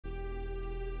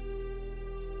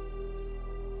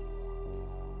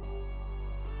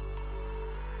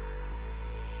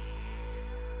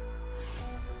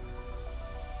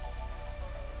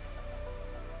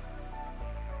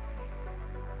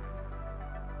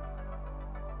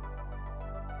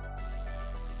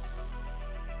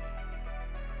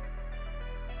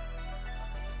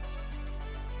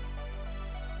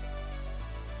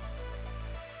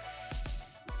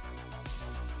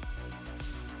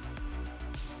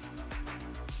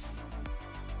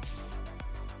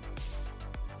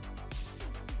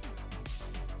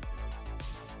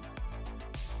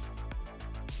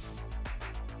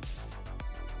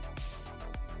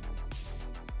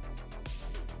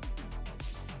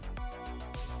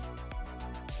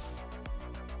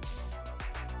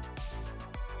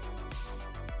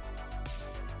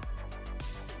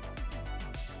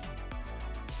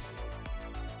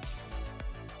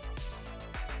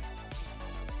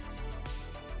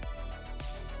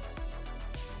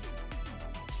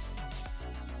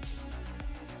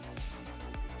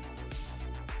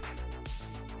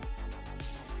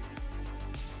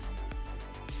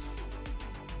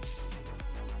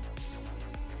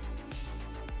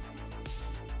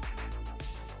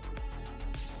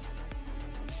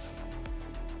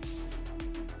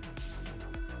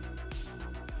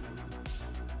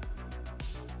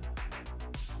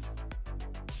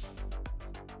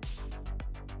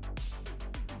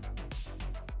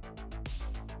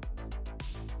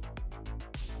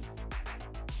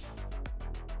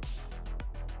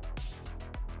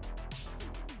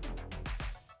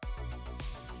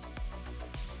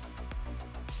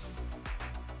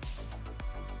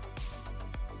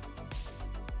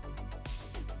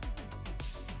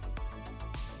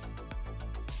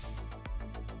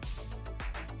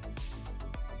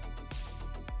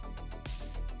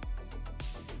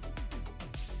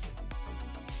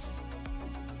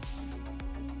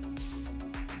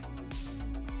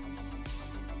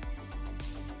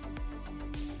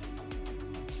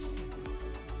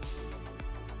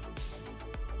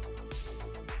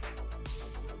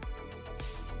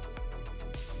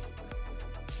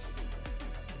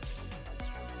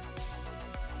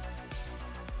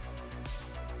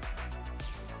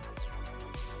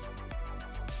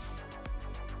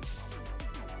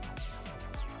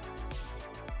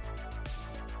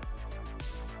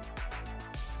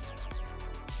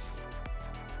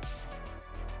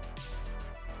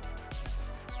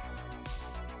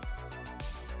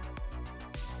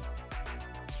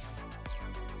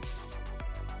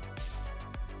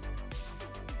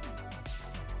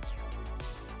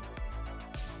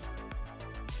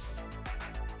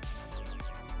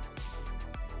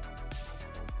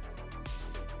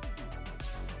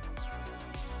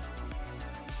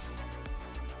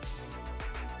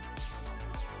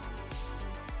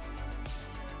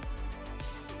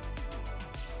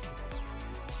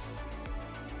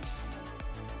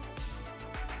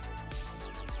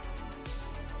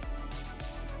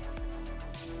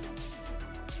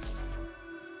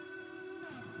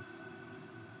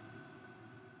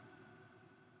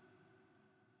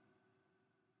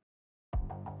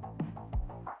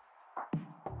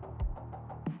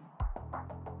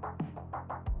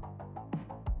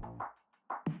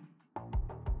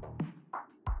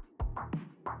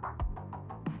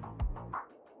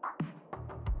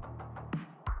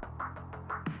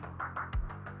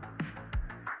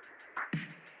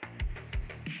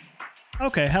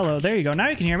Okay, hello. There you go. Now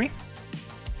you can hear me.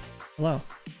 Hello.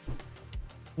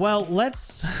 Well,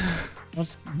 let's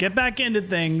get back into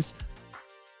things.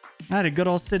 I had a good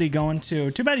old city going too.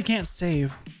 Too bad you can't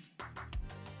save.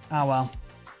 Oh well.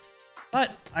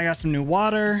 But I got some new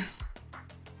water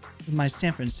with my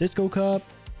San Francisco cup.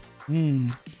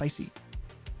 Spicy.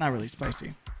 Not really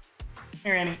spicy.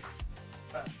 Here, Annie.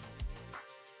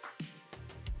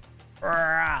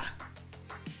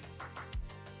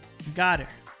 Got her.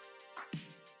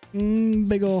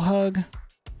 Big ol' hug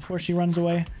before she runs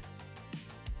away.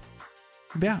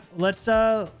 But yeah, let's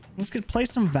play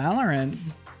some Valorant.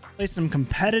 Play some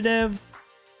competitive.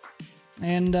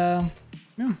 And yeah,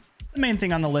 the main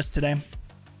thing on the list today.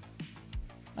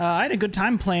 I had a good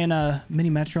time playing Mini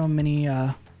Metro, Mini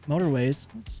Motorways.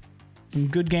 Some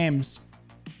good games.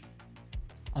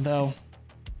 Although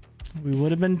we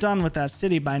would have been done with that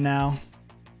city by now.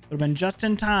 Would have been just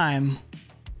in time.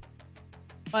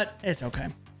 But it's okay.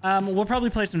 We'll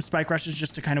probably play some spike rushes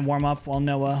just to kind of warm up while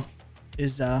Noah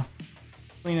is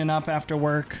cleaning up after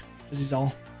work. Because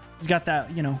he's got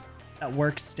that, you know, that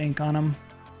work stink on him.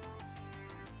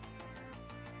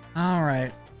 All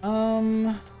right.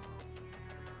 Let's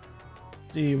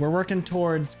see, we're working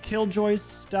towards Killjoy's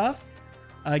stuff.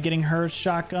 Getting her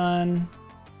shotgun.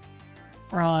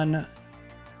 We're on, what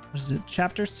is it,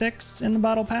 chapter 6 in the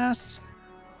battle pass?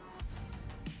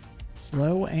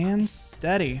 Slow and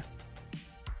steady.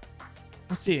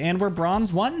 Let's see, and we're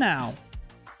bronze 1 now,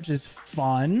 which is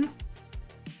fun.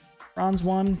 Bronze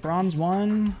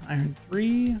 1, iron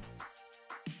 3.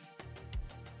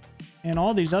 And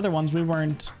all these other ones we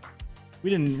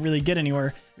didn't really get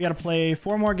anywhere. We got to play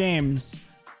 4 more games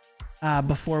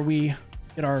before we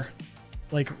get our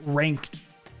like ranked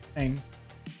thing.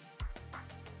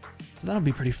 So that'll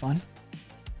be pretty fun.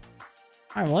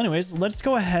 All right, well anyways, let's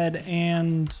go ahead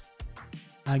and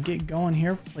get going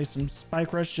here. Play some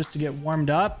spike rush just to get warmed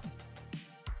up.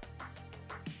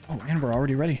 Oh, and we're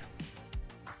already ready.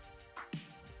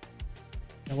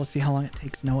 Yeah, we'll see how long it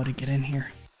takes Noah to get in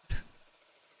here.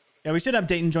 Yeah, we should have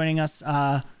Dayton joining us.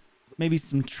 Maybe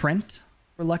some Trent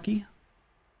for lucky.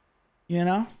 You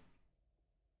know?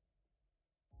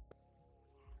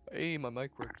 Hey, my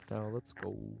mic works now. Let's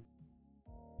go.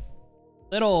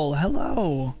 Little,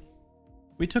 hello.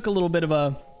 We took a little bit of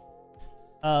a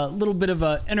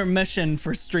intermission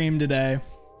for stream today,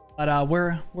 but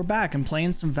we're back and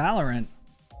playing some Valorant.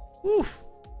 Woo.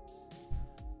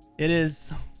 It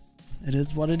is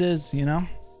what it is, you know.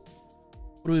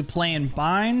 What are we playing?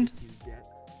 Bind.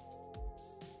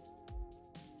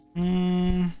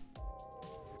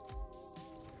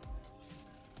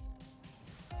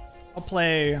 I'll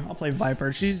play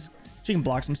Viper. She can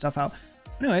block some stuff out.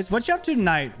 Anyways, what you up to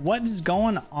tonight? What is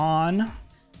going on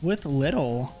with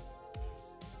Little?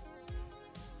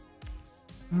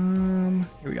 Here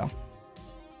we go.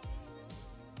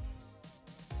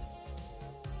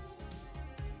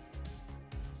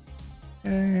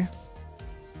 Okay. Here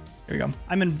we go.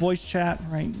 I'm in voice chat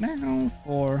right now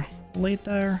for late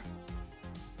there.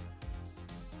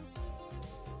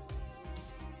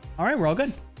 All right, we're all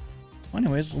good. Well,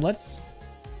 anyways, let's do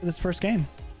this first game.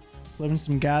 Let's live in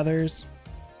some gathers.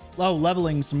 Oh,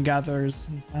 leveling some gathers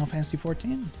in Final Fantasy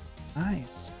 14.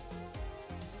 Nice.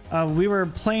 We were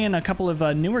playing a couple of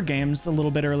newer games a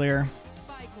little bit earlier.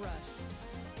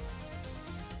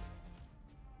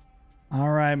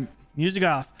 All right, music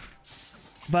off.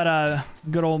 But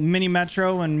good old Mini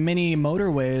Metro and Mini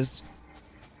Motorways.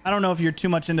 I don't know if you're too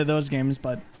much into those games,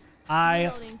 but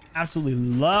I absolutely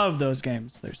love those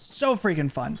games. They're so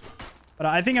freaking fun. But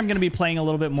I think I'm going to be playing a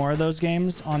little bit more of those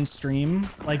games on stream,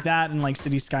 like that and like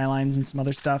City Skylines and some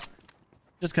other stuff.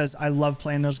 Just because I love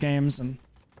playing those games and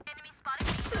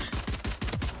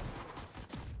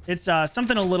it's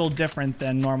something a little different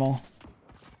than normal.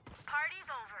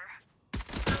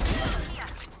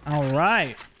 All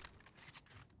right.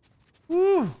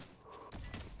 Woo.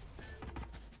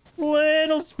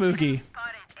 Little spooky.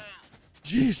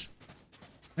 Jeez.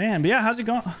 Man, but yeah, how's it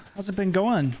going? How's it been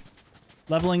going?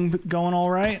 Leveling going all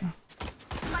right?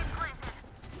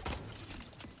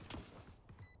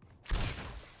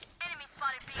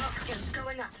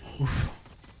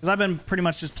 Because I've been pretty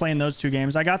much just playing those 2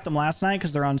 games. I got them last night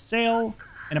because they're on sale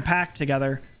in a pack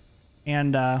together.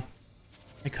 And I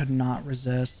could not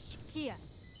resist.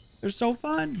 They're so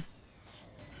fun.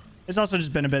 It's also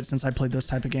just been a bit since I played those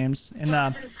type of games. And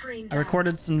I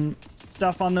recorded some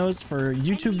stuff on those for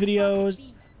YouTube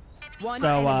videos.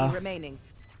 So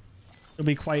it'll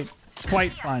be quite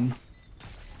fun.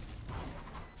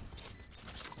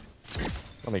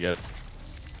 Let me get it.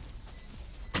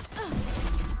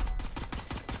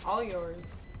 All yours.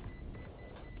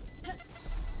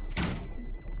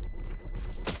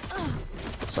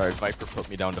 Sorry, Viper put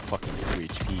me down to fucking 2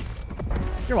 HP.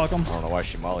 You're welcome. I don't know why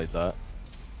she mollied that.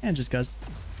 And just cuz.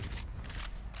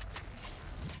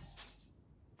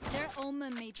 Their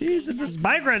omen may be Jesus, this is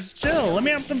migrants. Chill. Let me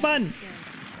have some fun.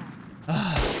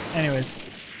 Anyways.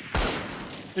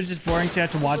 It was just boring, so you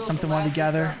have to watch something while you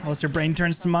gather. Else your brain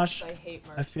turns to mush. I hate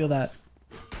I feel that.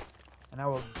 And I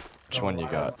will. Which one you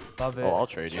got? Love it. Oh, I'll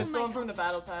trade you. Just going from the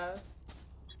battle pass.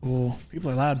 Ooh,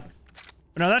 people are loud.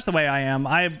 But no, that's the way I am.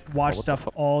 I watch stuff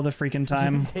all the freaking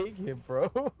time. Take it,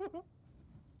 bro.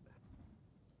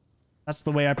 That's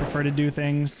the way I prefer to do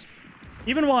things.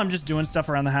 Even while I'm just doing stuff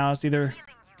around the house, either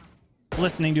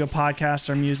listening to a podcast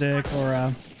or music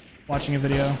or watching a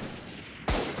video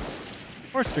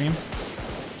or stream.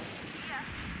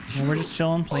 And we're just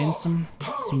chilling, playing some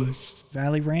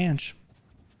Valley Ranch.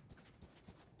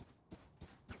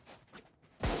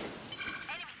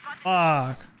 Fuck.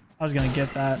 I was gonna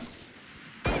get that.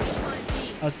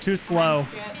 I was too slow.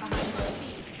 Jet behind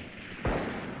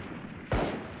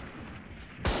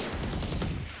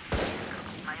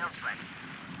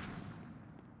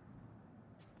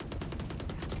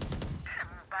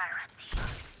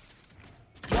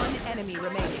the One enemy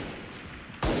remaining.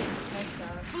 nice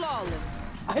shot. Flawless.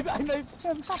 I know.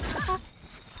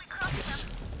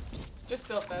 Just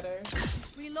built better.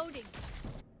 reloading.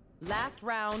 Last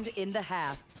round in the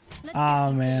half.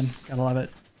 Oh man, gotta love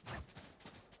it.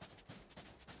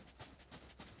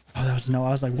 Oh, that was no. I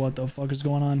was like, what the fuck is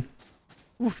going on?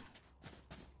 Oof.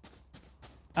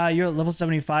 You're at level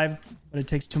 75, but it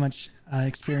takes too much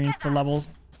experience to levels. So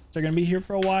they're gonna be here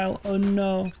for a while. Oh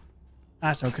no.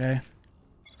 That's okay.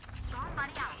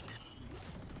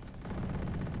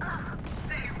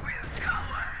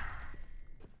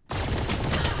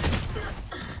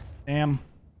 Damn.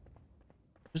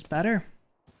 Just better.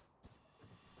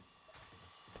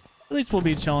 At least we'll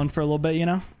be chilling for a little bit, you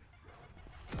know?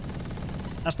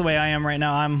 That's the way I am right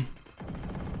now. I'm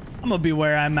gonna be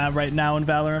where I'm at right now in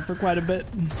Valorant for quite a bit.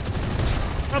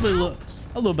 Probably a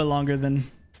little bit longer than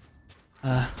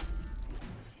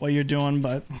what you're doing,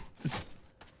 but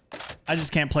I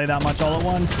just can't play that much all at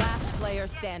once. Last player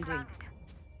standing.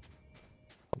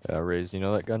 Yeah, Raze, you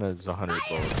know that gun is 100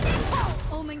 bullets, right?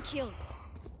 Omen killed.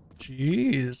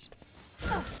 Jeez.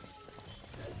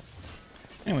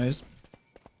 Anyways.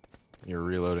 You're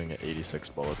reloading at 86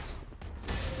 bullets.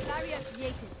 Barrier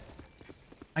created.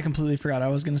 I completely forgot what I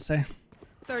was gonna say.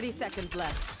 30 seconds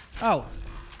left. Oh,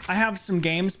 I have some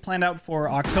games planned out for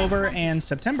October and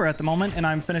September at the moment, and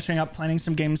I'm finishing up planning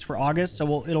some games for August,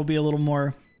 so it'll be a little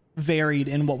more varied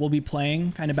in what we'll be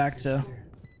playing, kind of back to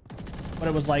what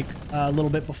it was like a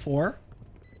little bit before.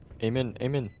 Aim in,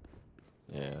 aim in.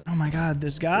 Yeah. Oh my god,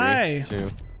 this guy. 3,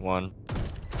 2, 1.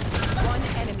 One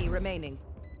enemy remaining.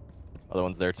 Other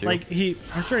one's there too. Like,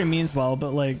 I'm sure he means well,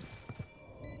 but like...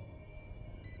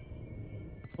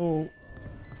 Oh.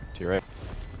 To your right.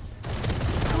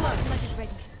 Blood is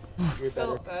ready.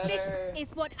 Built This better. is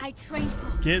what I trained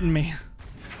for. Getting me.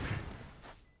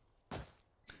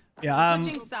 Yeah,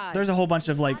 Switching sides. there's a whole bunch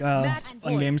of like Match fun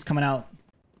point. games coming out.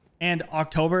 And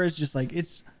October is just like,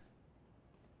 it's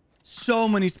so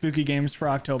many spooky games for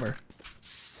October.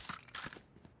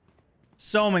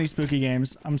 So many spooky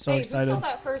games. I'm so Hey, excited. who saw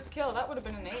that first kill? That would have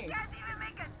been an ace.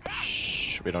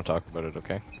 Shh, we don't talk about it,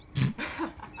 okay?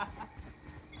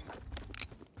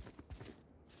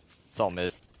 It's all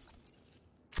mid.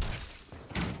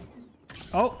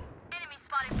 Oh,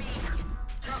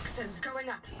 Toxins going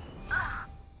up.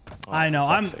 Oh, I know.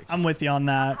 for I'm fuck's sakes. I'm with you on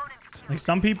that. Like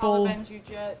some I'll people avenge you,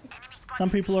 Jet.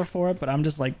 are for it, but I'm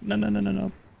just like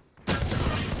no.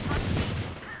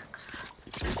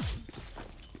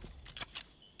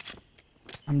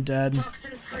 I'm dead.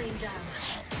 Toxin screen down.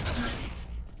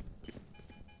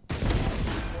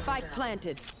 Spike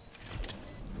planted.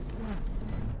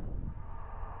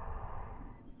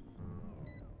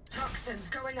 Toxins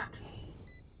going up.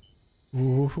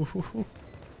 Ooh.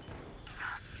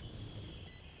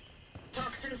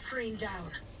 Toxin screen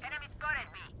down.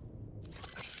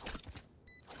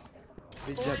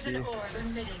 Big Poison Jet B. orb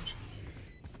emitting.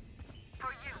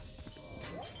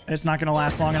 It's not gonna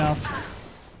last long enough.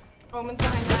 Omen's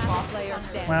behind the Last box. player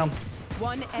standing. Well,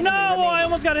 One enemy no, remaining. I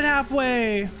almost got it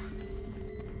halfway.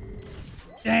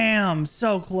 Damn,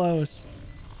 so close.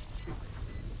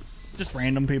 Just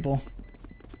random people.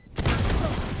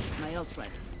 My ult's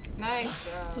ready. Nice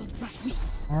job.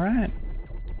 All right.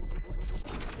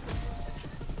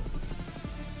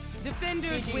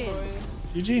 Defenders GG, win. boys.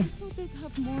 GG. They'd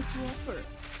have more to offer.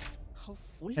 How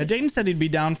foolish. Yeah, Dayton said he'd be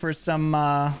down for some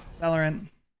Valorant.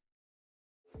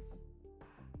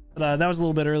 But that was a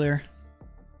little bit earlier.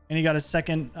 And he got his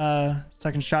second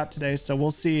shot today, so we'll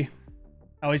see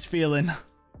how he's feeling.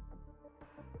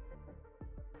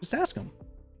 Just ask him.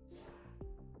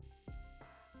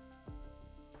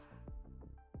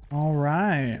 All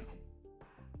right.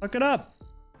 Look it up.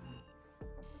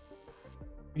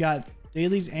 We got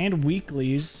dailies and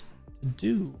weeklies to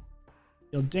do.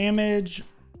 Deal damage,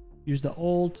 use the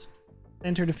ult,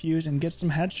 enter defuse, and get some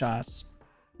headshots.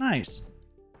 Nice.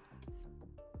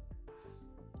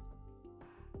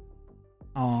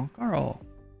 Oh, Carl.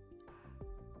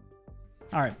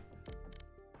 All right.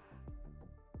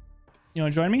 You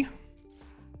want to join me?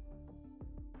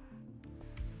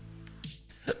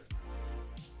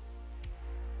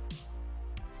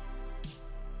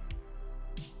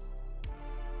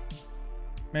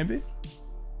 Maybe.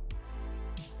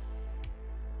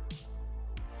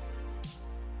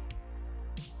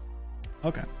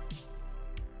 Okay.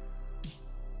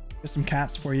 There's some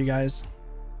cats for you guys.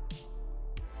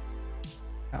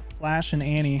 Got Flash and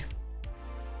Annie.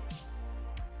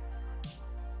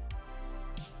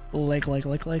 Lake.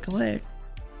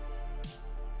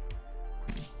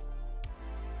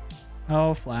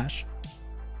 Oh, Flash.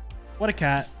 What a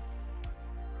cat.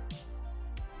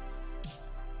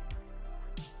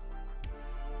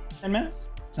 $10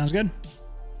 sounds good.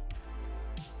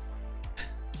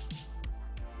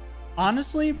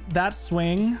 Honestly, that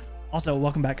swing. Also,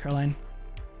 welcome back, Caroline.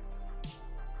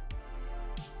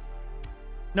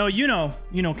 No, you know,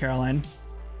 Caroline.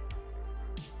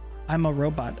 I'm a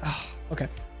robot. Oh, okay.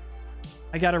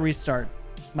 I gotta restart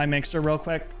my mixer real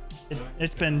quick.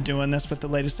 It's been doing this with the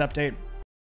latest update.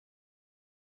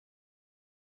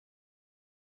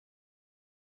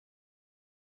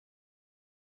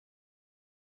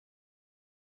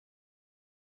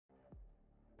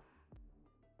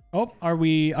 Oh, are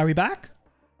we back?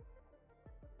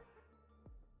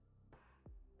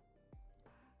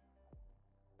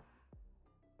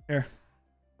 Here.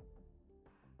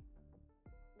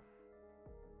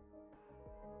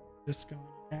 Just going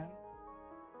again.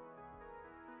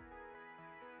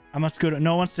 I must go to.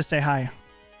 No one wants to say hi.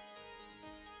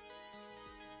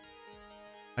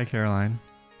 Hi, Caroline.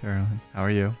 Caroline, how are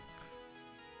you?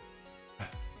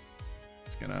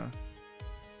 It's gonna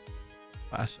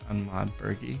flash unmod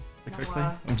Bergie quickly.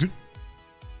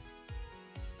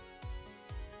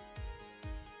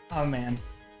 Oh man.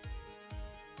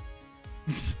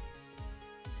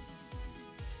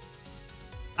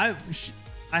 I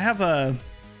have a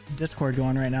Discord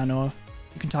going right now, Noah.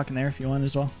 You can talk in there if you want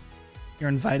as well. You're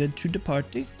invited to the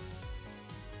party.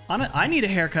 I need a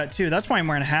haircut too. That's why I'm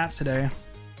wearing a hat today.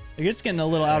 Like, it's getting a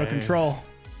little out of control.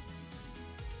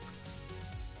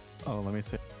 Oh, let me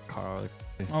say, Carl.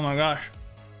 Oh my gosh.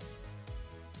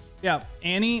 Yeah,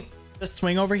 Annie, the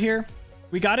swing over here.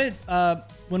 We got it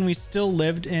when we still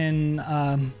lived in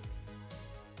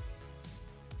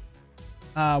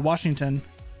Washington.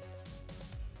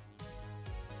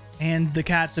 And the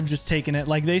cats have just taken it.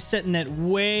 Like, they sit in it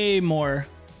way more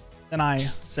than I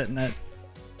sit in it.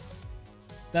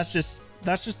 That's just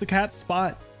the cat's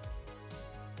spot.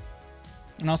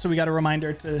 And also we got a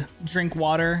reminder to drink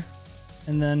water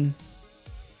and then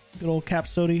good old Cap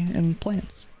Soty and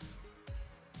plants.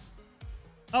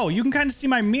 Oh, you can kind of see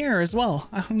my mirror as well.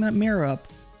 I hung that mirror up.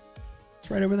 It's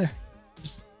right over there.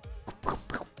 Just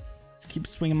keep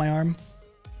swinging my arm.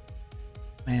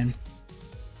 Man.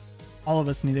 All of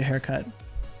us need a haircut.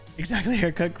 Exactly,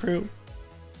 haircut crew.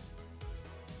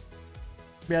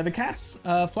 Yeah, the cat's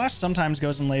Flash sometimes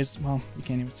goes and lays. Well, you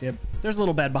can't even see it. There's a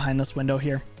little bed behind this window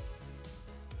here.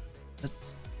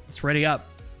 It's ready up.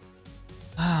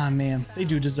 Ah, man, they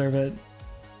do deserve it.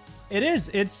 It is.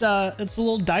 It's a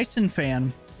little Dyson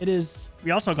fan. It is.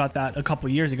 We also got that a couple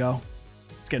years ago.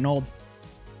 It's getting old.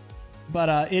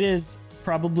 But it is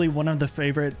probably one of the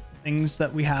favorite things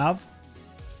that we have.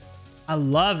 I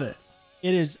love it.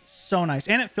 It is so nice.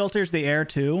 And it filters the air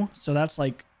too. So that's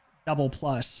like double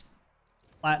plus.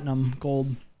 Platinum,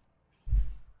 gold.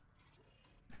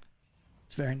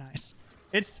 It's very nice.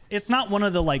 It's not one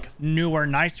of the like newer,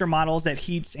 nicer models that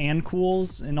heats and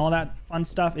cools and all that fun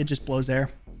stuff. It just blows air.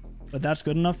 But that's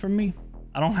good enough for me.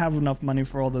 I don't have enough money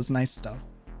for all this nice stuff,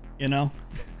 you know?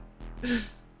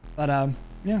 But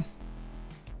yeah.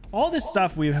 All this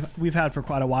stuff we've had for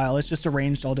quite a while. It's just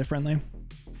arranged all differently.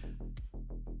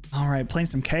 All right, playing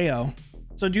some KO.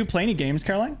 So do you play any games,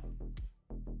 Caroline?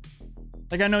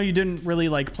 Like, I know you didn't really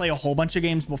like play a whole bunch of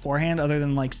games beforehand other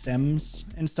than like Sims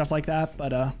and stuff like that,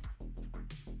 but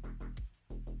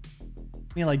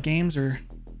any like games, or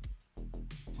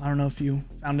I don't know if you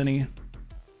found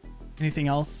anything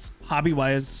else hobby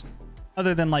wise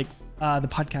other than like the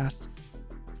podcast.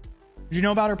 Did you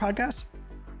know about our podcast?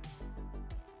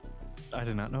 I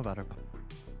did not know about her.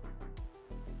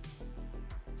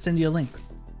 Send you a link.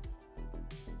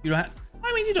 You don't have,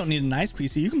 I mean, you don't need a nice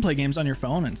PC. You can play games on your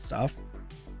phone and stuff.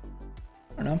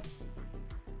 I don't know.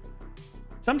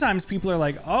 Sometimes people are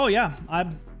like, oh yeah, I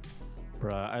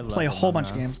play a whole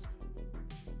bunch of games.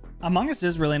 Among Us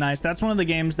is really nice. That's one of the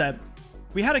games that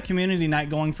we had a community night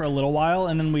going for a little while,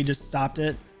 and then we just stopped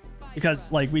it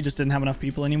because like we just didn't have enough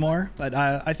people anymore. But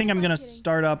I think I'm gonna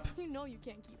start up. You know you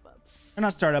can't keep up. Or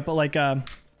not start up, but like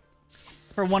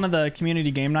for one of the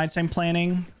community game nights I'm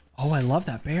planning. Oh, I love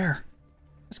that bear.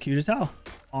 That's cute as hell.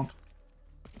 Bonk.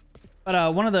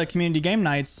 But one of the community game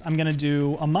nights, I'm gonna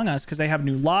do Among Us because they have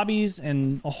new lobbies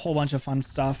and a whole bunch of fun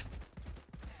stuff.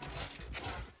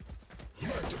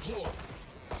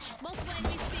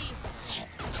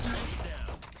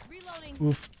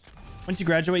 Oof. Once you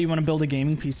graduate, you want to build a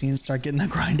gaming PC and start getting the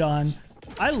grind on.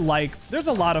 There's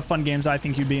a lot of fun games I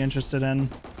think you'd be interested in.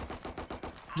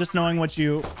 Just knowing what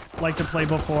you like to play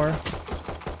before.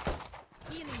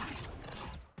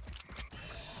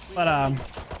 But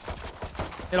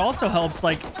it also helps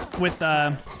like with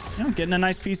you know, getting a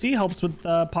nice PC helps with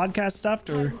podcast stuff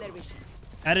or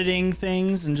editing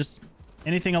things and just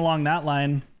anything along that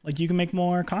line. Like you can make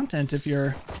more content if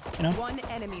you're, you know, One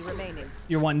enemy remaining.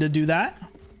 you're wanting to do that.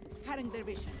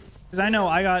 Because I know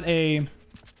I got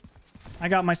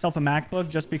myself a MacBook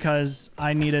just because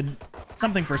I needed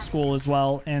something for school as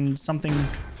well and something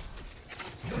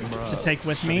to take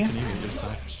with me.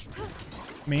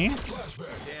 Me?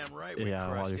 Yeah,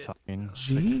 while you're talking.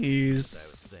 Jeez.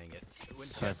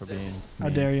 Sorry for being. How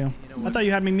dare you? I thought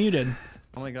you had me muted.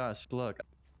 Oh my gosh, look.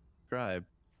 Subscribe.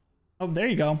 Oh, there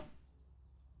you go.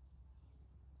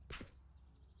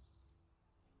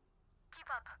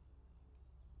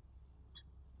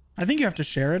 I think you have to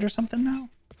share it or something now.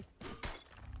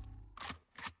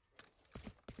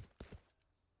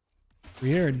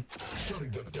 Weird.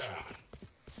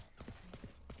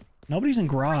 Nobody's in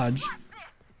garage.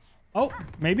 Oh,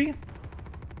 maybe?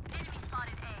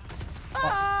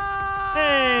 Oh.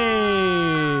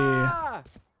 Hey!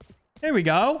 There we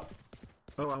go.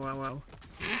 Oh, wow.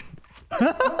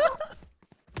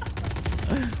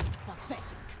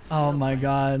 Oh my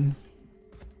god.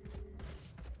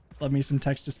 Love me some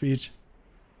text to speech.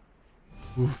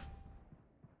 Oof.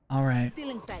 All right.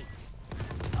 The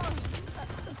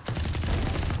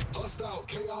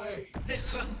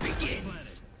hunt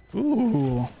begins.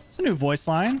 Ooh, it's a new voice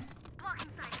line.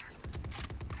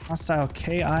 Hostile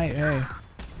KIA.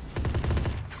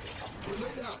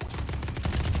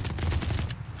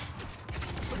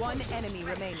 One enemy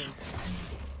remaining.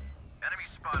 Enemy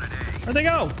spotted A. Where'd they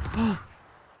go?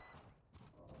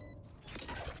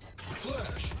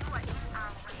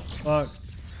 Fuck.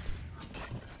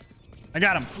 I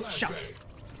got him. Shot.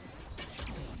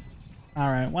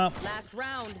 All right. Well, Last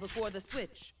round before the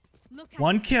switch. Look at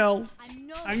one kill. I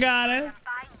know I got it.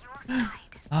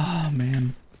 Oh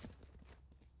man.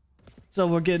 So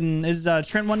we're getting. Is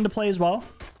Trent wanting to play as well?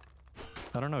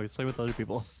 I don't know. He's playing with other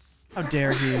people. How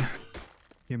dare he?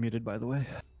 You're muted, by the way.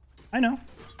 I know.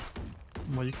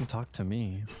 Well, you can talk to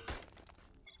me.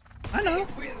 I know.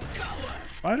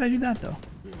 Why would I do that though?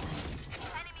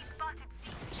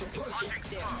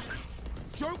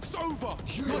 Joke's over.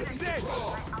 You're dead.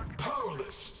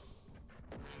 Powerless.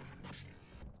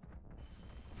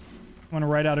 I'm gonna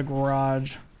write out a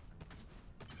garage.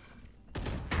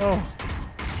 Oh.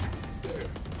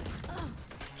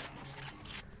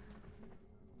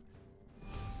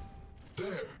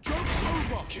 There. Joke's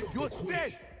over. You're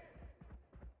dead.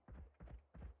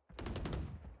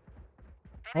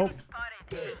 Oh.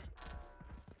 There.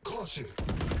 Caution.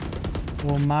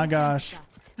 Oh my gosh.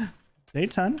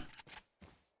 Dayton.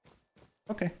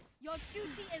 Okay. your duty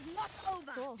is not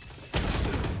over.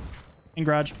 In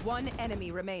garage. One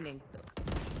enemy remaining.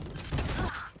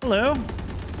 Hello.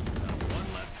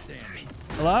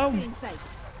 Hello.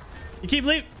 You keep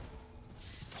leaving.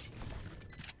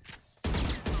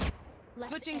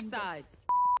 Switching sides.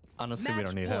 Honestly, we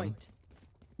don't need him.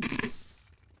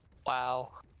 Wow.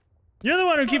 You're the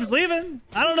one who keeps leaving.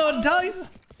 I don't know what to tell you.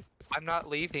 I'm not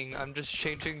leaving. I'm just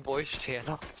changing voice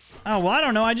channels. Oh, well, I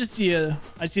don't know. I just see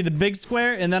I see the big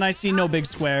square and then I see no big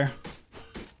square.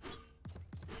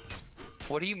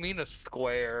 What do you mean a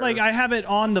square? Like I have it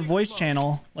on the voice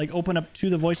channel, like open up to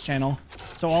the voice channel.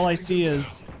 So all I see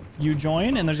is you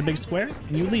join and there's a big square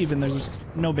and you leave and there's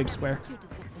no big square.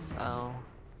 Oh.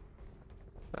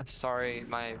 Sorry,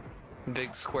 my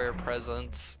big square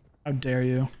presence How dare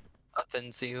you?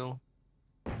 offends you.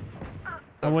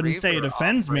 I wouldn't say it Reaver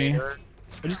offends me. operator-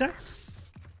 What'd you say?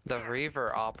 The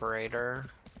Reaver operator.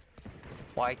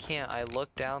 Why can't I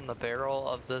look down the barrel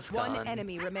of this gun? One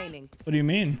enemy remaining. What do you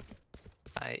mean?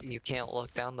 You can't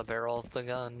look down the barrel of the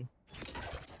gun.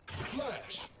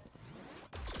 Flash.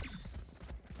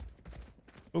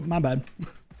 Oh, my bad.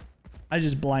 I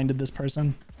just blinded this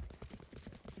person.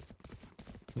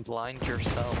 Blind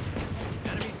yourself.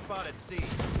 Enemy spotted C.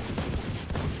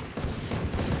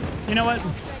 You know what?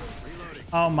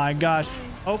 Oh my gosh.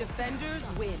 Oh. Defenders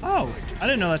win. Oh, I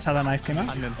didn't know that's how that knife came out.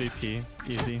 I'm MVP.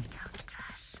 Easy.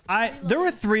 There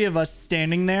were 3 of us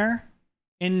standing there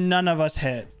and none of us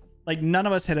hit. Like none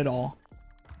of us hit at all.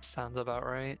 Sounds about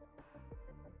right.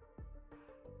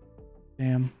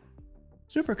 Damn.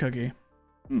 Super Cookie.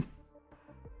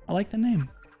 I like the name.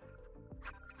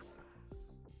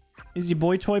 Is your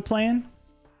boy toy playing?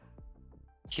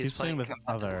 He's playing with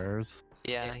others.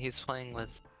 Yeah, he's playing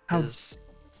with How- his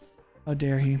How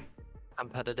dare he?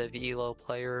 competitive ELO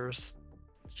players.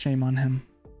 Shame on him.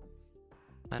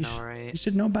 I You know, sh- right? You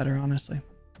should know better, honestly.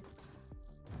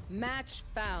 Match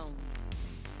found.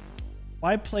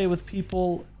 Why play with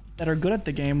people that are good at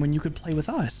the game when you could play with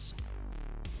us?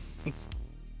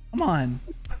 Come on.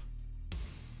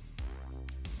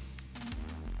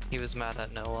 He was mad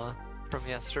at Noah from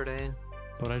yesterday.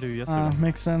 What I do yesterday?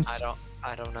 Makes sense.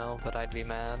 I don't know, but I'd be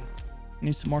mad.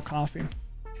 Need some more coffee.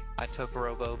 I took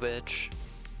Robo bitch.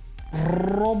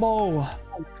 Robo.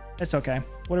 It's okay.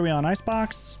 What are we on?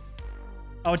 Icebox?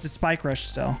 Oh, it's a spike rush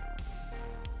still.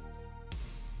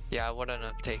 Yeah, I wouldn't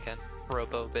have taken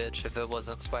Robo bitch if it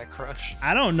wasn't Spike Rush.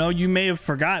 I don't know. You may have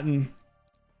forgotten.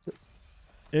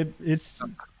 It's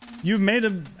you've made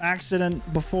an accident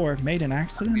before. Made an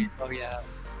accident? Oh yeah.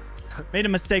 Made a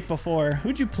mistake before.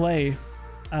 Who'd you play?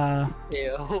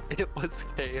 KO. It was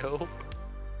KO.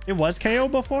 It was KO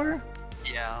before?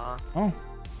 Yeah. Oh.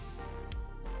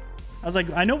 I was like,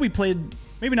 I know we played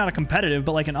maybe not a competitive,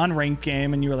 but like an unranked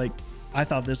game, and you were like, I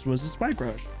thought this was a spike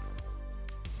rush.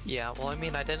 Yeah, well, I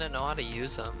mean, I didn't know how to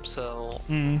use them, so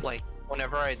like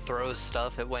whenever I throw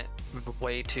stuff, it went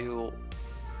way too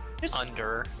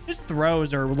under. His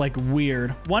throws are like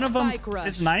weird. One of them, Spike rush.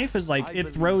 his knife is like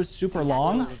it throws super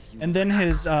long, and then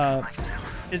his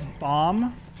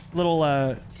bomb,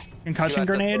 little concussion You had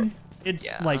to grenade, throw- it's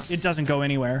Yeah. like it doesn't go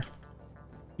anywhere.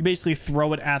 You basically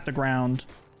throw it at the ground,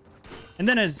 and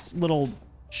then his little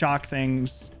shock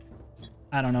things,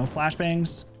 I don't know,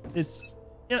 flashbangs.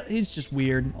 It's just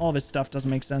weird. All of his stuff doesn't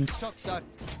make sense.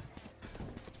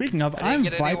 Speaking of, I I'm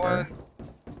didn't get Viper, anywhere.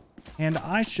 and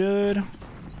I should.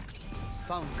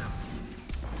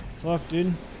 Fuck,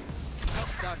 dude.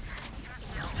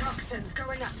 Toxins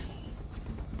going up.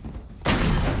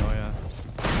 Oh yeah.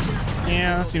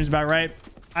 Yeah, that seems about right.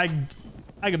 I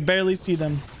could barely see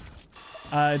them.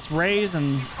 It's Rays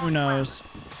and who knows.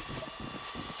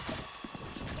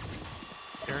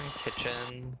 They're in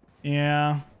kitchen.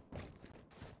 Yeah.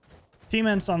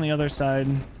 T-Ment's on the other side.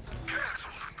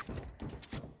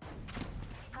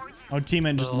 Oh,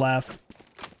 T-Ment just left.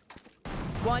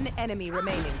 One enemy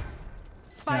remaining.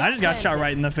 Spike Yeah, I just got shot planted.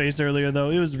 right in the face earlier, though.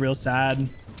 It was real sad.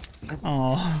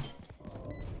 Oh.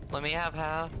 Let me have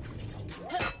half.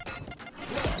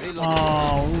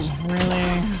 Oh,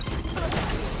 really?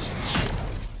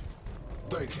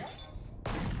 Thank you.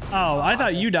 Oh, I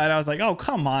thought you died. I was like, oh,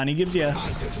 come on. He gives you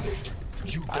a...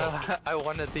 You got I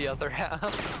wanted the other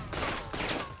half.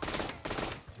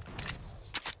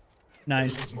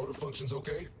 Nice. it. Motor functions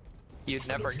okay? You'd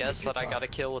never guess that I got a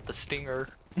kill with the stinger.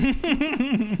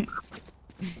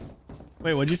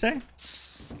 Wait, what'd you say?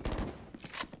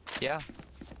 Yeah.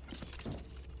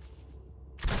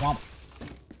 Womp.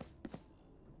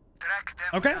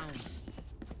 Okay.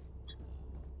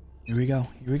 Here we go.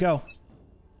 Here we go.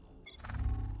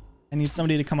 I need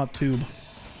somebody to come up tube.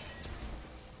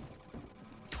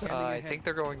 I think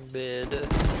they're going mid.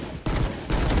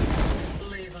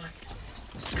 Leave us.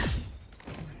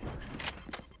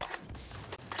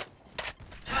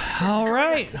 All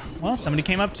right. Well, somebody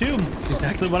came up tube. That's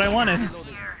exactly what I wanted.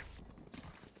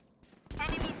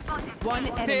 One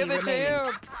enemy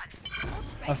remaining.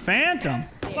 A phantom.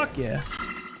 Fuck yeah.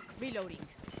 Reloading.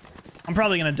 I'm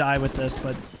probably gonna die with this,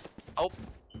 but Oh,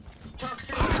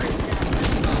 Toxins screen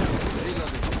down.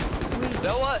 you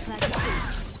know what?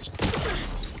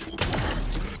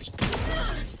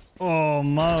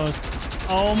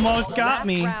 almost got Last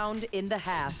me. round in the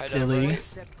half. Silly.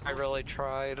 I really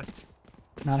tried.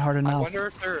 Not hard I enough. wonder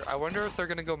if they're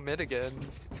gonna go mid again.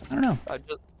 I don't know.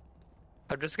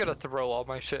 I'm just gonna throw all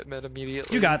my shit mid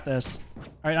immediately. You got this. All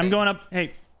right, I'm going up.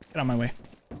 Hey, get on my way.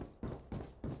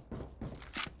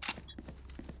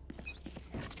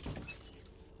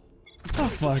 Oh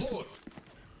fuck.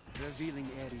 Revealing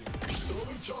area. Still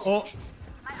in charge. Oh,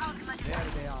 There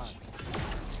they are.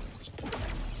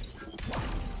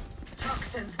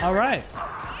 Toxins all right.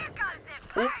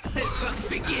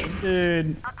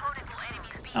 Dude,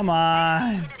 come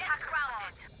on.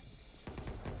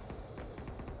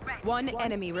 One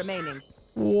enemy remaining.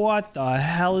 What the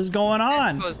hell is going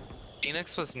on?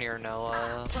 Phoenix was near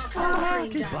Noah.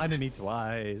 Keep blinding me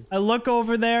twice. I look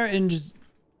over there and just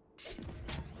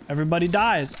everybody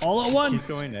dies all at once.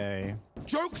 Keep going A.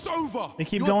 Joke's over. They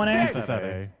keep going A. It's at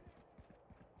A.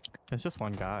 It's just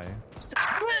one guy.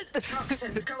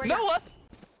 Toxins going Noah!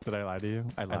 Did I lie to you?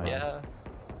 I lied. Yeah.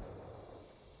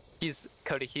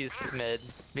 Cody, he's mid.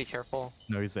 Be careful.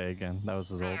 No, he's A again. That was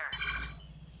his ult.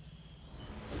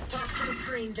 Toxin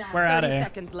screen down. We're at 30 A.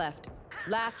 seconds left.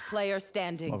 Last player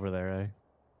standing. Over there, A.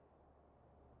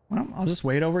 Well, I'll just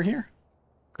wait over here.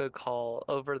 Good call.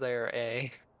 Over there,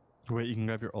 A. Wait, you can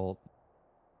grab your ult.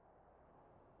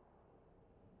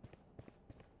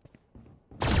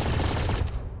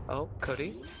 Oh,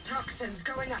 Cody. Toxins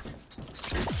going up.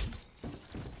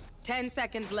 10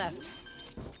 seconds left.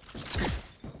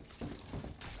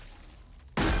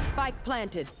 Spike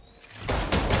planted.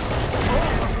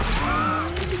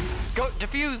 Go,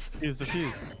 defuse!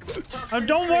 Defuse. Oh,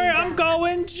 don't worry, I'm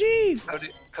going. Jeez.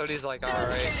 Cody's like,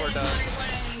 alright, we're done.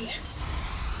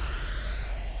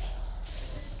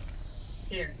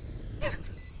 Here.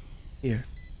 Here.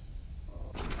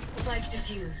 Spike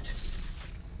diffused.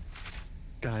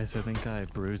 Guys, I think I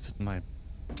bruised my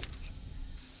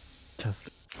test.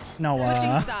 No,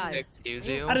 Switching sides. Excuse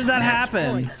you? how does that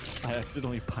happen? I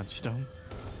accidentally punched him.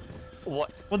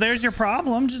 What? Well, there's your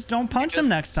problem. Just don't punch him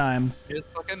next time. You just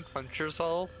fucking punch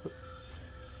yourself?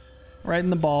 Right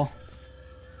in the ball.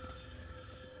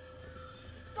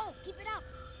 Let's go. Keep it up.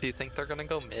 Do you think they're gonna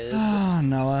go mid? Oh,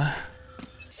 Noah.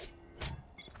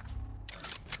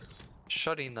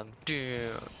 Shutting them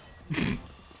down.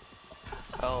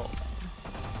 Oh.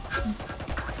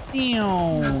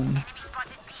 Damn.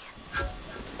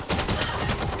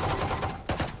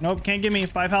 Nope, can't give me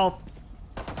 5 health.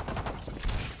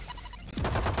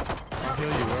 I'll heal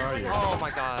you. Where are you? Oh my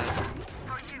god.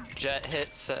 Jet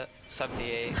hit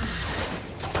 78.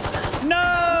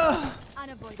 No!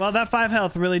 Unavoidable. Well, that 5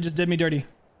 health really just did me dirty.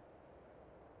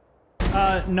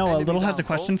 Noah, Little has a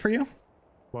question for you.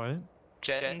 What?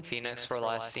 Jet and Phoenix were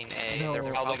last seen A. No. They're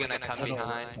probably gonna come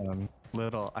behind.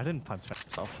 Little. I didn't punch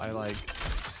myself.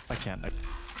 I can't.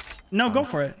 No, go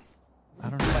for it. I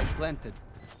don't know. Spike planted.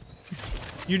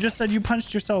 You just said you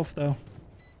punched yourself, though.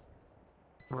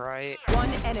 Right? One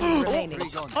enemy remaining. Three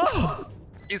gone. Oh,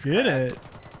 He's get cracked. it.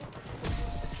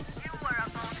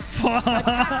 Fuck.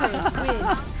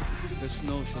 The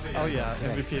snow should. Oh yeah,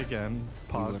 MVP again.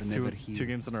 Pog. were never here. Two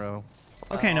games in a row.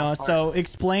 Okay, Noah, so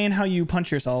explain how you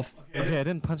punch yourself. Okay, I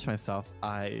didn't punch myself.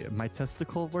 My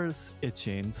testicle was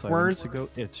itching, so I Where's- wanted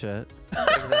to go itch it,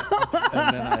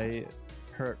 and then I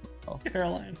hurt. Oh.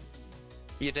 Caroline.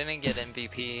 You didn't get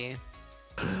MVP.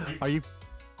 Are you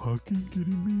fucking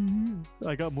kidding me?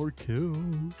 I got more kills.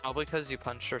 Probably because you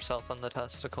punched yourself in the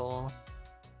testicle.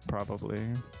 Probably.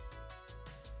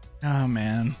 Oh,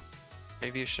 man.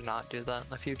 Maybe you should not do that in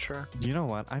the future. You know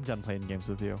what? I'm done playing games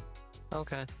with you.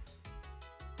 Okay.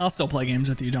 I'll still play games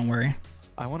with you, don't worry.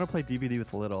 I want to play DVD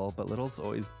with Little, but Little's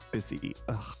always busy.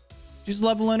 Ugh. She's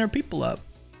leveling her people up.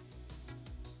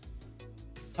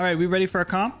 All right, we ready for a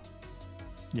comp?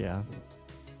 Yeah.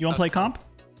 You want to play comp?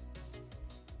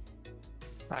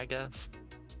 I guess.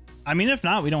 I mean, if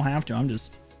not, we don't have to. I'm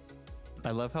just...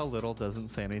 I love how Little doesn't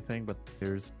say anything, but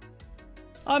there's...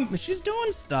 she's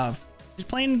doing stuff. She's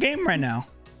playing a game right now.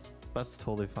 That's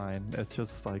totally fine. It's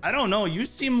just like... I don't know. You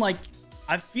seem like...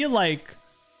 I feel like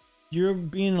you're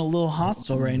being a little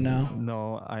hostile right now.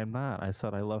 No, I'm not. I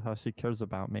said I love how she cares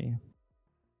about me.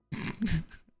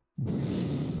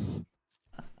 I'm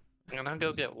gonna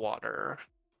go get water.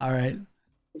 All right.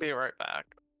 Be right back.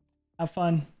 Have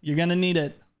fun. You're going to need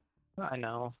it. I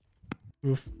know.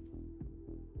 Oof.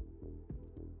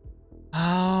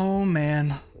 Oh,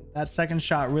 man. That second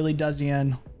shot really does you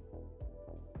in.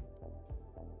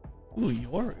 Ooh,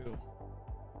 Yoru.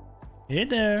 Hey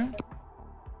there.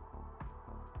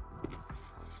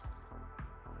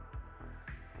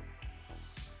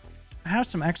 I have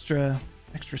some extra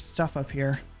stuff up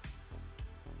here.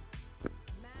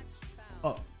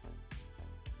 Oh.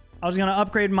 I was gonna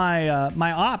upgrade my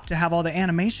my op to have all the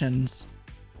animations.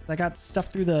 I got stuff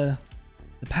through the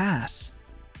pass.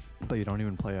 But you don't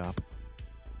even play up.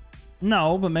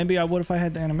 No, but maybe I would if I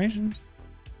had the animations.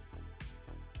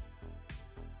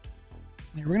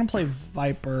 Yeah, we're gonna play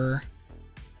Viper.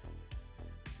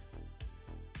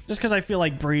 Just because I feel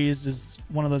like Breeze is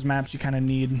one of those maps you kind of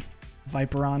need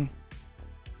Viper on.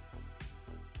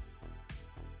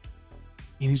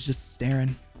 And he's just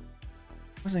staring.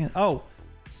 What was I gonna, oh.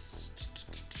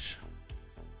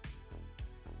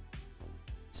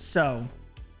 So.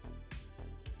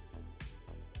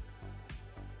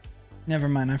 Never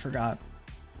mind, I forgot.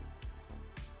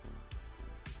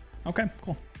 Okay,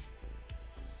 cool.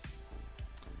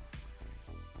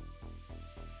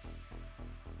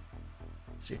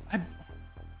 Let's see. I'm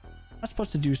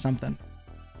supposed to do something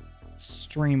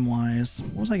stream-wise.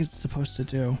 What was I supposed to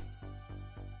do?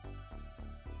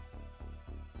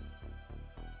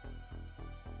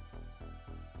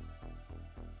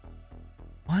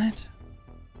 What?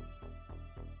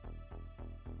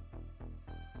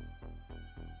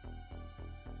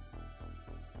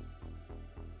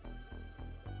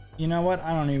 You know what?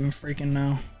 I don't even freaking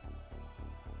know.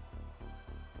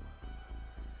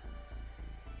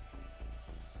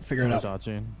 Figure it out.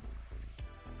 Dodging.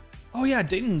 Oh yeah,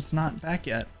 Dayton's not back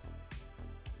yet.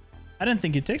 I didn't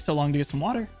think it'd take so long to get some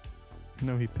water.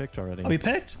 No, he picked already. Oh, he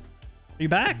picked? Are you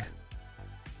back?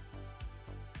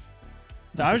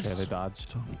 Okay, they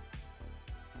dodged.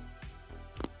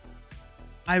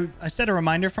 I set a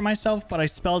reminder for myself, but I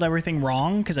spelled everything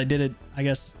wrong because I did it, I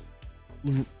guess,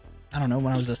 I don't know,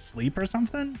 when I was asleep or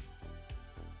something.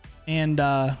 And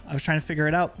I was trying to figure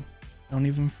it out. Don't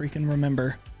even freaking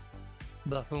remember.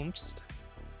 The whomst.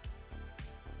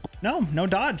 No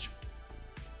dodge.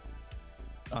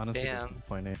 Honestly, Damn.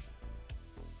 disappointing.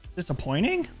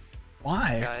 Disappointing?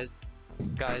 Why?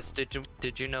 Guys,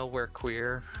 did you know we're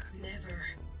queer? Never,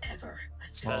 ever.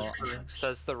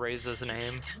 Says the Raze's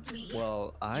name.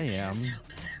 Well, I am.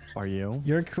 Are you?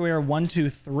 You're queer 1, 2,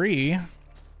 3.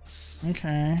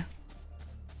 Okay.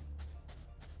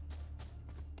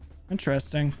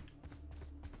 Interesting.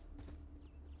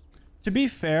 To be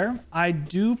fair, I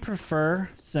do prefer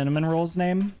Cinnamon Roll's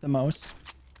name the most.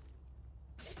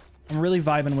 I'm really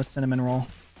vibing with Cinnamon Roll.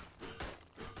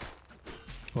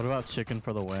 What about chicken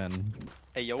for the win?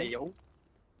 Hey yo. Hey yo.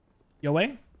 Yo,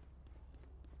 wait.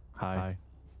 Hi.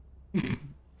 Oh,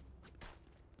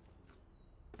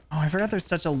 I forgot there's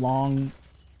such a long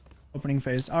opening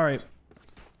phase. All right.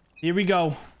 Here we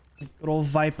go. Good old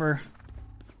Viper.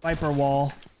 Viper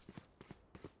wall.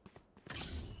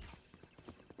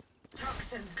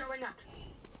 Toxins going up.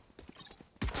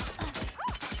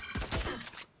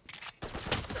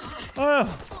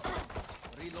 Oh,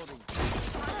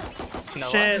 No,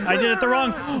 shit. I did it the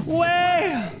wrong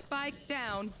way. Spike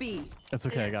down B. It's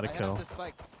okay, I got a kill.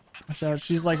 Watch out.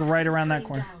 She's like right around that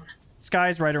corner.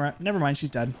 Sky's right around. Never mind.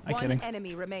 She's dead. I'm One kidding.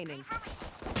 enemy remaining.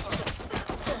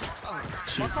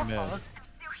 She's mid.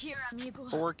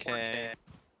 4K.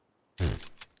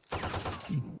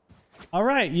 All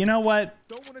right. You know what?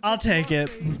 I'll take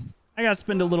it. I gotta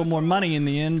spend a little more money in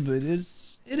the end, but it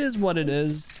is what it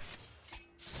is.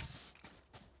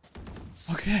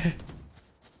 Okay.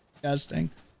 Gosh dang.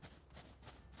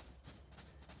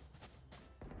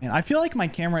 Man, I feel like my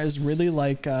camera is really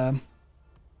like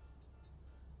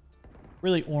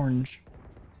really orange.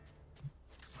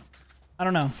 I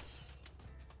don't know.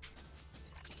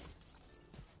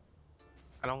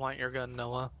 I don't want your gun,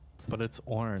 Noah. But it's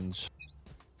orange.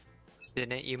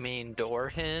 Didn't you mean door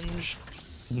hinge?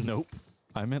 Nope.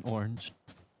 I meant orange.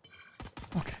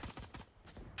 Okay.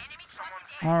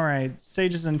 All right,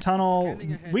 Sage is in tunnel.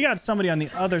 We got somebody on the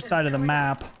other side of the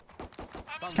map.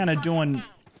 It's kind of doing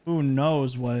who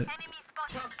knows what.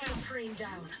 Toxin screen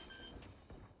down.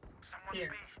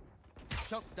 Here.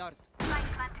 Shock dart.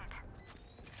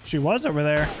 She was over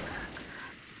there.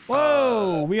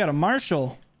 Whoa, we got a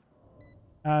Marshall.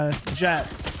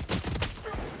 Jet.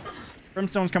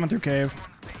 Brimstone's coming through cave.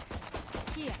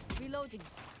 Here, reloading.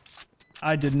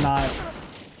 I did not,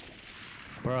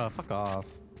 Bruh, fuck off.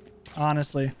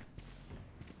 honestly.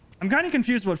 I'm kind of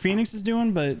confused what Phoenix is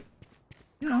doing, but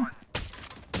you know.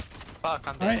 Fuck,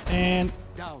 I'm All dead. right, and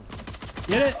Down.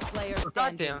 get it. Player God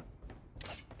standing. damn.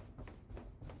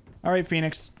 All right,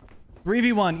 Phoenix.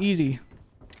 3v1, easy.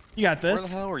 You got Where the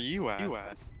this. hell are you at?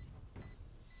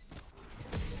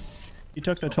 You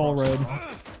took the toll road.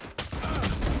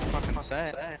 Fucking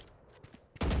sad.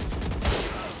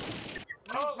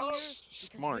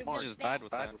 Smart. You just died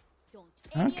with that.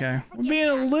 Okay, we're being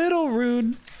a little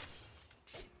rude.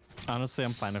 Honestly,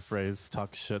 I'm fine if Raze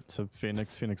talks shit to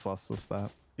Phoenix. Phoenix lost us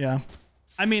that. Yeah.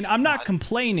 I mean, I'm not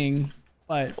complaining,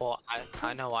 but Well,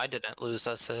 I know I didn't lose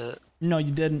us it. no,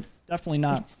 you didn't. Definitely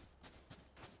not.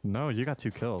 No, you got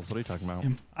 2 kills. What are you talking about?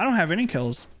 I don't have any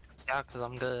kills. Yeah, because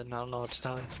I'm good and I don't know what to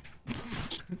tell you.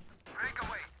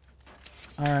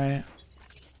 All right.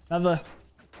 Another.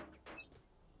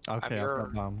 Okay, I'm I've your-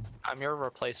 got bomb. I'm your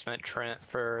replacement Trent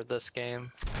for this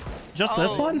game. Just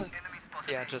this Oh. one?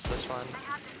 Yeah, just this one.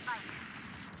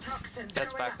 Toxins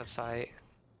That's going backup sight.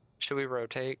 Should we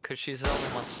rotate? Because she's the only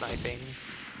one sniping.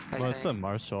 I Well, it's a think.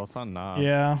 Marshall. It's not Nah.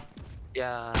 Yeah.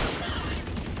 Yeah.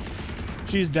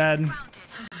 She's dead.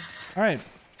 All right.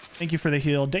 Thank you for the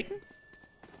heal, Dayton.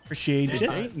 Appreciate it.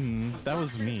 Dayton, that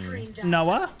was me. screen down.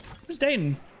 Noah? Who's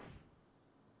dating?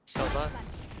 Sova.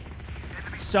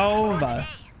 Sova.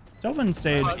 Sova and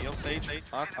Sage. Heal Sage?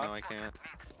 Fuck, no, I can't.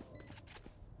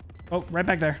 Oh, right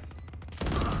back there.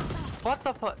 What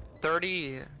the fuck?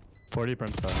 30. 40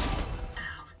 brimstone.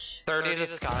 30 to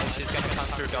Sky. She's gonna come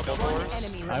through double doors.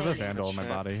 I have a vandal in my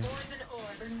body. Poison orb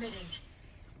emitting.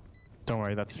 Don't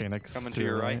worry, that's Phoenix. Coming to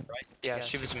your right. Yeah,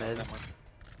 she was mid.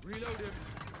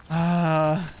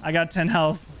 I got 10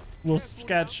 health. We'll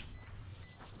sketch.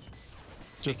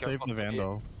 Just save the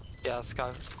vandal. Yeah,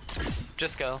 Sky.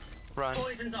 Just go. Run.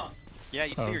 Poison's off. Yeah,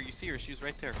 you see her, you see her. She was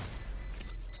right there.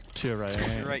 To your right.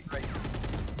 You're right.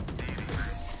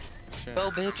 Shit. Go,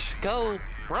 bitch. Go.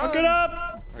 Run. Fuck it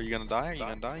up! Are you gonna die? Are you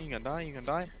gonna die? Are you gonna die? Are you gonna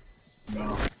die?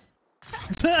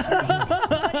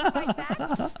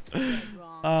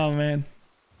 Oh, man.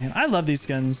 Man, I love these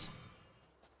skins.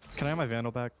 Can I have my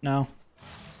vandal back? No.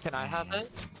 Can I have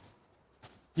it?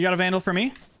 You got a vandal for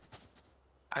me?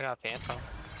 I got Phantom.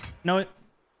 No.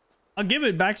 I'll give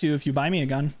it back to you if you buy me a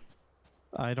gun.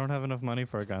 I don't have enough money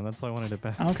for a gun. That's why I wanted it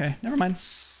back. Okay, never mind.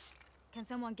 Can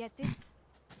someone get this?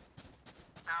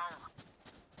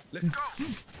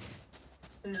 Let's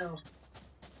go. No.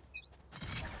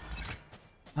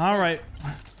 All right.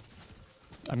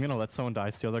 I'm gonna let someone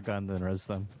die, steal their gun, then res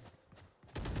them.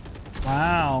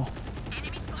 Wow.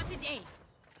 Enemy spotted A.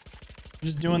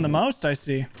 Just doing the most, I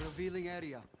see. Revealing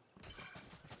area.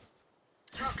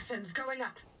 Toxins going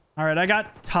up. All right, I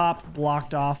got top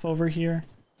blocked off over here.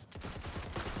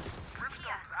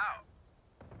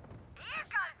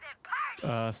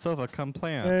 Sova, come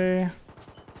plant. Okay.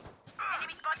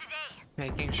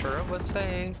 Making sure it was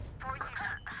safe.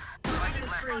 Toxin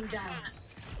screen down.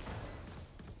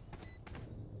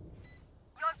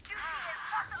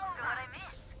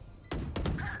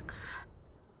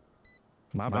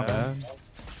 My bad.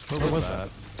 What was that?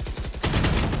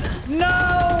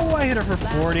 No, I hit her for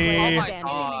 40. Oh my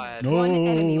god. No. One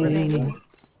enemy remaining.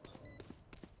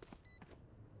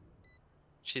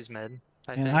 She's mid,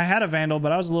 I And think. I had a vandal,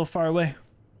 but I was a little far away.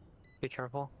 Be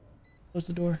careful. Close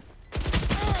the door.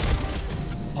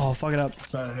 Oh, fuck it up.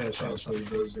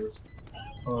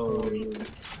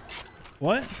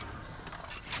 What?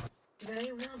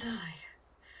 They will die.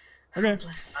 Okay.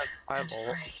 Hopeless I and ult.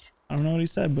 afraid. I don't know what he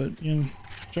said, but you know,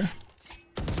 sure.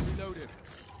 Reloaded.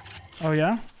 Oh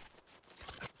yeah.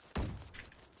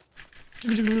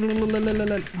 And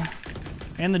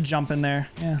the jump in there.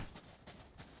 Yeah.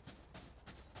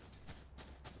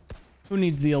 Who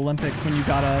needs the Olympics when you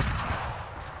got us?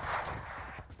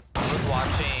 I was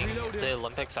watching the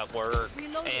Olympics at work,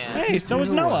 and Hey, so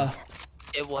is Noah.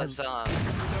 it was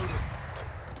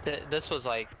this was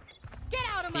like Get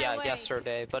out of my way.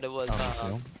 yesterday, but it was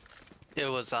Oh, it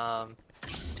was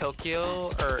Tokyo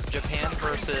or Japan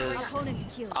versus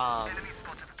Opponent's killed. Sorry,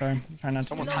 I'm trying not to.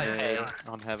 Someone's Taipei. here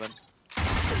on heaven.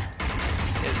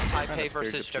 it's Kinda Taipei scared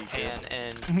versus to peek Japan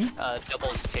it. in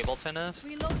doubles table tennis.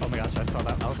 Reload. Oh my gosh, I saw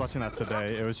that. I was watching that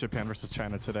today. It was Japan versus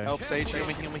China today. Help Sage, heal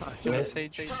me, heal me. Heal me,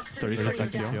 Sage. Toxin 30 screen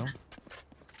seconds down. heal.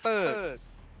 Fuck.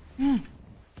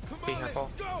 Be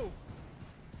careful.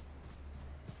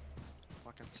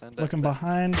 Fucking send it. Looking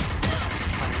behind.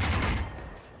 Fuck.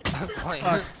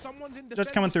 Someone's in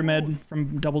Just coming through mid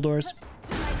from double doors.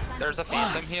 There's a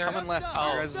phantom here. Coming left.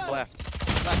 Oh. Your guys is left.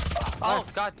 Oh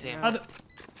god damn.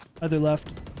 Other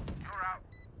left.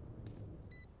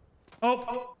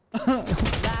 Oh.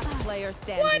 Last player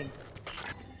standing.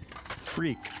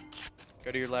 Freak.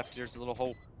 Go to your left. There's a little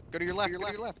hole. Go to your left. Go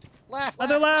to your left. Left.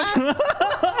 Other left.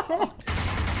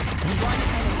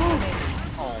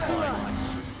 Oh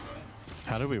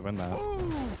How did we win that?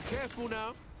 Ooh, careful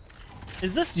now.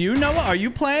 Is this you, Noah? Are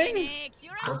you playing? Phoenix,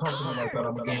 you're Don't talk to me like that.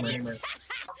 I'm a gamer.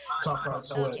 Talk out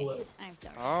sweat. I'm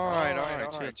sorry. my.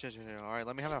 Alright. Chill. Alright,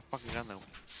 let me have that fucking gun though.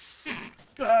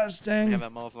 Gosh Let me have dang.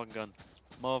 that motherfucking gun.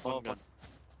 Motherfucking gun.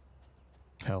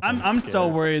 Help, I'm so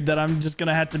scared. worried that I'm just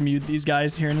gonna have to mute these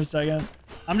guys here in a second.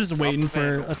 I'm just waiting for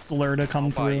vandal. a slur to come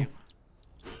I'll buy through. you.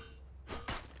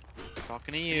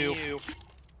 Talking to you.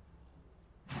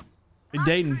 Hey,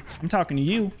 Dayton, I'm talking to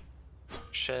you.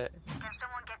 Shit.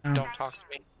 Oh, Don't talk to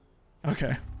me.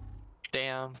 okay.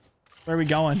 Damn. Where are we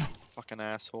going? Fucking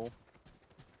asshole.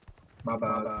 My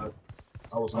bad.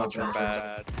 I was Not not your trying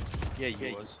bad. Yeah,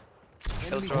 you was.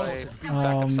 Killjoy.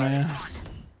 Oh man.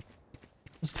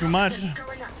 It's too much. Toxins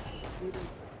going up.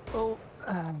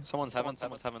 Someone's heaven.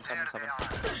 Someone's heaven.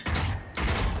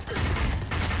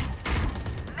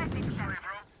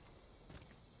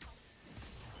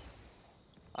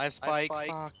 I have spike.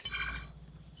 Fuck.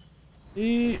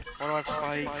 E- What do I have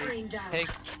Toxin spike? screen down. Hey,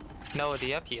 Noah, do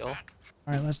you have heal?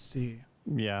 Alright, let's see.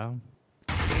 Yeah.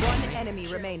 One enemy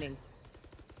remaining.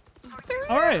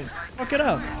 Alright, fuck it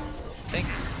up.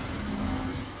 Thanks.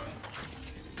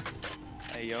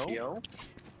 Hey yo.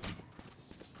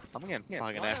 I'm getting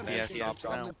fucking FPS drops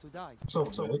now. So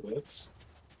good.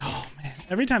 Oh man.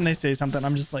 Every time they say something,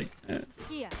 I'm just like,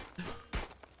 Here.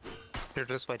 You're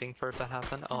just waiting for it to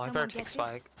happen. Oh, I better take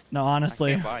Spike. no,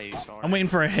 honestly. Can't buy you, sorry. I'm waiting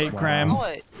for a hate crime.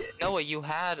 Noah, you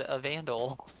had a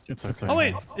Vandal. It's okay. Oh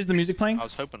wait, is the music playing? I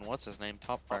was hoping what's his name,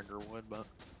 Top Fragger would, but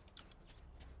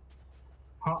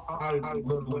I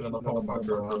literally on the phone about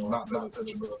girl. I'm not paying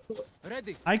attention.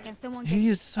 Ready. Can someone He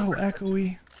is so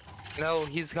echoey. No,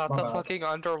 he's got the fucking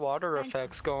underwater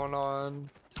effects going on.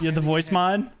 You have the voice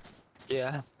mod?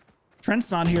 Yeah.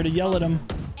 Trent's not here to yell at him.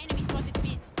 Enemy spotted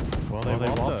mid. Well, they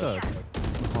want the.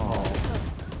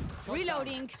 Oh.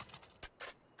 Reloading.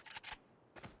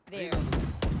 There.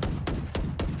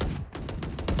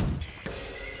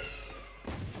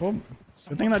 Oh,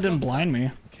 good thing that didn't blind me.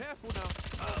 Careful now.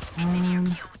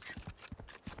 Um,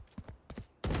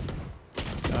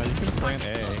 You can plant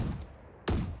A.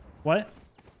 what?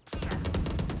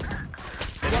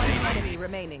 One enemy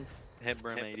remaining. hit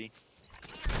Brim 80.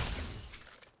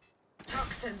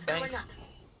 Toxins going up.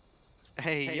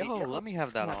 Hey, yo, let me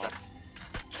have that off.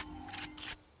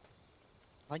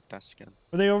 I like that skin.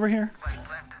 Were they over here?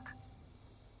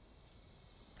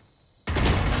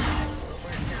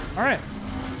 All right.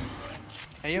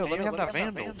 Hey, yo, let me have that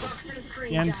Vandal.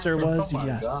 The answer was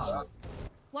yes.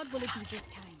 What will it be this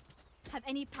time? Have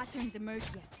any patterns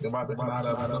emerged yet? There might be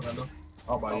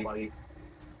I'll buy you.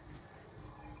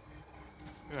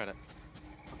 Who had it?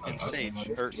 Fucking Sage,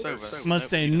 or Sova. Must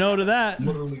say no to that. I'm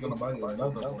literally gonna buy you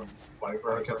another one.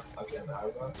 Viper, I can't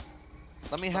have that.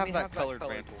 Let me have that colored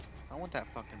Vandal. I want that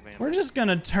fucking Vandal. We're just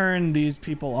gonna turn these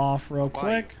people off real Why?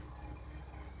 quick.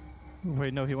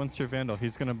 Wait, no, he wants your Vandal.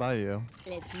 He's gonna buy you.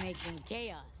 Let's make some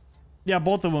chaos. Yeah,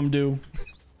 both of them do.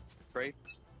 Great.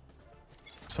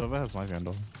 Sova has my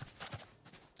Vandal.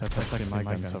 That's actually my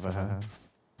gun Sova had.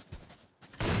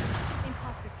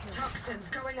 Imposter kill. Toxins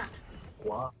going up.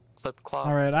 Wow. Slip clock.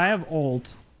 All right, I have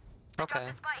ult. Okay.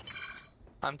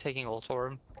 I'm taking ult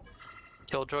orb.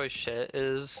 Killjoy's shit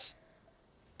is.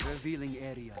 Revealing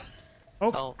area.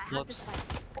 Oh, whoops.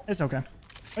 It's okay.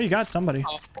 Oh, you got somebody.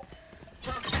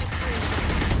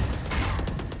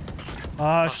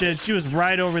 Oh shit, she was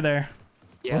right over there.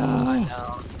 Yeah, I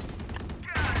know.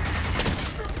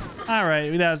 All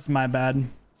right, that's my bad.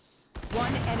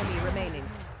 One enemy remaining.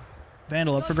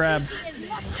 Vandal up for grabs.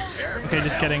 Okay,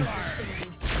 just kidding.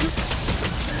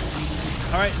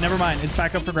 All right, never mind. It's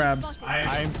back up for grabs.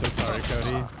 I am so sorry,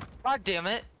 Cody. God damn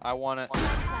it. I want it.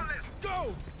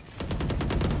 Go!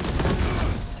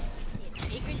 The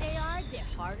bigger they are, the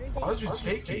harder they Why did you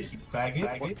take it, you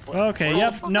faggot? Okay,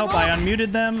 yep. Nope, I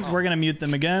unmuted them. We're gonna mute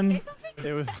them again.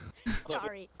 It was.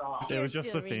 Sorry. It was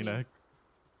just the Phoenix.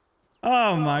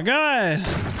 Oh my god.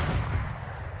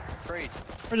 Great.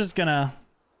 We're just gonna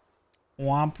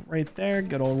womp right there.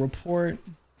 Good old report.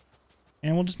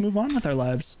 And we'll just move on with our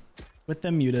lives. With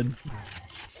them muted.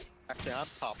 Actually, on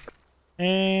top.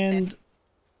 And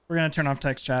we're gonna turn off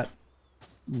text chat.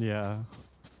 Yeah.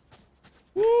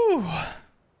 Woo!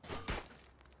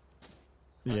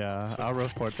 Yeah, I'll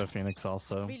report the Phoenix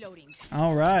also. Reloading.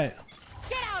 All right.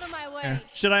 Get out of my way. Here.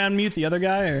 Should I unmute the other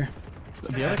guy or?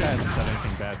 The other guy hasn't said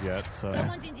anything bad yet, so.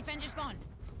 Someone's in defender spawn.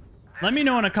 Let me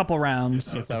know in a couple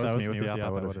rounds. If that was me with the op, I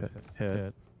would have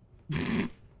hit.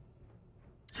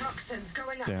 Toxins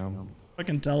going up. Damn. I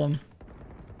can tell him.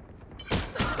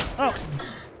 Oh.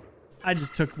 I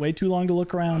just took way too long to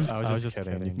look around. I was just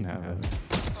kidding. You can have it.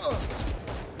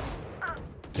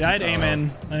 Yeah, I'd aim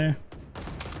in.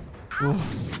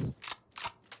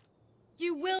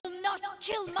 You will not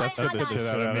kill my That's what the shit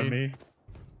out of me.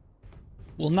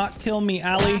 Will not kill me,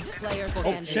 Allie. Player Oh,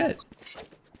 standing. shit.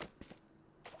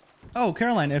 Oh,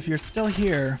 Caroline, if you're still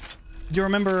here, do you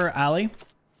remember Allie?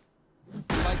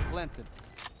 Spike planted.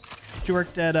 She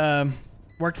worked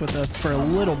with us for a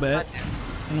little bit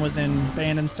and was in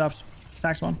band and stuff.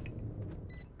 Sax one.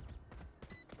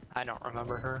 I don't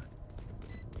remember her.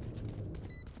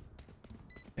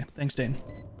 Okay, thanks, Dane.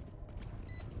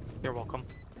 You're welcome.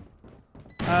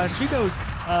 She goes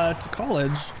to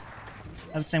college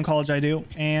at the same college I do,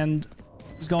 and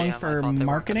is going Damn, for I thought they weren't gonna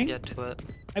marketing, get to it.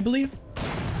 I believe.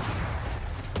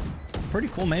 Pretty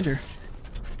cool major.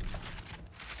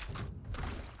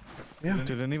 Yeah.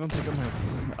 Did anyone pick up my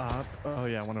op? Oh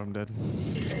yeah, one of them did.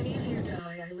 If any of you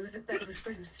die, I lose a bet with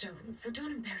brimstone, so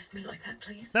don't embarrass me like that,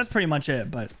 please. That's pretty much it,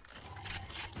 but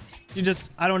she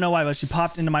just, I don't know why, but she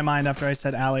popped into my mind after I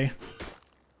said Allie.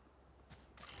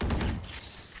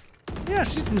 Yeah,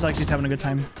 she seems like she's having a good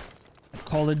time at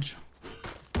college.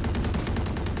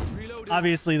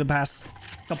 Obviously, the past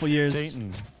couple years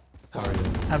Dayton. How are you?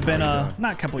 have been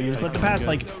not a couple years, but the past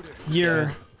like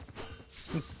year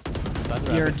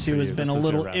or two has been a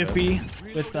little iffy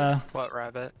with What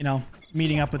rabbit? you know,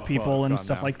 meeting up with people and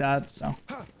stuff like that. So,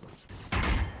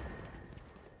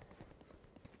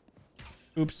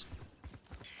 oops.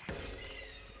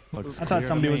 I thought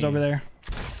somebody was over there.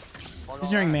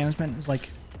 Engineering management is like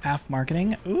half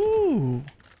marketing. Ooh,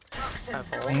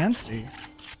 fancy.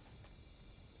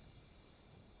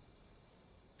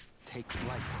 Take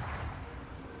flight.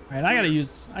 All right, I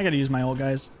gotta use my old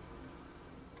guys.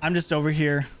 I'm just over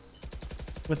here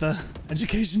with a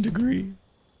education degree.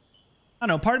 I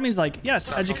don't know. Part of me is like,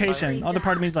 yes, education. Other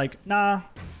part of me is like, nah, I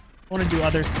want to do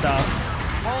other stuff.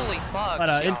 Holy fuck!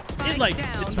 But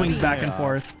it swings back and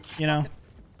forth, you know.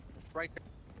 Right there.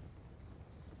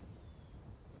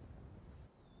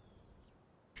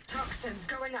 Toxins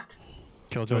going up.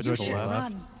 Killjoy to the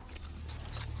left.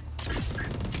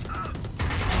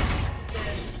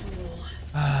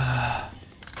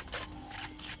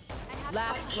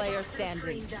 Last player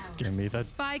standing. Give me that.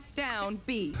 Spike down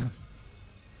B.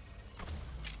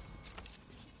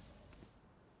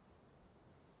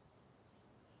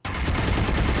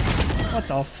 What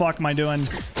the fuck am I doing?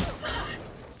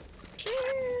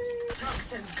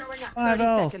 Toxins going up. 5 30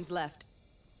 health. seconds left.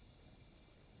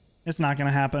 It's not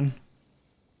gonna happen.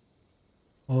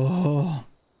 Oh.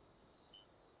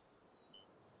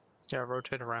 Yeah,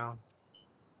 rotate around.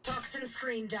 Toxin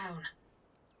screen down.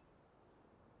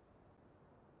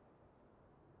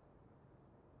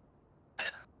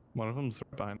 One of them's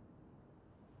behind.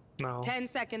 No. 10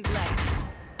 seconds left.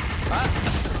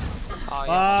 Oh,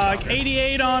 yeah, Fuck,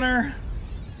 88 on her.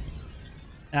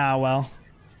 Ah, well.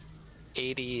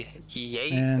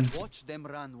 88. Man, Watch them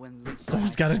run when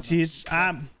someone's gotta teach.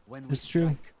 It's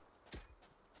true.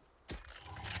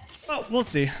 Oh, we'll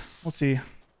see. We'll see.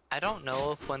 I don't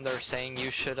know if when they're saying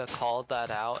you should have called that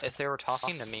out, if they were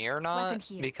talking to me or not,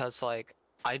 because like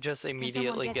I just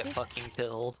immediately get fucking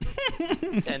killed,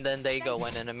 and then they go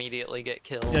in and immediately get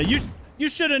killed. Yeah, you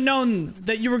should have known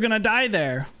that you were gonna die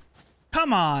there.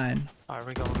 Come on. Are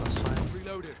we going this way?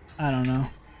 I don't know.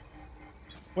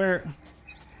 Where?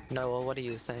 Noah, what do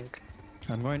you think?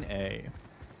 I'm going A.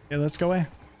 Okay, let's go A.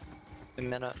 A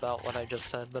minute about what I just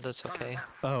said, but it's okay.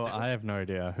 Oh, I have no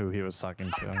idea who he was talking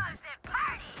to.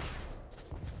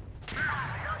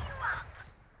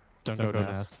 Don't go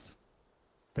nest.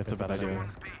 It's a bad idea.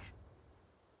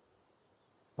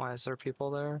 Why is there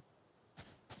people there?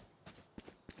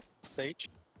 Sage.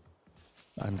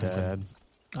 I'm dead.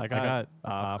 I got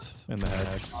opped in the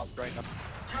head. Right up.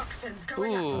 Toxins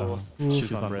going up. Ooh. Ooh.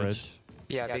 She's on bridge.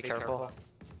 Yeah, be careful.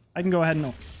 I can go ahead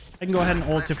and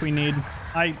ult if we need.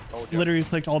 I literally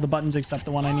clicked all the buttons except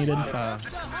the one I needed. Bottom.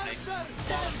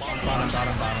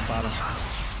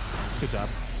 Good job.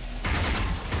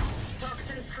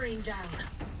 Toxin screen down.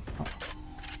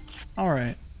 All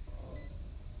right.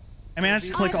 I managed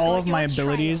to click all of my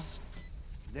abilities.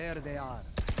 There they are.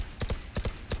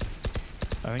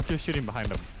 I think you're shooting behind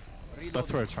him.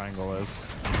 That's where a triangle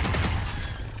is.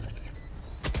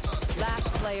 Last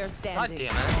player standing. God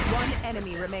damn it. One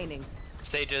enemy remaining.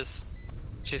 Stages.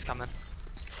 She's coming.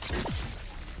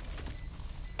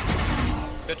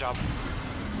 Good job.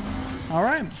 All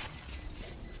right.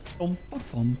 Oh,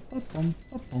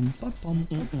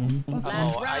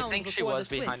 I think she was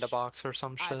behind a box or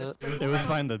some shit. It was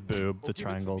behind the boob, the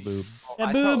triangle boob.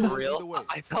 Yeah, boob.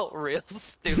 I felt real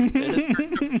stupid.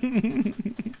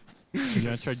 You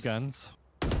gonna trade guns?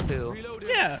 Who?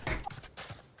 Yeah.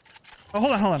 Oh,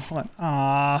 hold on.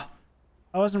 Ah,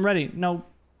 I wasn't ready. No.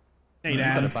 Hey, You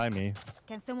Dad. gotta buy me.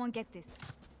 Can someone get this?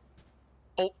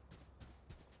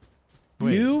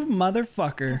 Wait. You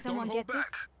motherfucker. Can someone get this?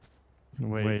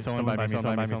 Wait, someone buy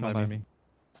me.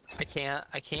 I can't.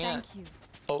 Thank you.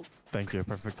 Oh, Thank you,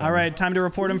 perfect. All right, time to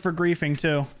report him for griefing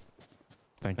too.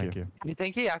 Thank you. you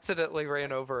think he accidentally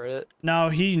ran over it? No,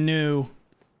 he knew.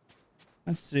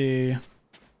 Let's see.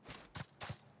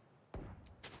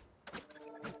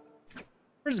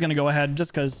 We're just gonna go ahead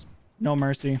just because no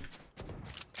mercy.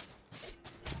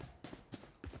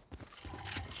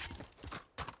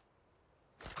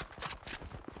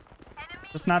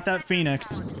 It's not that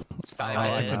Phoenix.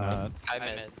 Sky mid. cannot. Sky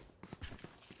mid.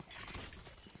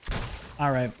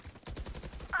 All right.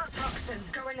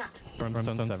 Toxins going up.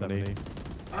 Brimstone 70.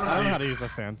 I don't know how to use a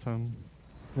phantom.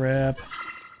 Rip.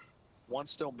 One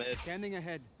still mid. Scanning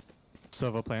ahead.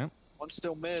 Silva plant. One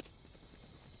still mid.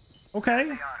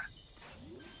 Okay.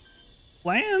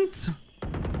 Plant.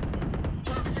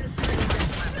 Toxin screen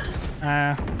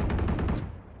down.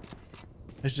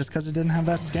 It's just because it didn't have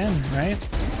that skin, right?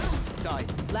 Die.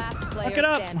 Last player Look it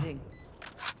up. standing.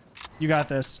 You got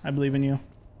this. I believe in you.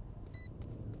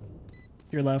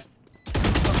 your left.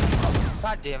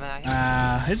 God damn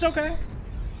it. It's okay.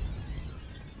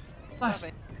 Flash.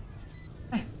 Hey,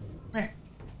 come here.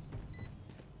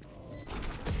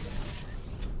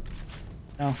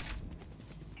 No.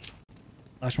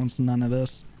 Flash wants none of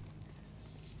this.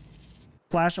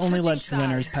 Flash only lets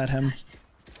winners pet him.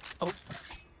 Oh.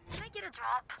 Can I get a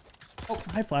drop? Oh,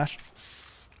 hi Flash.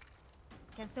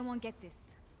 Can someone get this?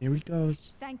 Here he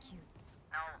goes. Thank you.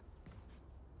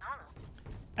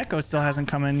 Echo still hasn't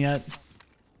come in yet.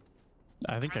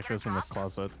 I think Echo's in the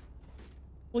closet.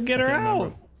 We'll get her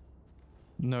out.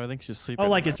 No, I think she's sleeping. Oh,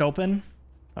 like it's open?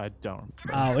 I don't.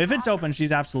 Oh, if it's open,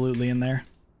 she's absolutely in there.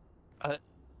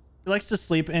 She likes to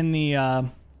sleep in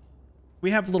the, we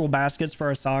have little baskets for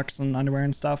our socks and underwear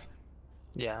and stuff.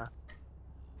 Yeah.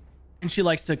 And she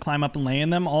likes to climb up and lay in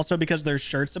them also because there's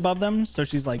shirts above them. So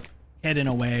she's like hidden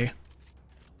away.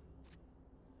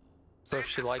 So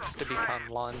she likes to become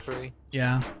laundry.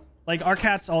 Yeah. Like our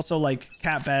cats also like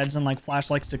cat beds, and like Flash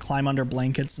likes to climb under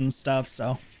blankets and stuff.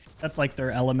 So that's like their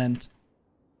element.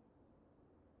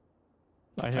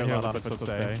 I hear a lot of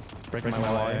footsteps. Break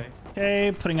my way.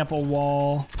 Okay, putting up a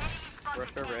wall.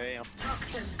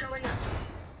 Toxins going up.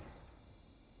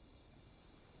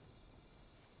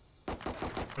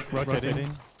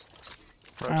 Rotating.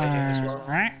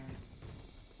 Alright.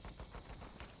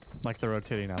 Like they're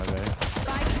rotating out of there.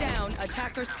 Spike down.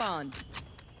 Attacker spawn.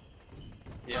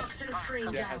 Toxin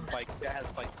screen down.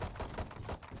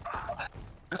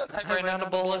 I ran out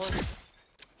of bullets.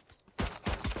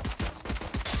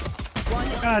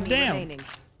 God damn.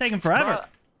 Taking forever. Bruh,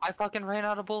 I fucking ran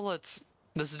out of bullets.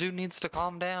 This dude needs to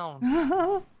calm down.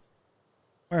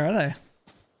 Where are they?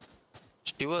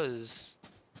 She was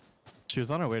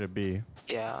on her way to B.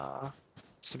 Yeah.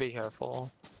 So be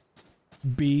careful.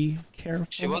 Be careful.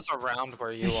 She was around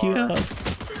where you are. Yeah.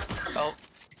 Oh,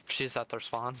 she's at their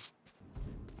spawn.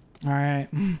 All right.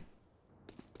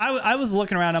 I was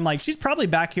looking around. I'm like, she's probably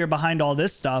back here behind all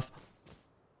this stuff.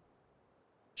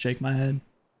 Shake my head.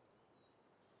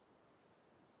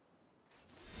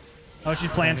 Oh,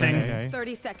 she's planting. Okay.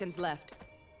 30 seconds left.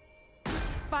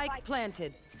 Spike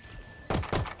planted.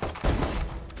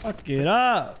 Fuck it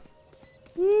up.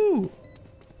 Woo.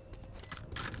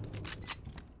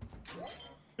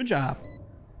 Good job.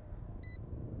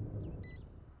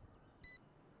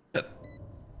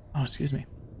 Oh, excuse me.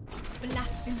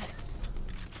 Blasphemous.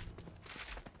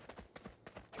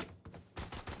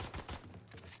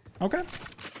 Okay.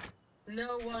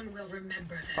 No one will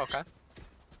remember them. Okay.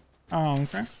 Oh,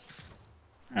 okay.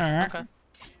 All right. Okay.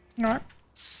 All right.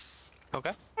 Okay.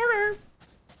 Okay.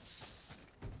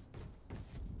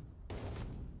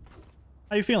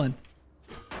 How you feeling?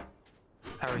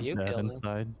 How are you Dead feeling?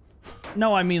 inside.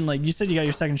 No, I mean, like, you said you got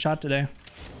your second shot today.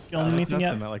 Feeling I was anything yet?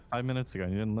 messing that like 5 minutes ago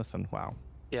and you didn't listen. Wow.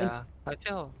 Yeah, I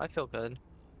feel good.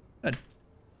 Good.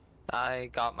 I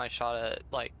got my shot at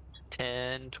like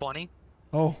 10, 20.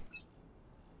 Oh.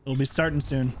 It'll be starting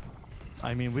soon.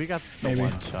 I mean, we got the Maybe.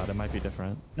 one shot. It might be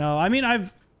different. No, I mean,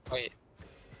 Wait.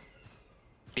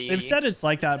 B. they've said it's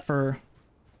like that for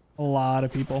a lot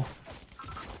of people.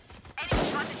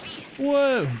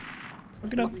 Whoa.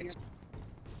 Look it up.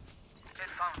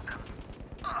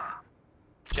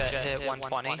 Jet hit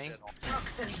 120.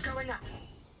 Toxins going up.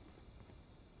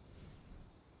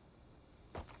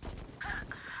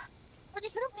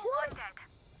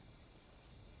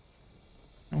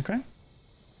 Okay.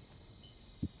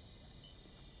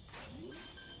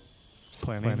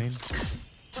 Planning.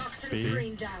 Toxin B.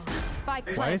 screen down. Spike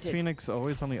planted. Why is Phoenix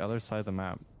always on the other side of the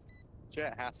map?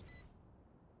 Jet has.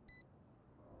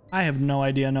 I have no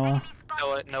idea, Noah.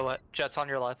 Know what? Jet's on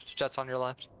your left. Jet's on your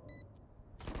left.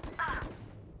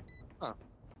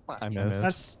 I missed.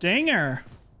 That's Stinger.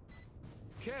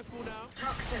 Careful now.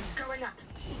 Toxins going up.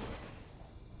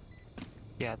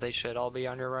 Yeah, they should all be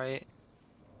on your right.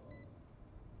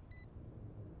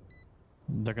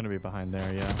 They're gonna be behind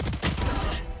there, yeah.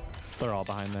 They're all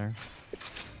behind there.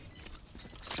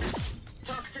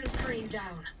 Toxin screen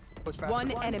down.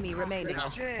 One enemy remaining. Oh,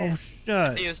 shit.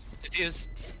 Defuse. Defuse.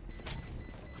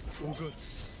 All good.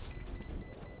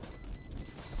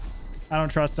 I don't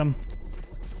trust him.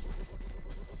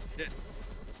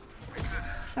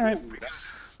 All right.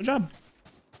 Good job.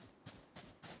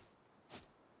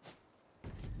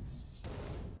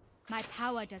 My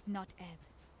power does not ebb.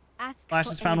 Ask Flash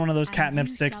for has found aid one of those and catnip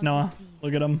you sticks, shall Noah. receive.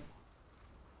 Look at him.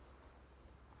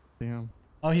 Damn.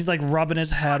 Oh, he's like rubbing his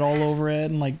head all over it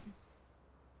and like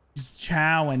he's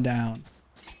chowing down.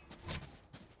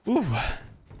 Ooh.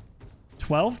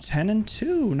 12, 10, and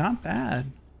 2. Not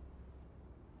bad.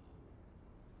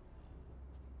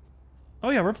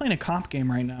 Oh yeah, we're playing a comp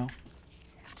game right now.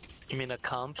 You mean a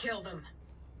comp? Kill them.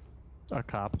 A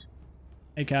cop.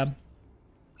 Hey, cab.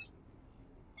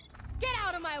 Get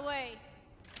out of my way.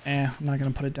 I'm not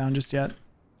gonna put it down just yet.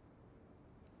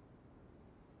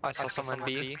 I saw someone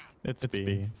B. It's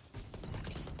B.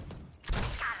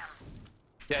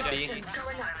 Yeah, B. Toxins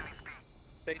going up.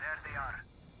 There they are.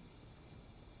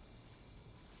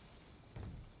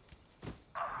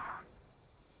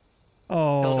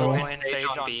 Oh. Killjoy and Sage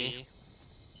on B.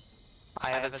 I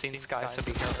haven't seen Sky, so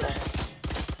be careful.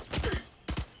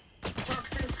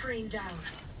 Toxin screen down.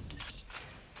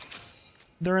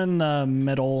 They're in the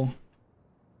middle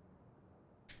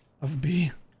of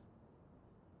B.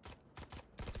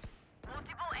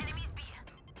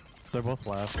 They're both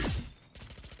left.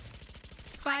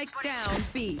 Spike down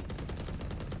B.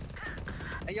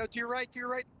 Hey, yo, to your right,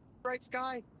 right,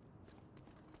 Sky.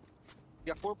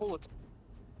 You got 4 bullets.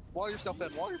 Wall yourself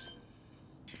in, wall yourself.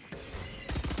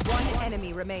 One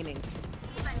enemy remaining.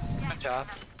 Good job.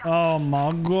 Oh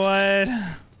my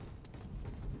god.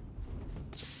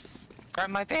 Grab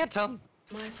my phantom.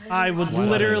 I was Why not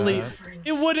literally... that?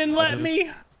 It wouldn't let just- me.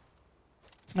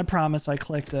 I promise I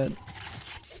clicked it.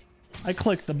 I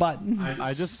clicked the button.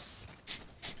 I just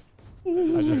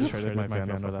traded my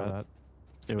Vandal for that.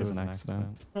 It was an accident.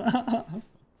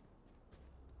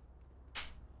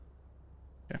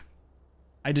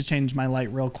 I had to change my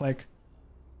light real quick.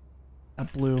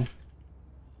 That blue. I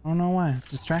don't know why. It's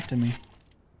distracting me.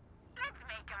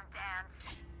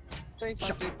 Say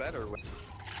something better with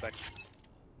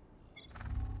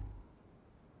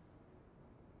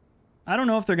I don't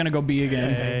know if they're gonna go B again.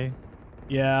 Hey.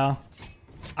 Yeah.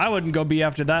 I wouldn't go B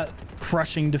after that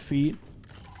crushing defeat.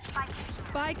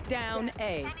 Spike down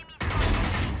A.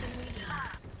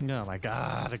 Oh my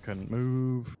god, I couldn't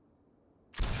move.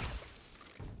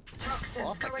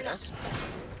 Toxins going up.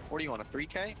 What do you want, a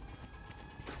 3K?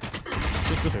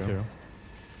 Just 2.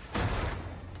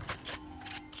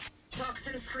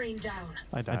 Toxin screen down.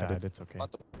 I died. It's okay.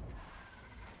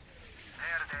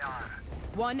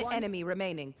 One enemy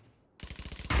remaining.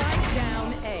 Spike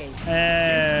down A.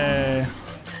 Hey.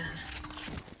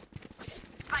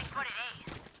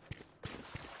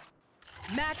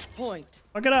 Match point.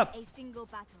 Fuck it up. A single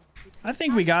battle. I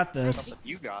think we got this.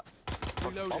 You got.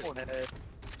 Bubblehead.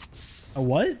 A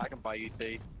what? I can buy you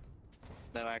tea.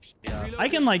 No, actually, yeah. I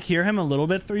can like hear him a little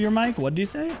bit through your mic. What did you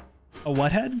say? A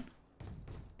what head?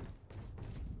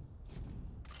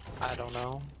 I don't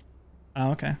know.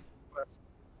 Oh, okay.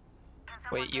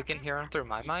 Wait, you can hear him through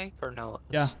my mic or no?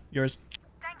 Yeah, yours.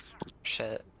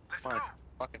 Shit. Fine.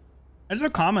 Fucking. It's a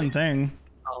common thing.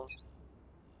 Oh.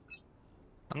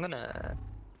 I'm gonna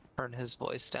turn his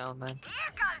voice down then.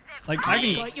 Like I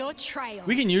can. Got your trail.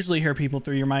 We can usually hear people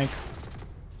through your mic.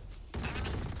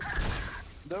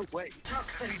 No way.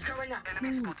 Toxins going up.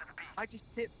 I just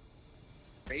hit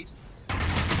face.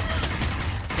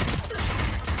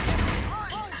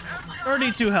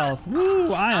 32 health.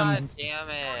 Woo! I am. God damn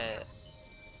it.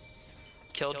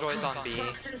 Killjoy's on B.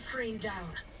 Toxin screen down.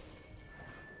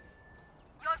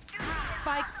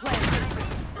 Spike planted.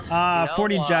 Ah, No,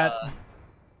 40 jet.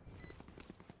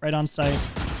 Right on site.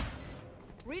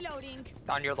 Reloading.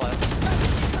 On your left.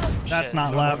 That's Shit.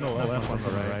 not left. No, left one's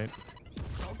on the right.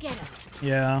 Go get him.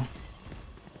 Yeah.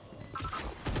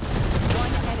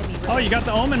 One enemy remaining. Oh, you got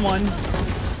the Omen one.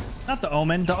 Not the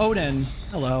Omen, the Odin.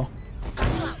 Hello.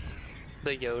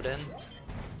 The Yoden.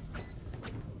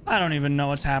 I don't even know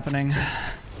what's happening.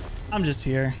 I'm just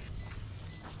here.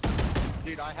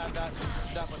 Dude, I had that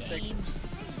mistake.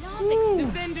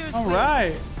 Defenders All win.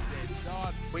 right.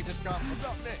 God, we just got. What's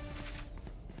up next?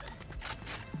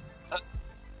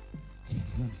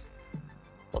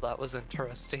 Well, that was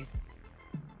interesting.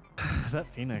 That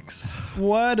Phoenix.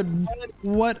 What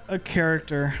a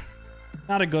character.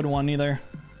 Not a good one either.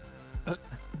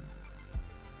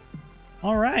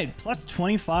 All right, plus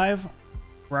 25.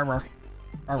 Rah, rah.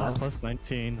 Rah, rah. Plus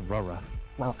 19. Rara.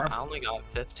 I only got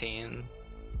 15.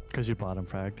 Because you bottom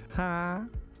fragged. Ha.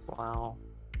 Wow.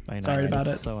 I know. Sorry about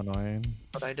it's it. So annoying.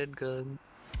 But I did good.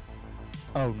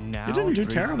 Oh, now You didn't do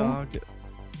Grease terrible. Dog-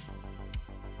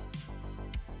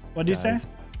 What do you say? Guys,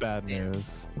 bad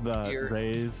news. The You're-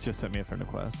 Rays just sent me a friend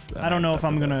request. and I don't know if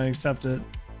I'm accepted gonna accept it.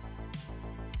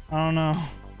 I don't know.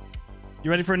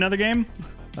 You ready for another game?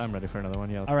 it. I'm ready for another one.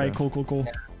 Yeah. Let's All right, go. cool.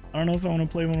 I don't know if I want to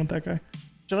play one with that guy.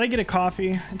 Should I get a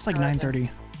coffee? It's like 9:30.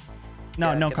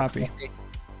 No, Yeah, no get a coffee.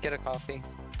 Get a coffee.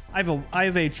 I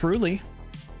have a Truly.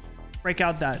 Break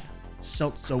out that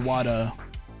seltzer water.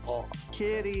 Well,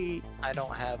 Kitty. I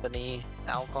don't have any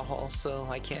alcohol, so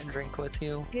I can't drink with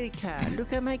you. Kitty cat.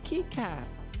 Look at my kitty cat.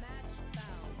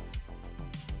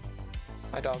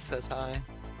 My dog says hi.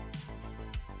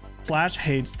 Flash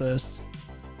hates this.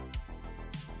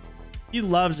 He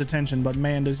loves attention, but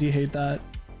man, does he hate that.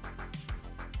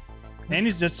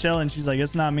 Andy's just chilling. She's like,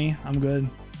 it's not me. I'm good.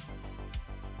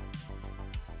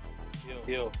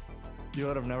 You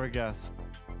would have never guessed.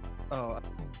 Oh.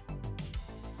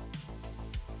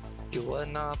 You would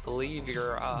not believe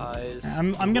your eyes.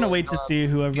 I'm gonna wait to see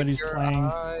who everybody's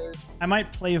playing. I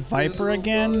might play Viper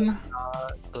again.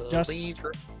 Just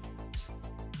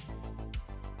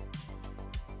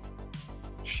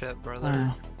shit,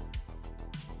 brother.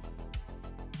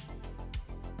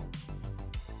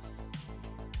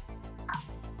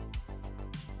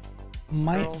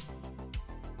 Might.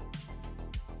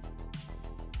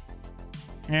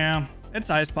 Yeah, it's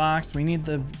Icebox. We need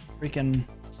the freaking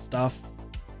stuff,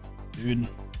 dude.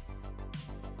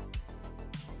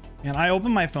 And I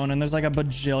open my phone and there's like a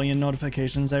bajillion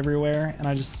notifications everywhere, and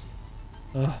I just.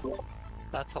 Ugh.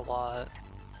 That's a lot.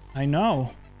 I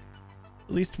know.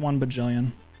 At least 1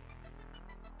 bajillion.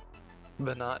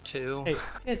 But not 2.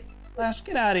 Hey, Flash,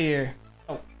 get out of here.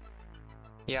 Oh.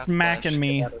 Yeah, smacking Flash,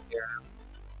 me. get out of here.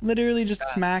 Literally just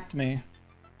smacked me.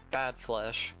 Bad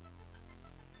Flash.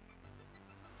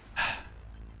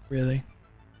 Really?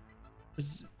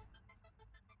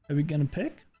 Are we gonna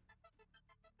pick?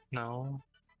 No.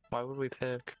 Why would we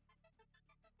pick?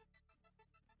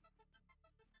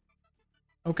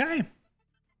 Okay.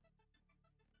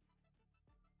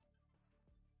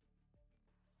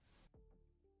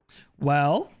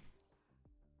 Well,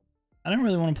 I didn't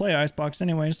really want to play Icebox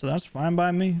anyway, so that's fine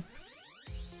by me.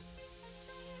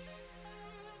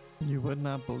 You would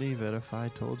not believe it if I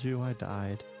told you I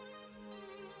died.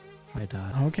 I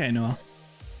died. Okay, Noah.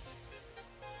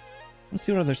 Let's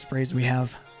see what other sprays we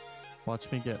have. Watch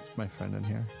me get my friend in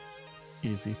here.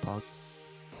 Easy, Pog.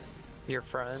 Your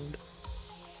friend?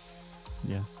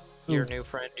 Yes. Your new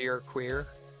friend, you're queer?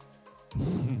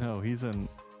 No, he's an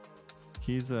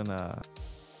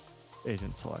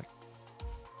Agent Select.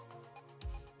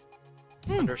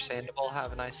 Understandable.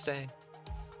 Have a nice day.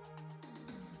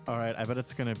 Alright, I bet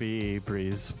it's gonna be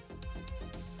Breeze.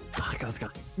 Fuck, let's go.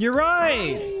 You're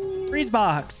right! Freeze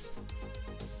box.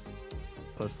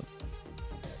 Listen.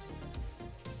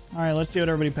 Alright, let's see what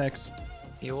everybody picks.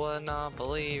 You would not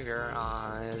believe your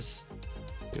eyes.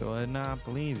 You would not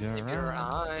believe your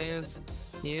eyes.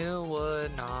 You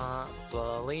would not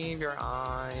believe your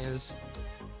eyes.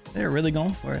 They're really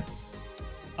going for it.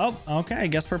 Oh, okay. I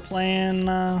guess we're playing.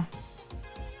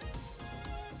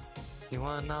 You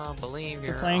would not believe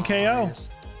your playing eyes.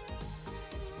 KO.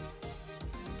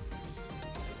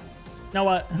 Now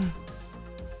what?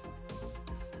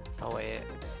 Oh wait.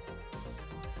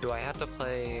 Do I have to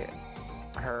play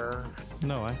her?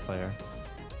 No, I play her.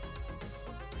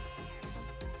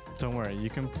 Don't worry, you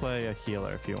can play a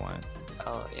healer if you want.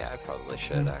 Oh yeah, I probably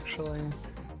should actually.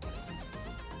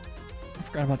 I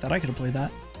forgot about that. I could have played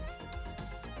that.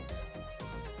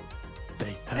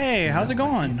 Hey, how's it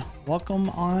going? Welcome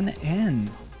on in.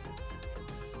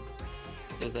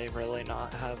 Do they really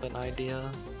not have an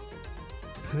idea?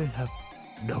 They have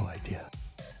no idea.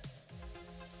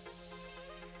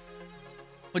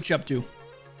 What you up to?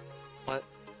 What?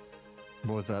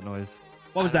 What was that noise?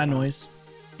 What was that noise?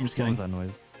 I'm just kidding. What was that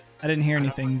noise? I didn't hear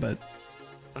anything, but.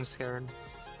 I'm scared.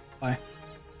 Bye.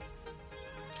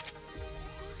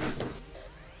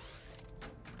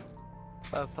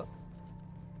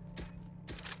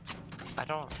 I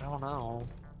don't know.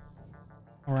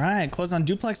 All right, closed on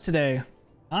duplex today.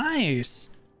 Nice.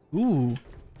 Ooh.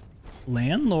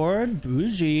 Landlord,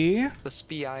 bougie. The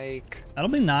Spike. That'll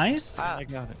be nice. I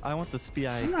got it. I want the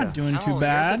Spike. I'm not doing too You're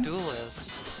bad. the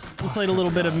duelist. We played a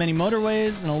little bit of mini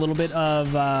motorways and a little bit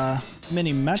of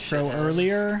mini metro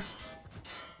earlier.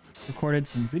 Recorded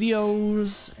some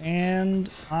videos, and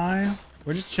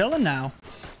we're just chilling now.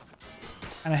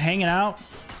 Kind of hanging out,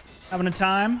 having a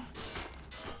time.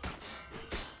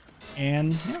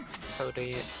 And yeah.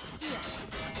 Cody.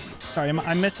 Sorry,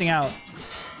 I'm missing out.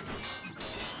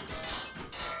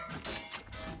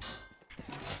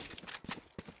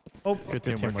 Oh, good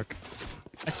teamwork.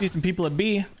 I see some people at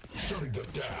B. Shutting them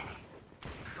down.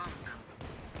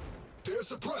 They're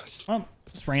suppressed. Oh,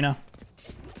 just Reyna.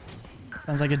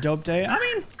 Sounds like a dope day. I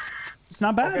mean, it's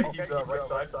not bad. Okay,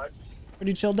 right side.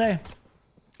 Pretty chill day.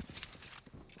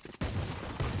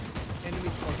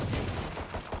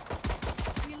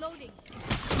 Reloading.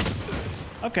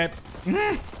 Okay.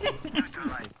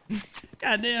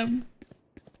 Goddamn.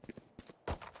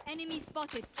 Enemy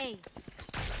spotted A.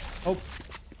 Oh.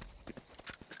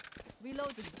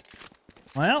 Reloading.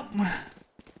 Well.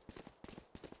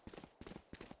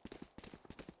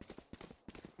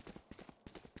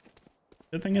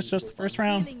 Good thing it's just the first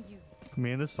round.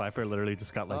 Me and this Viper literally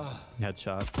just got like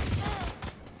headshot.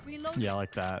 Reloading. Yeah,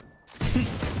 like that.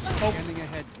 Scanning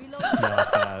ahead.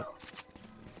 Yeah,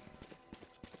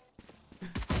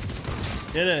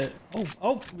 Did it.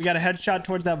 Oh, we got a headshot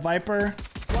towards that Viper.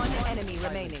 One enemy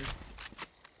remaining.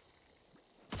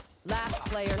 Last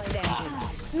player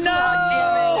standing.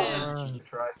 No!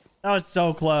 That was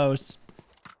so close.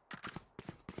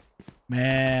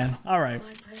 Man. All right.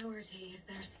 My priorities,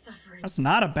 they're suffering. That's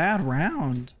not a bad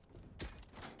round.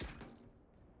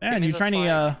 Man, you trying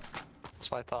to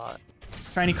That's what I thought.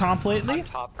 trying to comp lately? I'm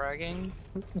top fragging.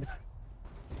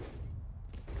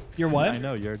 You're what? I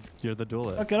know you're the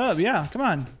duelist. Look it up. Yeah, come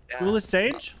on. Yeah. Duelist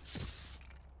Sage.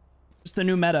 It's the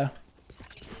new meta.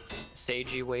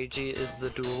 Sagey Wagey is the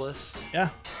duelist. Yeah.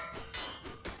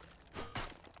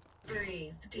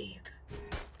 Breathe deep.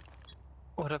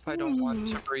 What if I don't want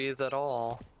to breathe at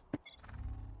all?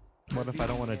 What if I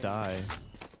don't want to die?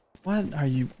 What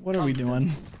are we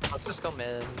doing? Let's just go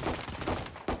mid.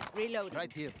 Reloading.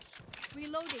 Right here.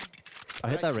 Reloading. I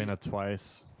hit that Reyna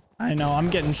twice. I know, I'm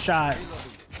getting shot.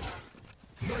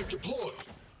 Knife deployed.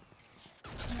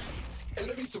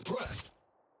 Enemy suppressed.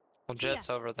 Well, Jet's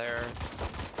over there.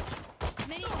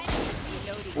 Many enemies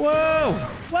reloading. Whoa!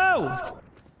 Whoa!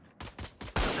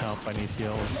 Help, I need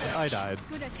heals. I died.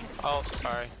 Good attempt. Oh,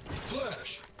 sorry.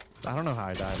 Flash. I don't know how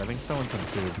I died. I think someone's in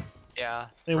tube. Yeah.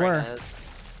 They right were. ahead.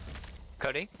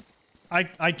 Cody?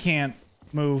 I can't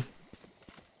move.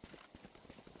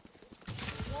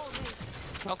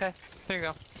 Okay, there you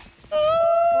go.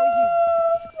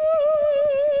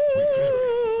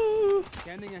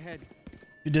 Scanning ahead.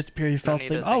 You disappear, you fell need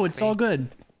asleep. to Oh, thank it's me. all good.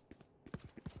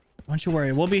 Don't you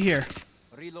worry, we'll be here.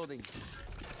 Reloading.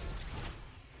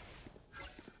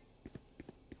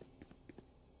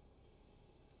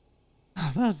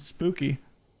 That was spooky.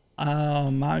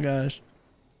 Oh my gosh.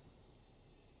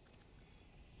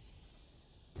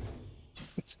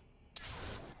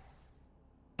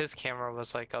 His camera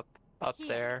was like up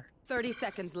there. 30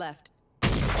 seconds left.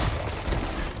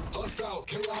 Hostile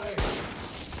KIA.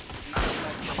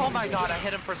 Oh my god, I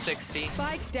hit him for 60.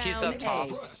 Spike down He's up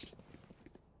top. A.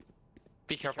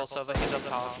 Be careful, Sova. He's up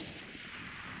top.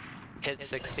 Hit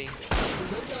 60.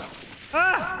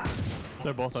 Ah!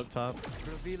 They're both up top.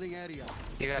 Revealing area.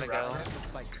 You gotta go.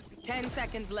 Spike. 10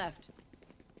 seconds left.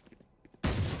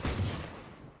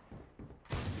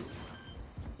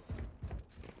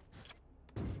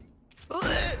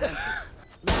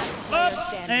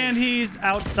 And he's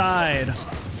outside.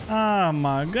 Oh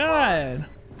my god.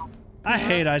 I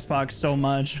hate Icebox so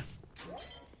much.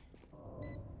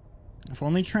 If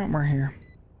only Trent were here.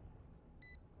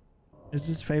 This is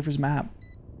his favorite map.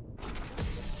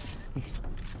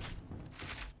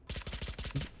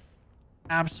 His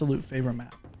absolute favorite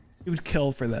map. He would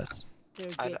kill for this.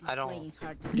 I don't.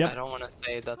 Yep. I don't want to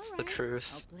say that's the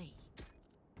truth.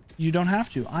 You don't have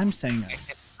to. I'm saying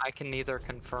it. I can neither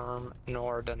confirm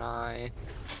nor deny.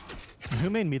 Who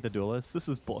made me the duelist? This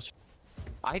is bullshit.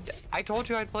 I told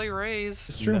you I'd play Raze.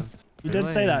 It's true. You did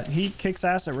say that. He kicks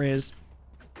ass at Raze.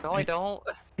 No, I don't.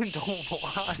 Don't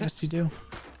lie. Yes, you do.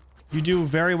 You do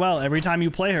very well every time you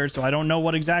play her, so I don't know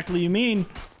what exactly you mean.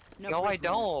 No, I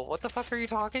don't. What the fuck are you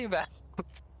talking about?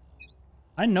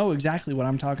 I know exactly what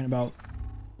I'm talking about,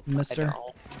 mister. I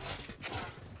don't.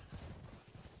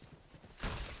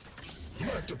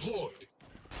 Knife deployed.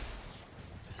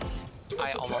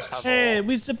 I almost have Hey, ult.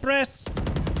 we suppress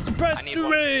I need to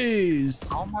one. Raze.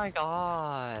 Oh my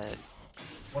god.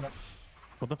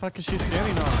 What the fuck is she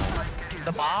standing on?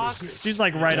 The box? She's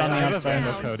like right on I the have a outside.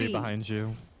 Vandal, Cody, behind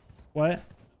you. What?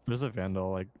 There's a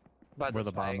Vandal, like, By where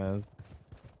the bomb spike. is.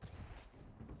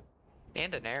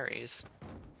 And an Ares.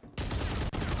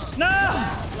 No!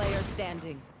 Player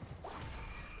standing.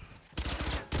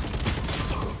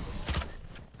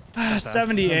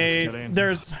 78. kidding.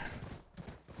 There's.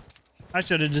 I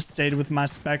should have just stayed with my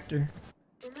Spectre.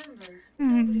 Remember,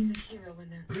 nobody's a hero when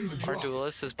they're Our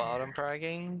duelist is bottom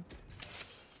fragging.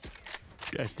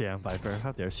 God damn, Viper.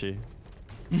 How dare she?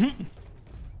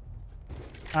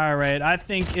 All right, I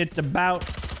think it's about.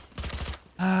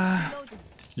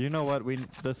 You know what?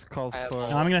 This calls for. No,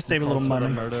 I'm gonna save a little calls for the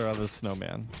money. murder of a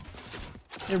snowman.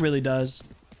 It really does.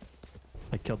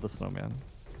 I killed the snowman.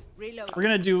 Reload. We're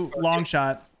gonna do long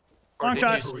shot. Long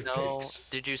shot.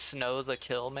 Did you snow the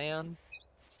kill man?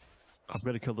 I'm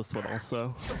gonna kill this one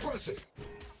also. Suppress it.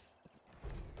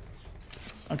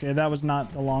 Okay, that was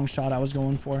not the long shot I was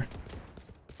going for.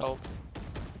 Oh.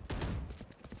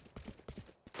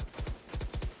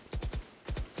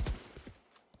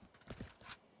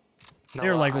 No,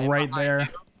 They're like I'm right behind there. you.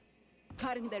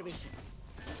 Cutting their vision.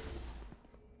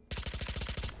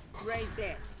 Raise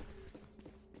dead.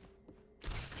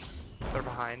 They're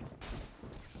behind.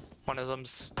 One of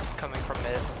them's coming from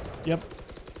mid. Yep.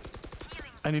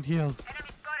 I need heals.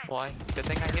 Why? Good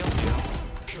thing I healed you.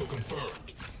 Kill confirmed.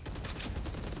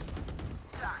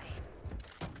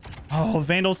 Oh,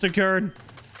 Vandal secured.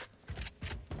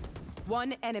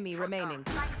 One enemy remaining.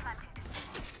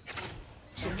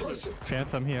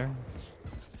 Phantom here.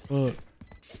 Woo!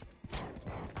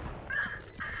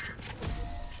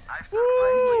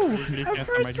 Our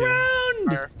first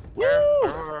round!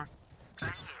 Woo!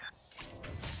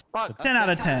 10 out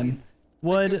of 10.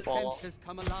 Would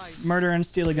murder and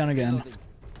steal a gun again.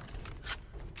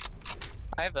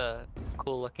 I have a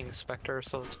cool looking Spectre,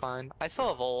 so it's fine. I still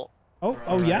have ult. Oh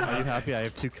Are yeah. you happy? I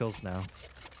have 2 kills now.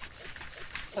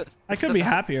 I could be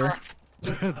happier.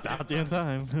 About damn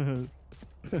time.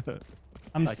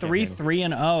 I'm 3-3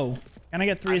 and 0. Can I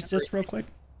get 3 assists real quick?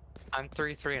 I'm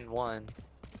 3-3 and 1.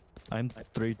 I'm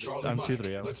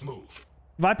 2-3. Let's move.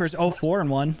 Viper's 0-4 and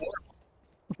 1.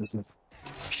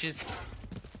 She's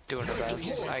doing her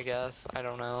best, I guess. I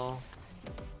don't know.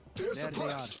 There's the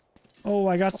blast. Oh,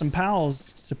 I got some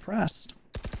pals suppressed.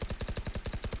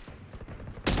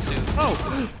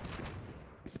 Oh!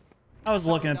 I was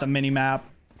looking at the mini map.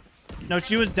 No,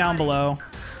 she was down below.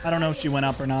 I don't know if she went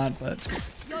up or not, but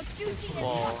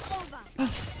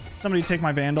somebody take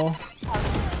my Vandal.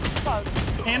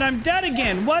 And I'm dead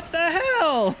again. What the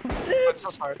hell? Dude. I'm so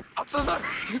sorry. I'm so sorry.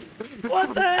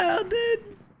 What the hell,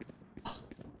 dude?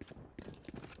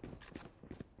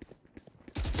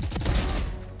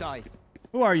 Die.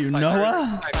 Who are you,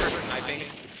 Noah?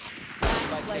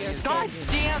 God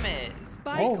damn it!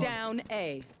 Spike down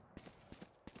A.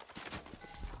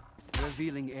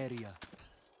 Revealing area.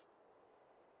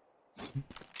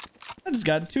 I just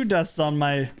got 2 deaths on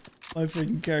my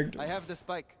freaking character. I have the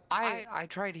spike. I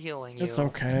tried healing you. It's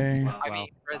okay. I mean,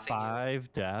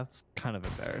 5 deaths. Kind of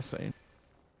embarrassing.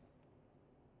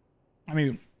 I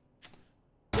mean,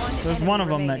 there's one of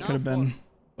them that could have been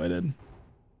avoided.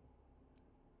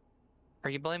 Are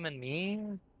you blaming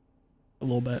me? A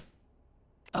little bit.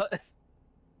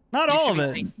 Not all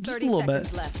of it, just a little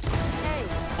bit. Left.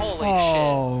 Holy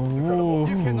Oh,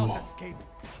 You cannot shit. escape.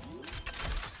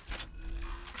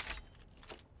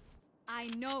 I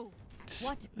know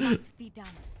what must be done.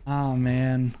 Oh,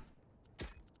 man.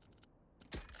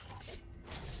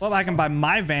 Well, I can buy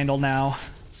my Vandal now.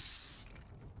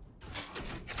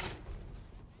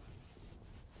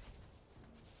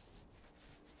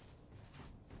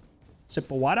 Sip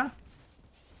of water.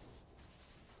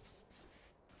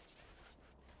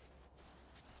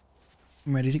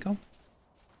 I'm ready to go.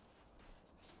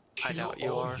 I know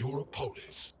you are. Your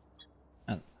opponents.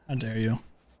 How dare you?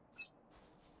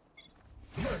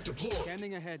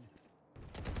 Scanning ahead.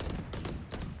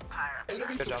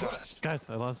 Enemy Good job. suppressed. Guys,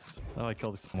 I lost. Oh, I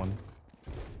killed someone.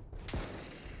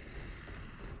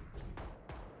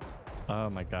 Oh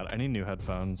my god, I need new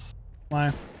headphones.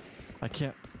 Why? I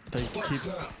can't. They keep.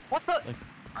 What the?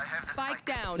 Spike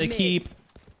down. They mid. keep.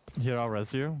 Here, I'll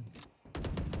res you.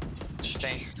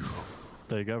 Thanks.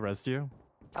 There you go, res you.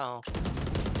 Oh.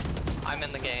 I'm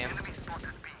in the game.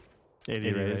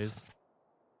 80 raise.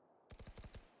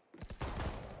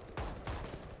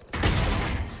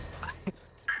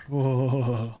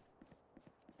 Whoa.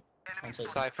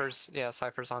 Cypher's, yeah,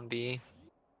 Cypher's on B.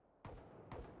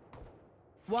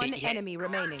 One enemy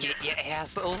remaining. Get your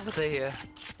ass over there.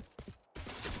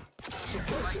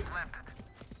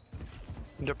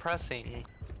 Depressing.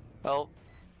 Oh.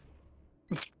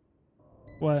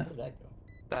 What?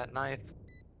 That knife.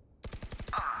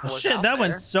 Oh, was shit, out that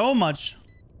went there. so much.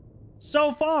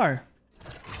 So far.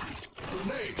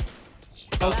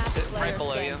 Oh, right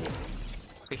below you.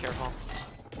 Be careful.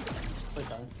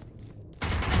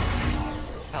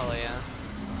 Hell yeah.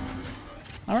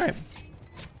 All right.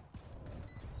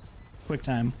 Quick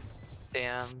time.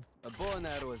 Damn. A bow and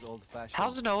arrow is old-fashioned.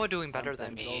 How's Noah doing better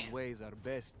than Sometimes me? old ways are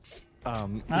best.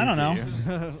 I don't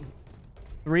know.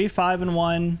 3, 5, and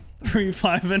 1. 3,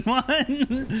 5, and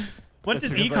 1. What's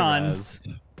his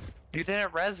econ? You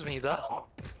didn't res me though.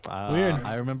 Weird.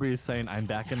 I remember you saying I'm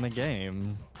back in the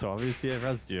game, so obviously I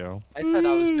resed you. I said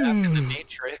I was back in the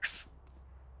Matrix.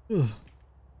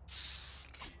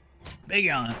 Big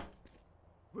on.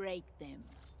 Break them.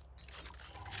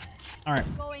 All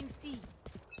right. Going C.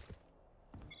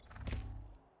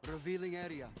 Revealing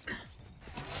area.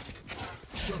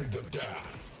 Shutting them down.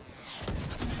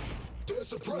 They're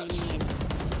suppressed.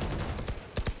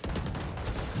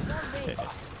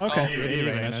 Okay. 80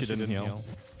 range, she didn't heal.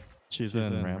 She's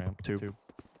in ramp 2.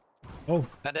 Oh.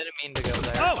 I didn't mean to go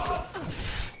there. Oh!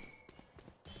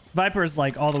 Viper's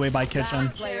like all the way by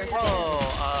kitchen.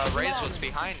 Oh, Raze was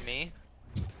behind me.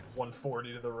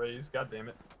 140 to the Raze, god damn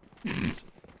it.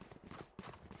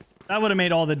 That would have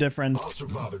made all the difference. I'll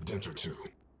survive a dent or two.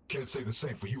 Can't say the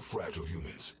same for you fragile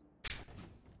humans.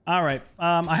 All right.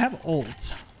 I have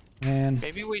ult. And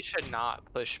Maybe we should not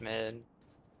push mid.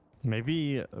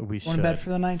 Maybe we should. going to bed for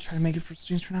the night. Try to make it for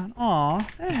streams for now. Aw.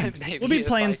 Hey. Maybe We'll be if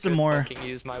playing I some could more. fucking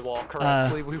use my wall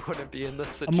correctly, we wouldn't be in this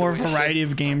A situation. more variety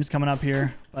of games coming up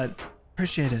here, but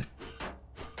appreciate it.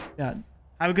 Yeah.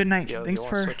 Have a good night. Yo, Thanks you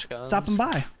wanna for switch guns? stopping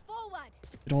by.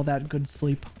 Get all that good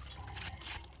sleep.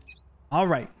 All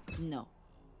right. No.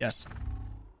 Yes.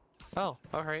 Oh,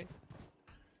 all right.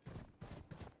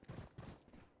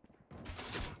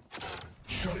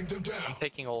 Shutting them down. I'm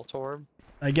taking ult orb.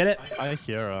 I get it. I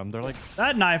hear them. They're like,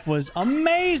 That knife was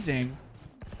amazing.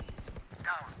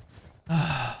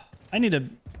 I need to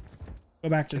go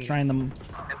back to trying them.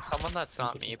 And someone that's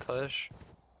not me push.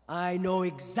 I know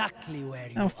exactly where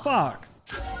you Oh, fuck.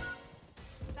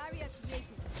 Barrier created.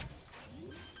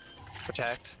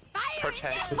 Protect.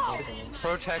 Protect.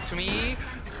 Protect me.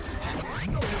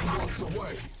 No one walks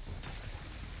away.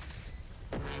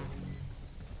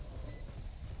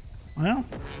 Well,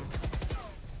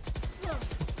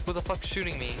 Who the fuck's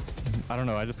shooting me? I don't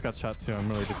know. I just got shot too. I'm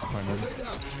really disappointed.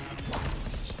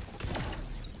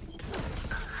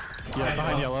 Yeah,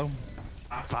 behind yellow.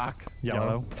 Fuck.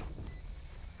 Yellow.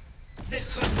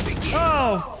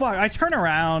 oh, fuck. I turn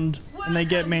around and they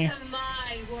get me. Welcome to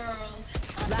my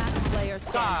world. Last player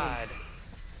standing. God.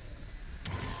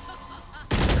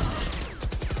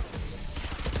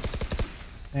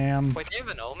 Damn. Wait, they have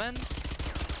an omen?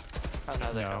 Oh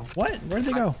no, they don't. What? Where'd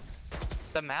they go?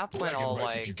 The map went Bragging all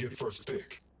rights if like you get first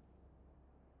pick.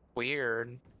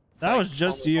 weird. That was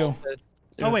just you. It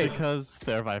Oh, was wait. because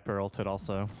their Viper ulted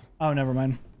also. Oh, never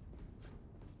mind.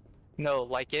 No,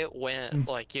 like it went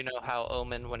like, you know how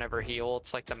Omen, whenever he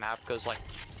ults, like the map goes like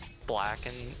black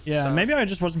and Yeah, stuff? maybe I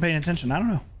just wasn't paying attention. I don't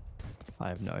know. I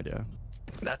have no idea.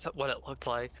 That's what it looked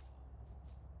like.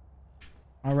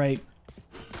 All right.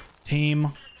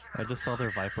 Team. I just saw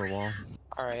their Viper wall.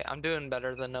 Alright, I'm doing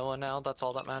better than Noah now. That's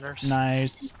all that matters.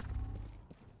 Nice.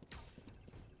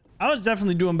 I was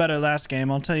definitely doing better last game.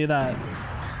 I'll tell you that.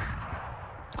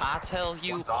 I tell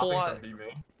you One's hopping what. from B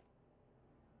main.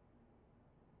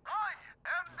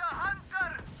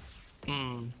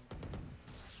 Hmm.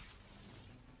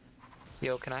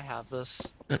 Yo, can I have this?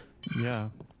 Yeah.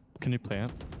 Can you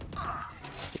plant?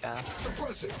 Yeah.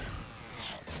 Suppressing.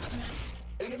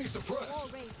 Enemy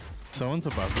suppressed. Someone's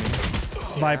above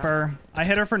me. Viper. I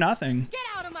hit her for nothing. Get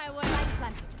out of my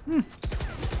way.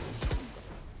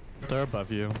 They're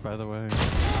above you, by the way.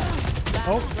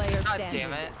 Oh. Player God standing.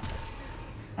 damn it.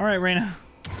 All right, Reyna.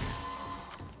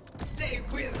 They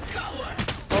will cover.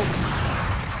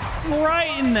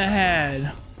 Right in the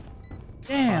head.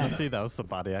 Damn. Honestly, that was the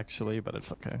body actually, but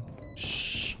it's okay.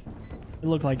 Shh. It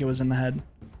looked like it was in the head.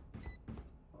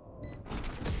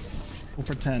 We'll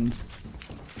pretend.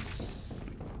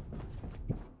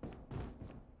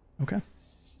 Okay.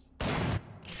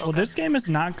 Well, this game is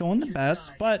not going the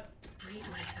best, but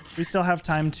we still have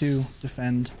time to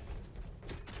defend.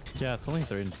 Yeah, it's only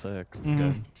 3 and 6. Mhm.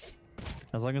 Good.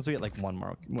 As long as we get like one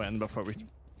more win before we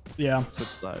Yeah. switch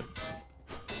sides.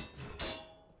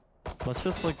 Let's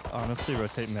just like honestly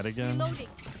rotate mid again. Reloading.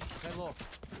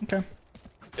 Okay.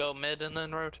 Go mid and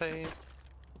then rotate.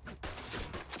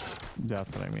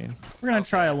 That's what I mean. We're gonna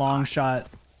try a long shot.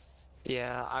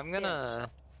 Yeah, I'm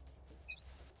gonna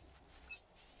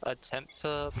attempt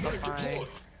to put my...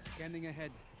 Scanning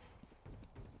ahead.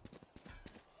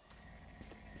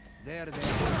 There.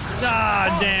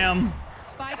 Ah, damn.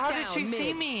 Spike How down, did she see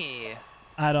mid. me?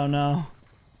 I don't know.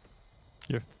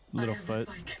 Your little foot.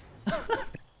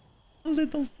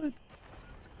 Little foot.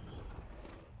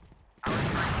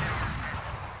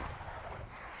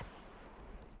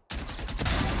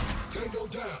 Tango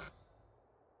down.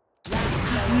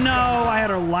 No, I had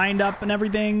her lined up and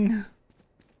everything.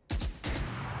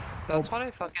 That's what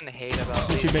I fucking hate about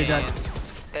You these too, Bayjack. games.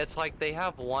 It's like they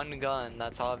have one gun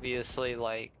that's obviously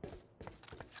like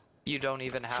you don't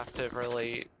even have to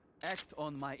really Act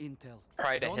on my intel.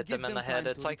 try to Don't hit give them in the them head.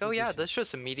 time It's to like, oh yeah, reposition. this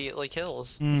just immediately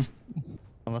kills. Mm.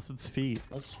 Unless it's feet.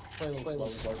 What'd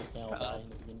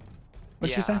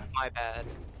she Yeah, say? my bad.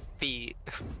 Feet.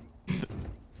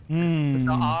 Mm.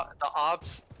 The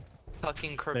ops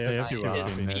fucking They have kryptonite you is out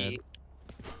in feet.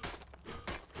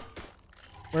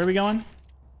 Where are we going?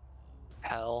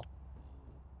 Hell.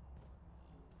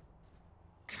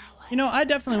 You know, I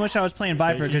definitely wish I was playing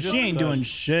Viper because she ain't doing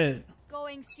shit.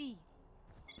 Going C.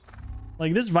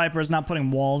 Like, this Viper is not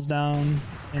putting walls down,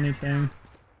 anything.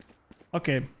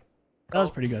 Okay. That was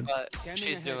pretty good.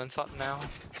 She's doing something now.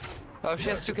 Oh, she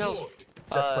has 2 kills.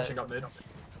 Just pushing up mid.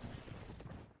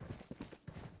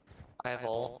 I have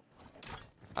ult.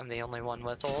 I'm the only one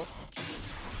with ult.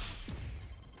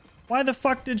 Why the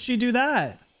fuck did she do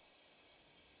that?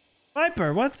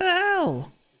 Viper, what the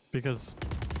hell? Because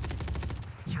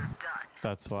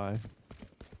that's why.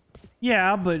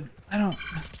 Yeah, but I don't...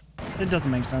 It doesn't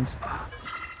make sense.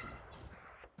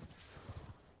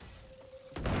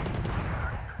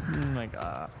 Oh my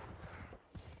god.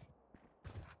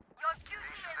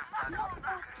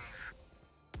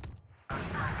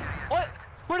 What?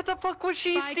 Where the fuck was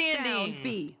she Spike standing? down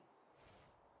B.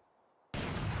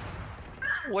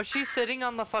 Was she sitting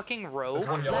on the fucking rope?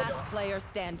 Last player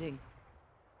standing.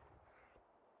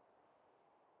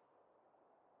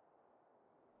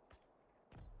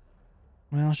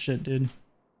 Well, shit, dude.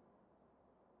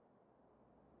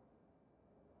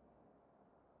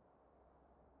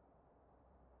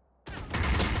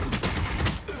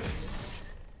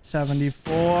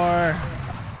 $74.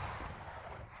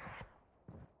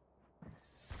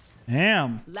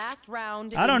 Damn. Last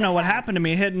round. I don't know what happened to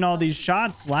me hitting all these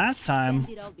shots last time.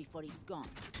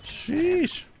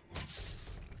 Sheesh.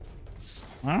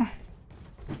 Well,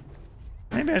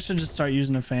 maybe I should just start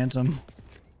using a phantom.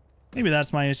 Maybe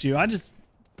that's my issue. I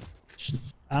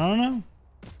don't know.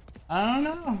 I don't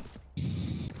know.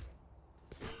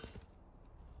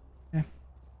 Yeah.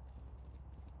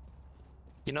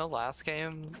 You know, last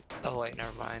game. Oh wait,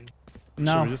 never mind.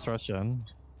 No. Should we just rush in?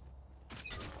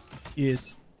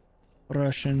 Yes.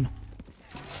 Russian.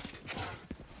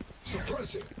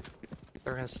 Suppressing.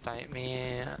 They're gonna snipe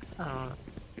me. I don't know.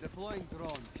 Deploying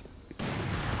drone.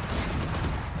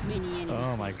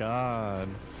 Oh my god.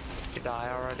 Did you die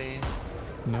already?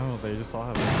 No, they just all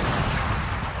have.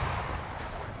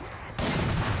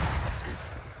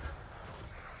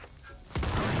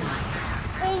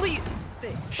 Holy!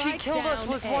 She Spike killed us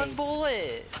down with A. one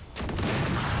bullet.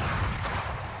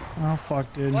 Oh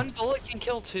fuck, dude. One bullet can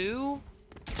kill two?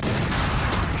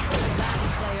 Last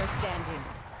player standing.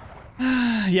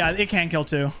 Yeah, it can kill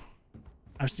two.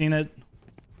 I've seen it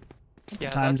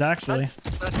times actually. That's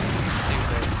stupid.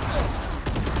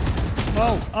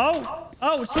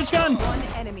 Oh, switch guns. One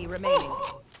enemy remaining.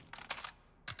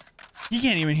 You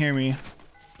can't even hear me.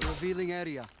 Revealing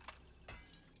area.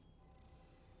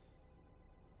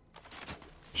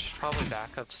 She's probably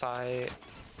backup site.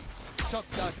 Shot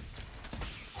done.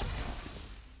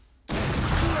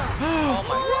 Oh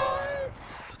my god.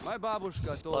 My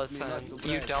babushka told Listen, me not to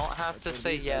you brag, don't have but to for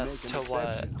say this I yes make to an what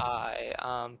exception.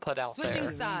 I put out Switching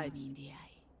there. sides.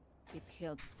 It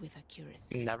helps with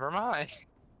accuracy. Never mind.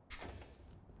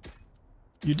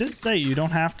 You did say you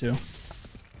don't have to.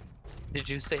 Did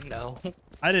you say no?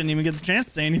 I didn't even get the chance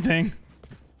to say anything.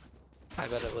 I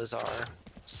bet it was our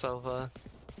Sova.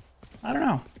 I don't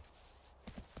know.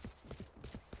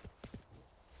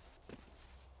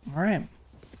 All right.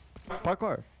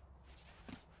 Parkour.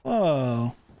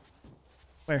 Whoa.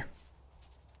 Where?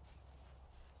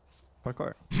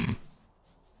 Parkour.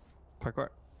 Parkour.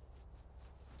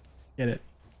 Get it.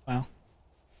 Wow.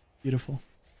 Beautiful.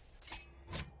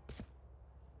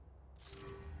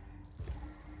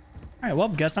 All right, well,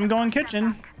 guess I'm going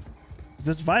kitchen.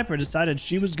 This Viper decided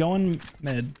she was going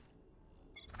mid.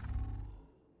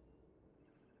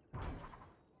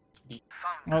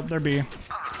 Oh, there B.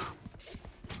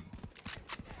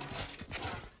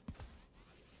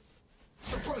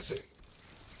 Suppressing.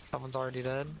 Someone's already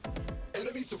dead.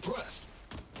 Enemy suppressed.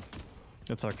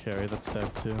 It's our carry that's dead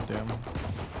too, damn.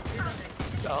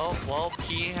 Oh, well,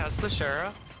 he has the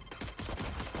sheriff.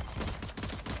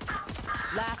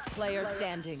 Last player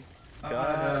standing.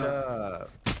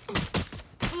 Flawless.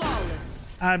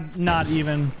 I'm not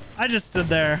even. I just stood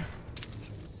there.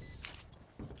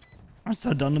 I'm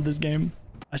so done with this game.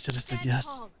 I should have said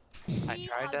yes. I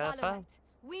tried to FF.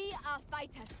 We are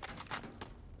fighters.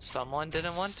 Someone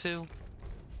didn't want to.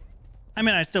 I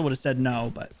mean, I still would have said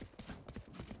no, but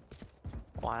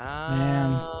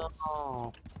Wow.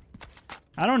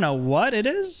 I don't know what it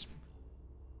is.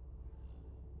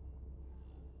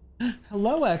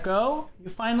 Hello, Echo.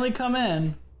 You finally come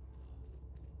in.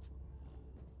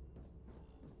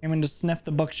 Came in to sniff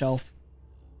the bookshelf.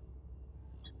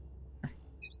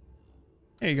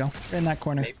 There you go. Right in that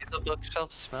corner. Maybe the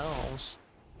bookshelf smells.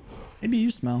 Maybe you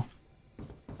smell.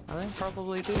 I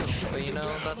probably do, but you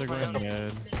know, that's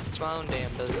it's my own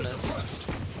damn business.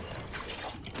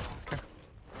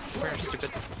 Come here,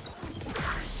 stupid.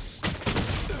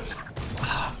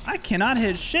 I cannot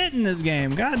hit shit in this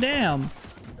game. God damn.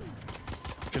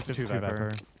 Get to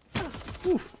Viper.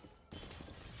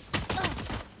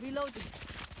 Reloading.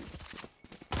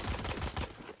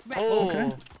 Oh,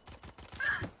 okay.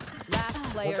 Last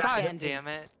player God standing. damn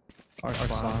it. Our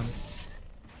spawn.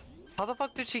 How the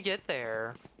fuck did she get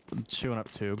there? She went up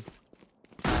tube.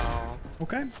 Oh.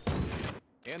 Okay.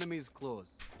 Enemies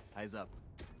close. Eyes up.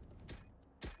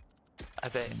 I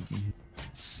bet.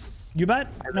 You bet?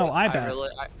 No, I bet.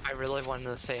 I really wanted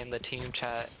to say in the team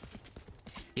chat,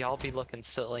 y'all be looking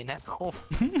silly now.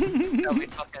 Y'all be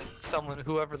fucking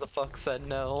whoever the fuck said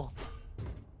no.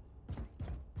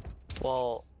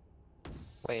 Well,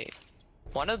 wait.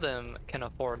 One of them can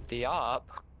afford the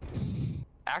op.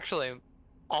 Actually,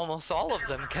 almost all of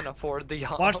them can afford the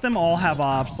op. Watch them all have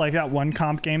ops, like that one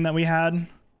comp game that we had.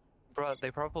 Bro,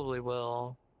 they probably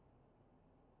will.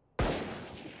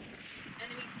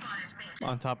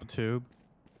 On top of tube.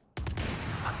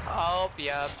 Oh,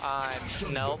 yep,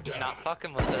 nope, not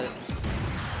fucking with it.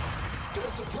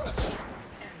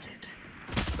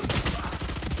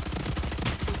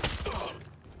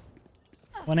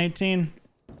 118.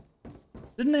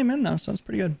 Didn't name in though, so it's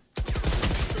pretty good.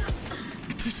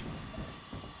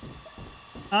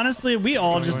 Honestly, we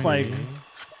all just like,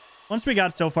 once we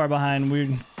got so far behind,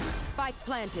 we Spike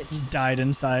planted. just died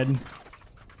inside.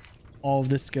 All of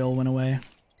the skill went away.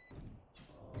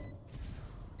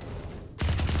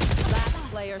 Last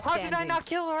player How standing. did I not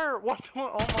kill her? What?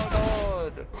 Oh my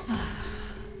god.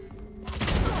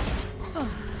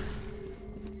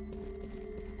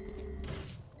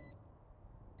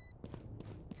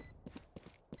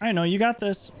 I know you got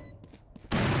this.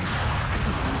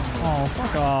 Oh,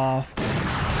 fuck off.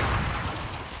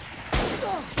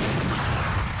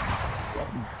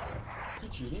 Is he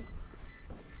cheating?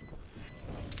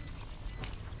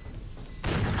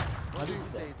 What do you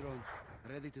say, drone?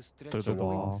 Ready to stretch Through the your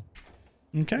wall.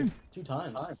 wings? Okay. 2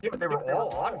 times. Yeah, but they were all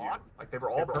on you. Like they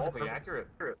were all perfectly accurate.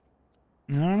 I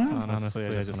don't know. Honestly, I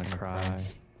just want to cry.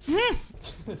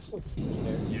 This looks pretty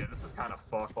fair. Yeah, this is kind of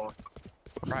fucked.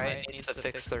 Riot needs to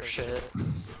fix their shit.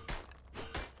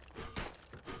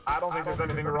 I don't think there's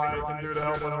anything Riot can do to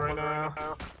help us right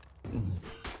now.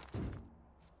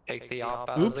 Take the op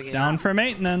out of the Oops, game. down for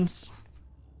maintenance.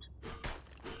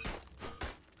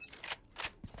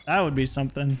 That would be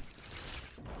something.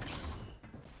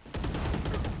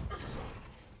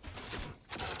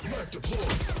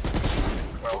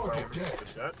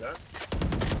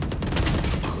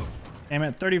 Damn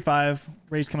it, 35.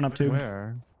 Ray's coming up too.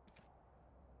 Where?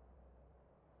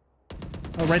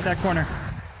 Oh, right that corner.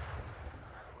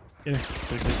 Get it.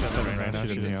 67 right now,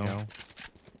 she didn't heal.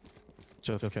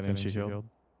 Just kidding, she healed.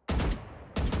 Last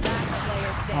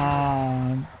player standing.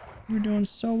 Aw, you're doing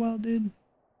so well, dude.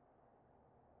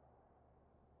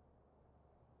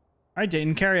 All right,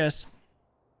 Dayton, carry us.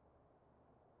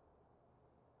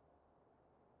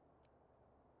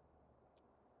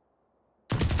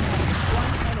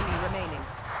 One enemy remaining.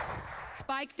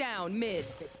 Spike down mid.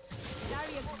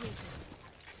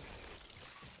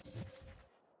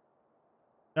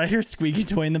 Did I hear squeaky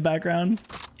toy in the background?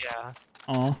 Yeah.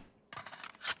 Aw.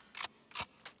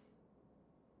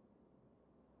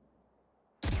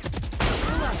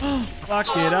 Fuck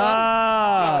it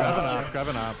up. Grab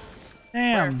an op.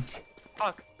 Damn.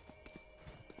 Fuck.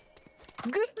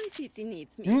 My city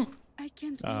needs me. Mm. I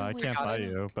can't. I can't buy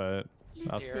you, but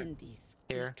I'll, Send this.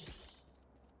 Here.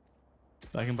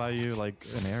 I can buy you like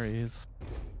an Ares.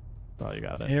 Oh, you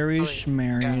got it. Aries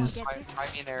schmaries. Yeah, I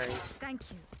mean Aries. Thank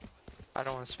you. I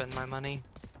don't want to spend my money.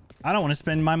 I don't want to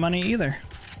spend my money either.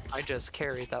 I just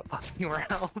carried that fucking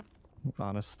around.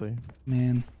 Honestly.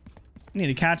 Man. I need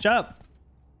to catch up.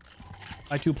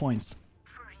 By 2 points.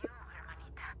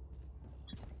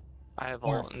 I have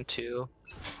ult in two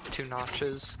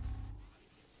notches.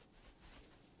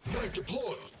 Knife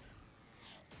deployed.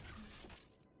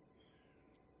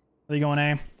 Are you going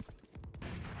A?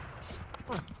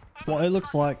 Well, it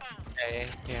looks like. A,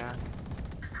 yeah.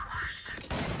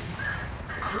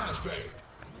 Flashbang.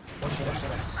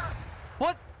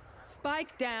 What?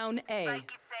 Spike down A.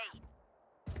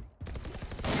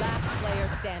 Last player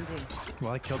standing.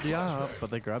 Well, I killed the op, but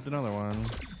they grabbed another one.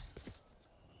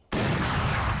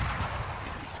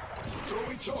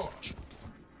 Throwing charge.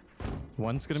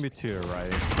 One's gonna be to your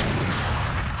right.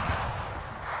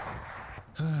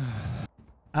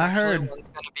 I heard. One's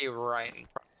gonna be right in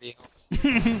front of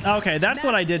you. Okay, that's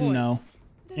what I didn't know.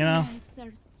 You know? Lives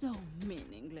are so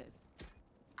meaningless.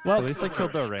 Well, At least I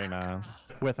killed the Reyna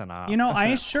with an op. you know,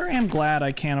 I sure am glad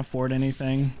I can't afford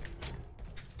anything.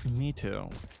 Me too.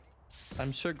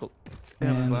 I'm sure.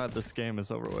 Man. I'm glad this game is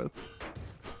over with.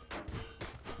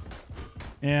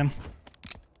 Yeah.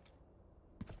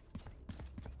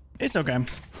 It's okay.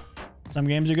 Some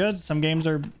games are good, some games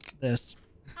are this.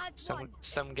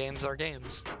 Some games are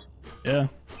games. Yeah.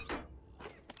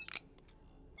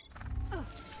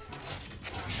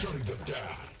 Shutting them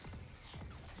down.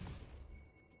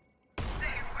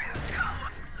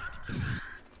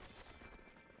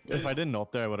 If I didn't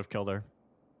ult there, I would have killed her.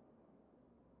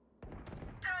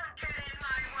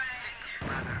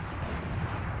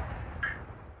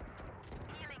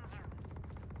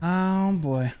 Oh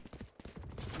boy.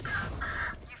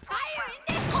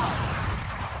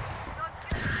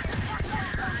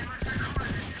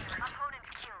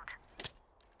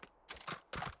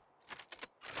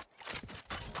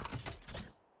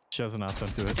 She has an op,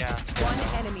 don't do it. Yeah. One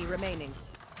enemy remaining.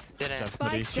 Didn't.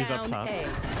 Definitely. Spike She's up down top. A.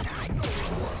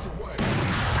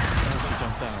 Oh, she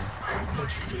jumped down.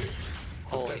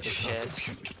 Holy shit.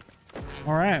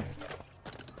 All right.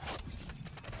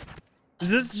 Is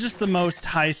this just the most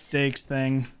high stakes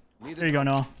thing? There you go,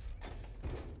 Noah.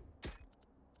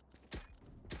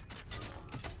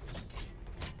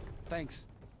 Thanks.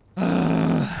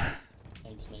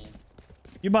 Thanks, man.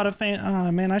 You bought a fan.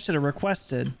 Oh man, I should have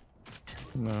requested.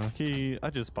 No, I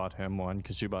just bought him one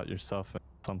because you bought yourself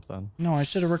something. No, I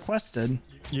should have requested.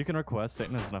 You can request.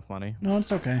 Satan has enough money. No,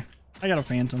 it's okay. I got a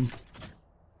phantom.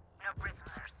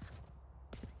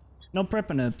 No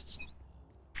prepanips.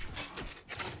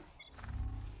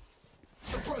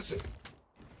 Suppressing.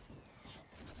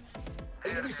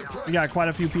 Enemy suppressed. We got quite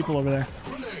a few people over there.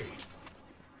 Grenade.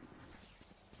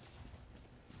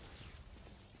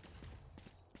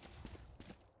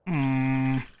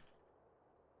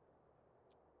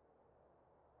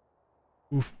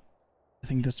 Oof. I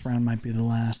think this round might be the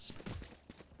last.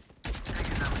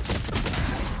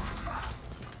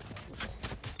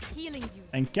 Healing you.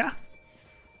 Thank ya.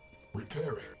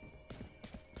 Repairing.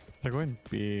 They're going to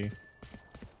be.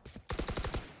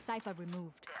 Cypher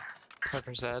removed.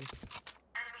 Cypher's dead.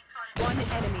 One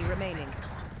enemy remaining.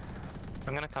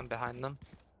 I'm gonna come behind them.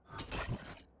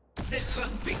 The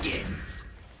hunt begins.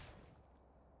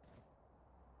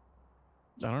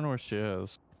 I don't know where she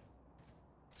is.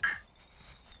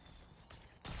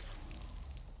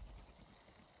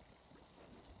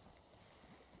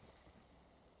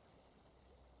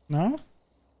 No?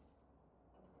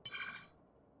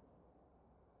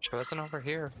 She wasn't over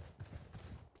here.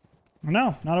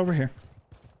 No, not over here.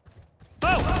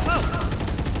 Oh!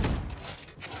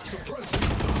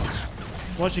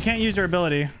 Well, she can't use her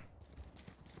ability.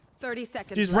 30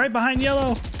 seconds. She's left. right behind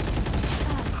yellow.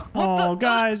 Oh,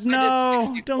 guys,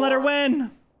 no! Don't let her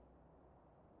win.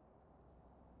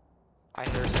 I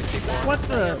hear 64.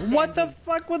 What the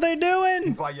fuck were they doing?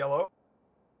 He's by yellow.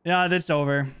 Yeah, that's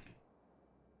over.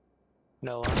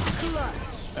 No. Good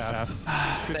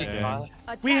Thank game. God.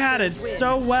 We had it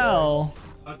so well.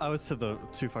 I was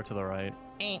too far to the right.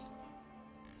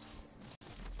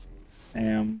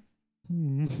 Damn.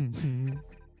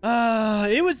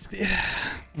 It was.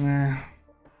 Nah,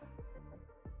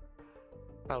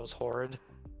 That was horrid.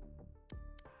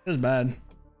 it was bad.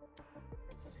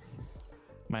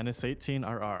 Minus 18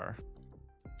 RR.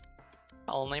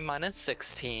 Only minus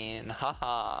 16.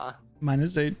 Haha.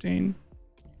 Minus 18.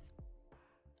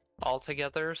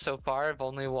 Altogether, so far,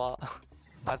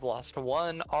 I've lost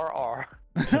one RR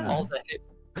all day.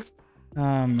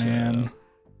 Oh man.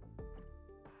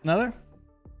 Another?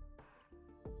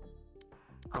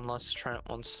 Unless Trent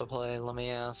wants to play, let me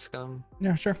ask him.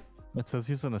 Yeah, sure. It says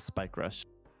he's in a spike rush.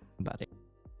 Buddy.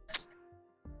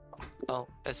 Oh,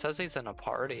 it says he's in a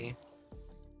party.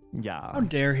 Yeah. How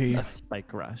dare he? A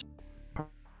spike rush.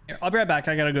 Here, I'll be right back.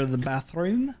 I gotta go to the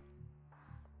bathroom.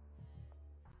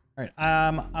 All right.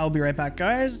 I'll be right back,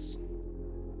 guys.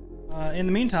 In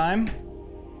the meantime,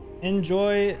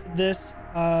 enjoy this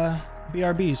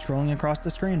BRB scrolling across the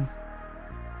screen.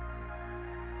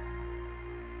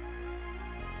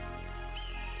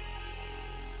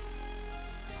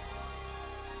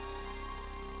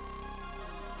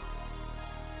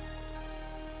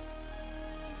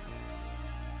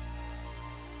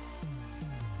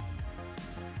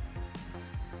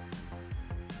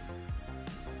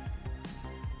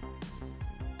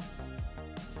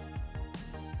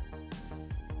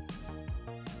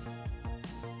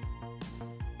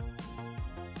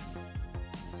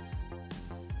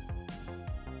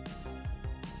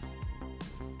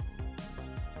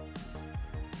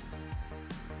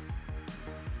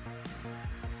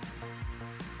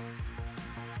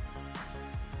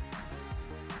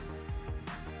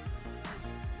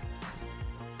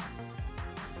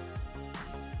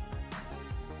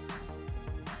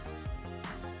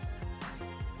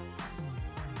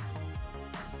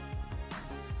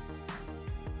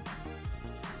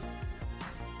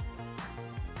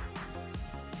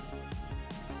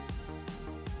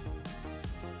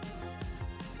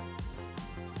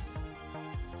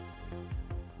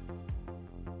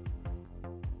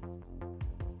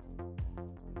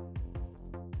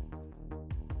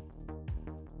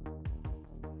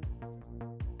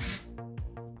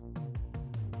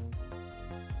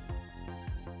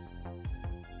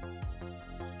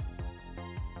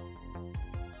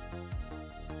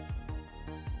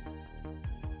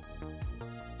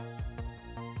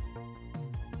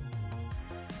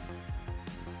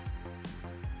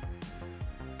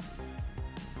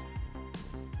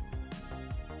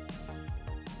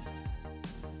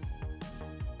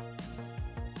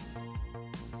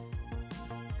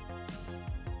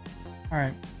 All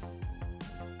right.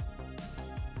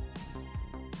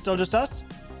 Still just us?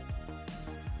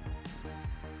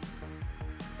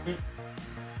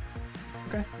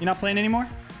 Okay. You're not playing anymore?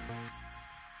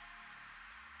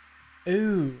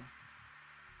 Ooh.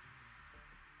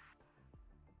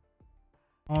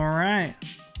 All right.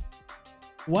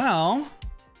 Well,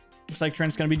 looks like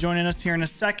Trent's going to be joining us here in a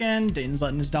second. Dayton's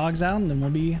letting his dogs out, and then we'll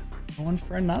be going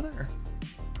for another.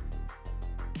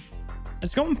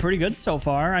 It's going pretty good so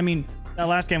far. I mean, that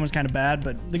last game was kind of bad,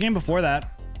 but the game before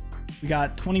that, we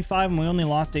got 25 and we only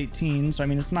lost 18. So, I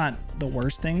mean, it's not the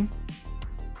worst thing.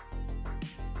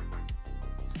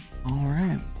 All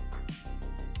right.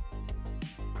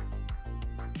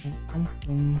 Here,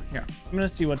 I'm going to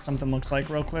see what something looks like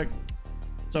real quick.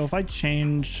 So if I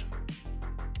change...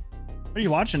 What are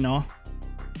you watching, Noah?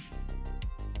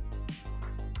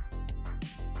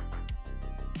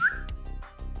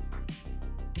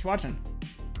 What you watching?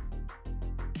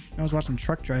 I was watching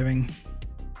truck driving.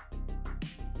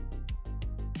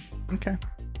 Okay.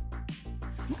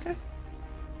 Okay.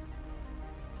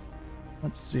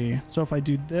 Let's see. So if I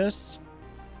do this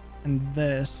and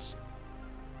this.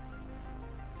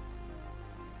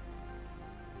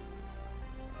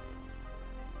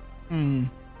 I'm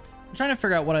trying to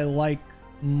figure out what I like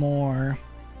more.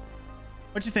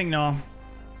 What you think, Noah?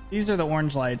 These are the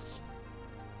orange lights.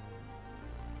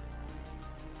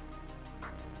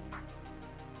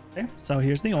 Okay, so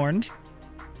here's the orange.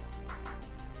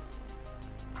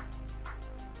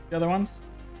 The other ones?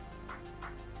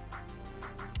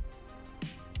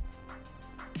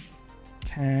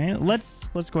 Okay, let's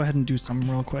go ahead and do some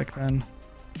real quick then.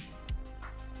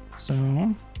 So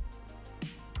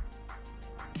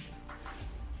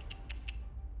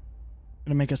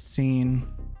gonna make a scene.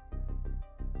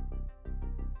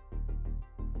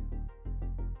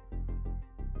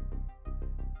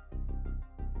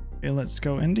 Okay, let's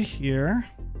go into here.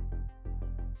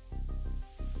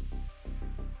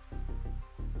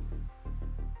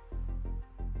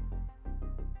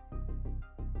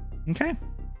 Okay,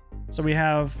 so we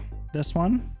have this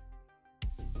one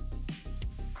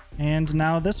and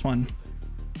now this one.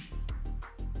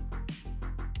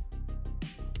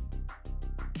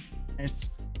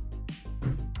 Nice.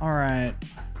 All right.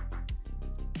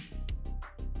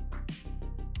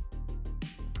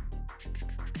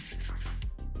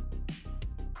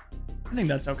 I think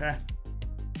that's okay.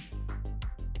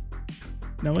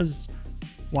 Noah's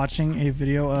watching a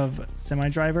video of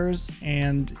semi-drivers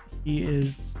and he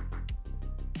is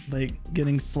like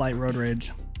getting slight road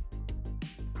rage.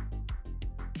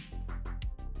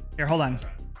 Here, hold on.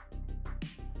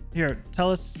 Here,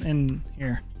 tell us in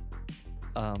here.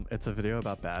 It's a video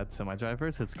about bad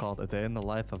semi-drivers. It's called A Day in the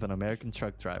Life of an American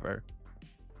Truck Driver.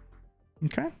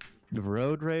 Okay.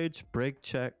 Road rage, brake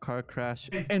check, car crash,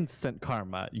 instant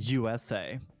karma,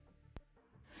 USA.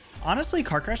 Honestly,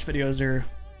 car crash videos are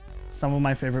some of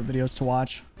my favorite videos to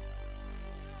watch.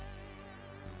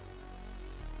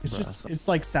 It's just, it's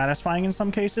like satisfying in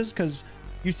some cases because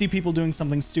you see people doing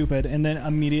something stupid and then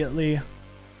immediately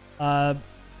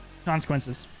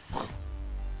consequences.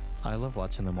 I love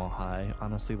watching them while high.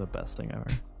 Honestly, the best thing ever.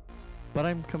 But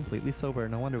I'm completely sober.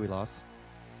 No wonder we lost.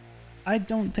 I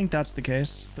don't think that's the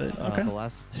case, but okay. The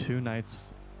last 2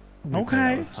 nights.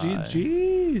 Okay.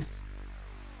 Jeez.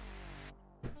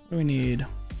 What do we need?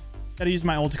 Gotta use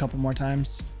my ult a couple more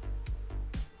times.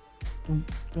 Boom,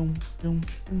 boom, boom,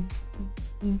 boom,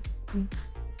 boom, boom.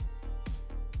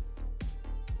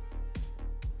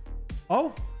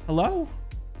 Oh, hello.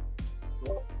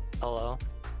 Hello.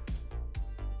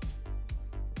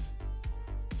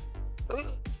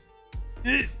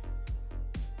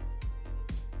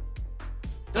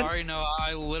 Sorry, no,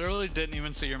 I literally didn't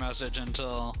even see your message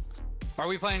until... Are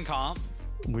we playing comp?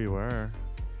 We were.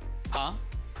 Huh?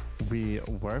 We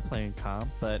were playing comp,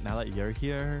 but now that you're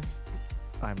here,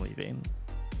 I'm leaving.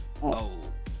 Oh,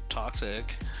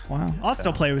 toxic. Wow. I'll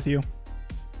still play with you.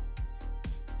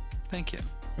 Thank you.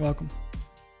 You're welcome.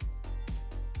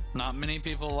 Not many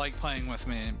people like playing with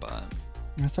me, but...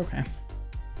 That's okay.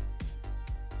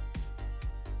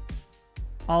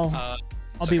 I'll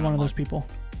be one of those people.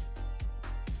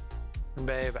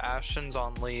 Babe, Ashton's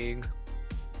on League.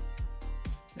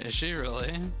 Is she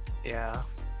really? Yeah.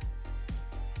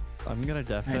 I'm gonna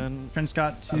deafen. Right. Trent's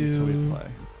got to...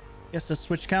 He has to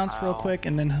switch counts real quick,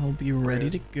 and then he'll be ready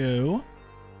to go.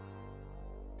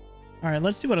 All right,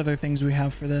 let's see what other things we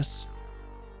have for this.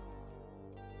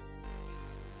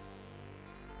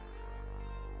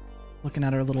 Looking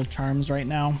at our little charms right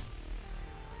now.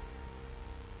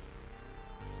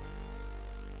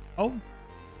 Oh. Do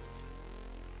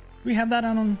we have that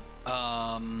on?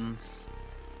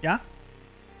 Yeah?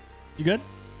 You good?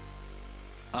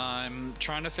 I'm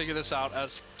trying to figure this out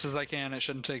as fast as I can. It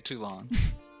shouldn't take too long.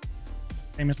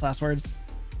 Famous last words.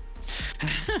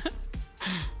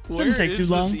 Where Shouldn't take is too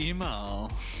long. this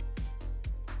email?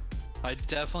 I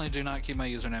definitely do not keep my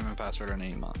username and password in an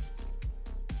email.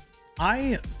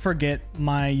 I forget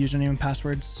my username and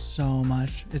password so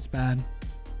much. It's bad.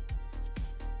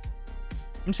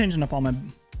 I'm changing up all my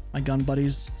gun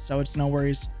buddies, so it's no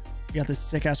worries. We got this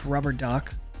sick ass rubber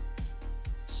duck.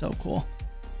 So cool.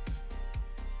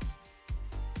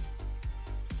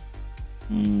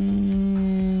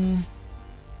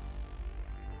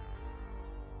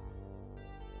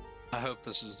 I hope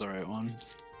this is the right one.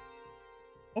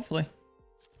 Hopefully.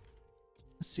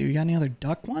 Let's see, we got any other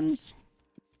duck ones?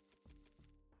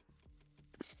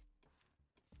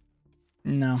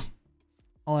 No.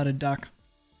 I'll add a duck.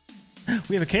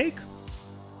 We have a cake?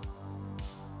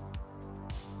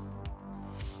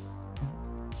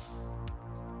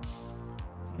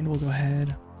 And we'll go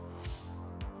ahead.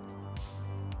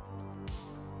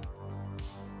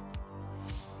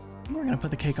 I think we're gonna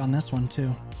put the cake on this one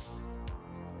too.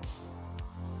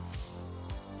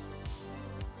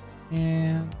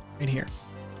 And right here.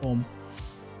 Boom.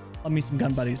 Love me some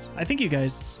gun buddies. I think you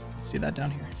guys see that down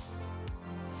here.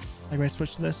 Like when I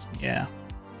switch to this? Yeah.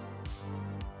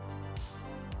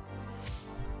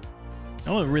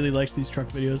 No one really likes these truck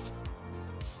videos.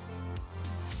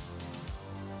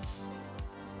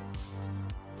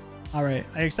 All right,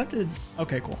 I accepted.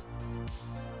 Okay, cool.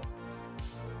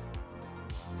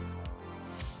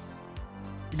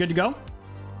 You good to go?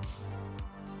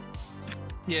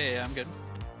 Yeah, I'm good.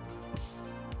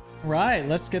 Right,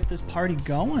 let's get this party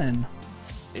going.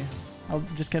 Oh,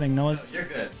 just kidding. Noah's You're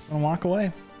good. gonna walk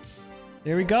away.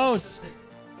 There he goes.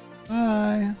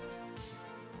 Bye.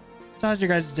 So how's your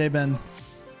guys' day been?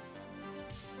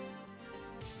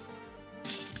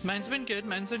 Mine's been good.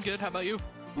 How about you?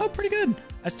 Oh, pretty good.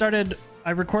 I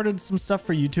recorded some stuff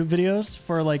for YouTube videos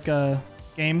for like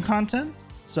game content.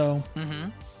 So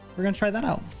we're gonna try that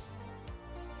out.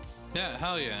 Yeah,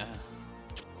 hell yeah.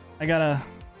 I got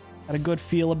a good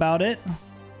feel about it.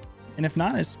 And if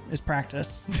not, it's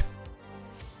practice.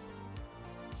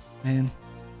 Man.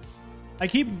 I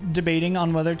keep debating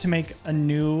on whether to make a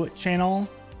new channel.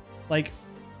 Like,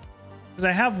 because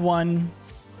I have one,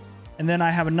 and then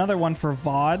I have another one for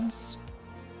VODs.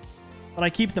 But I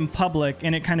keep them public,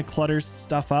 and it kind of clutters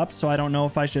stuff up. So I don't know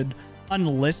if I should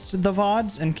unlist the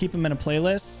VODs and keep them in a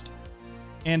playlist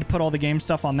and put all the game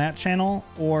stuff on that channel,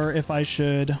 or if I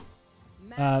should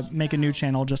make a new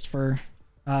channel just for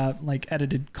like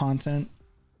edited content.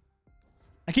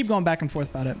 I keep going back and forth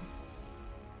about it.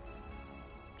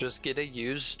 Just get a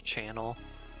used channel.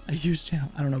 A used channel?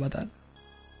 I don't know about that.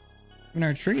 In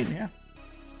our treat, yeah.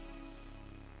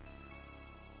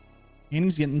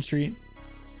 Annie's getting the treat.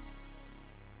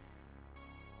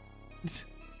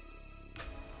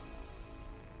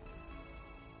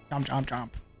 Chomp, chomp, chomp.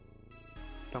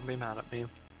 Don't be mad at me.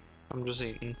 I'm just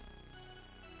eating.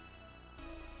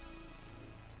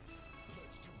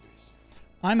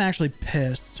 I'm actually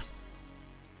pissed.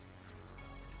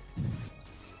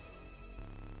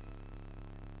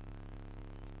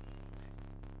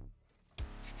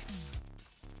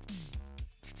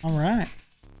 All right.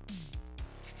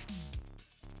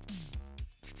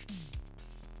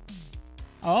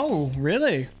 Oh,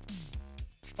 really?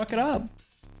 Fuck it up.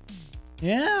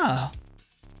 Yeah.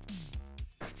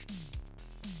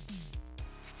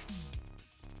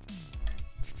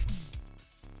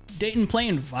 Dayton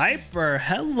playing Viper.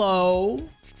 Hello.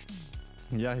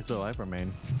 Yeah, he's a Viper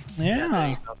main.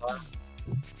 Yeah.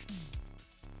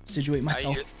 Situate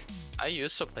myself. I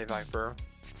used to play Viper,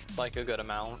 like a good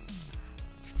amount.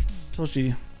 Till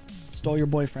she stole your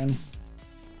boyfriend.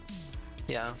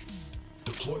 Yeah.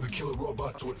 Deploy the killer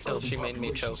robot to an Till she made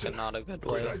me choke in not a good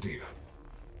way. Great idea.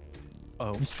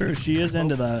 Oh. It's true. She is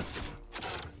into that.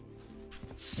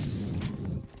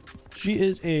 She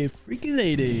is a freaky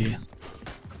lady.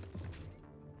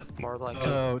 More like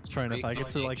so, Trent, if I get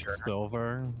to like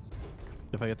silver,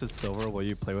 will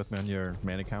you play with me on your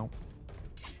main account?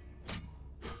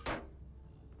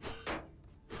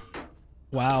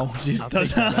 Wow, she's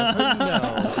touched. No.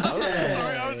 Okay.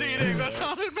 Sorry, I was eating. That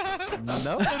sounded bad.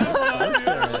 No.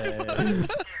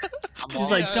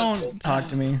 She's like, don't talk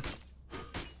to me.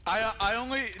 I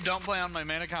only don't play on my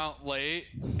main account late,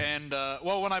 and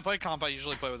well, when I play comp, I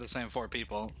usually play with the same 4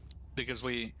 people because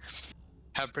we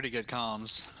have pretty good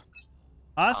comms.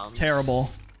 Us terrible.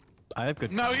 I have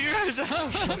good. No, you guys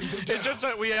have. It's just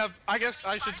that we have. I guess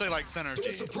I should say like synergy.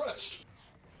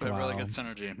 We have really good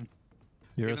synergy.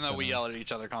 Even though we yell at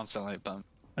each other constantly, but.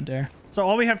 I dare. So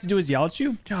all we have to do is yell at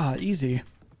you? God, easy.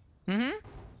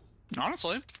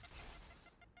 Honestly.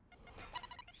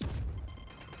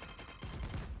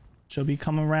 She'll be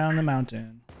coming around the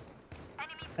mountain.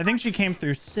 I think she came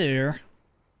through Sear.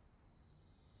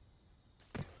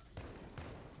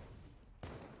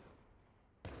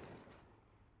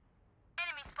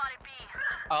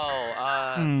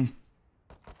 Oh,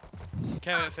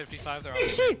 Kevin at 55, they're all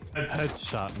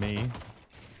Headshot me.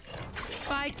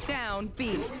 Spike down,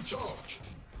 B.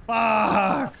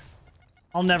 Fuck!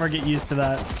 I'll never get used to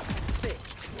that.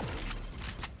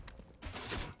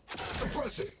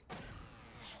 Suppressing.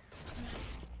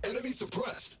 Enemy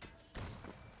suppressed.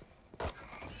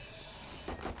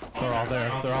 They're all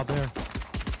there. They're all there.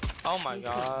 oh my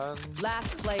god.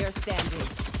 Last player standing.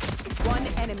 One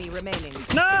enemy remaining.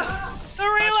 No! The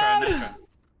Nice try, reload! nice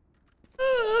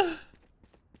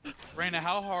try. Raina,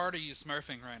 how hard are you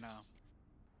smurfing right now?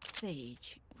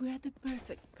 Sage, we're the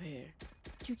perfect pair.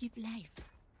 You give life.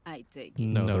 I take it.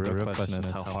 No, the real question is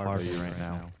how hard are you right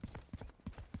now?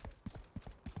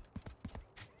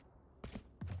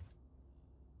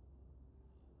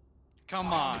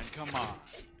 Come on, come on.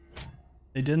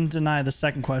 They didn't deny the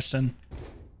second question.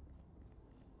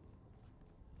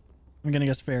 I'm gonna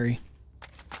guess fairy.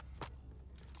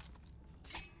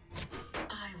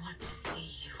 I want to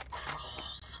see you crawl.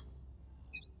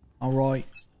 All right.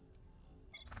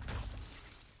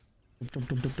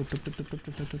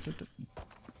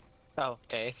 Oh,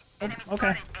 okay.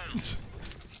 Okay.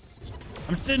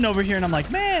 I'm sitting over here and I'm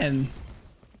like, man.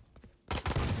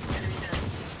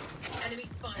 Enemy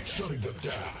spotted. Shutting them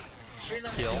down.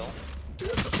 Kill.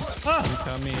 Ah.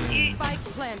 Coming. Spike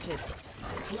planted.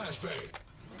 Flashbang.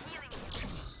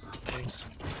 Thanks.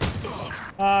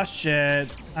 Oh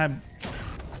shit.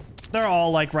 They're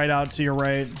all like right out to your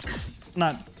right.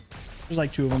 Not. There's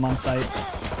like 2 of them on site.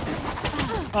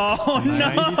 Oh no!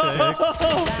 Last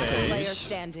player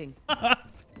standing. That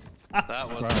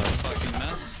was a fucking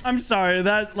mess. I'm sorry.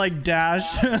 That like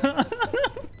dash.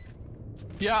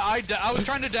 Yeah, I was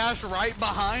trying to dash right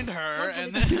behind her,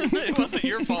 and then it wasn't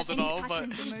your fault at all, but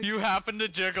you happened to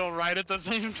jiggle right at the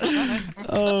same time.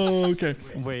 Oh, okay.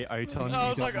 Wait, are you telling me I you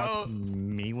was don't like, mark oh.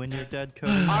 me when you're dead,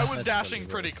 Cody? I was That's dashing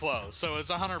really pretty close, so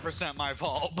it's 100% my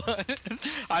fault, but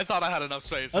I thought I had enough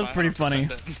space. That was and I pretty 100%ed funny.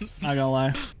 it. Not gonna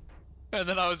lie. And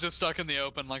then I was just stuck in the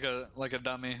open like a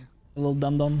dummy. A little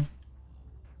dum dum.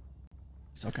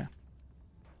 It's okay.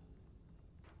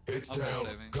 It's I'll go down.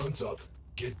 saving. Guns up.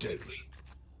 Get deadly.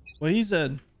 What he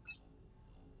said.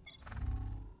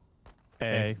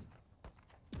 A.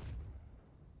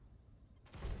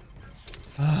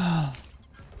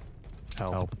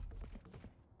 Help.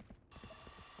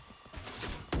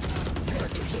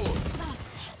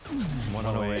 One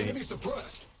away. Enemy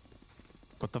suppressed.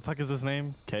 What the fuck is his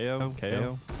name? KO?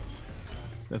 KO?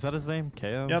 Is that his name?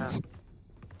 KO? Yep.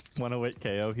 108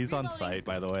 KO. He's on site,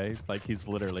 by the way. Like, he's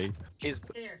literally. He's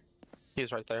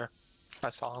right there. I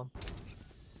saw him.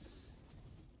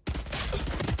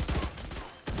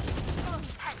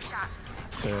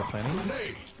 They're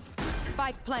planning?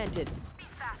 Spike planted.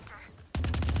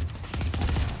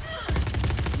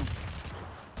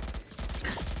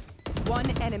 One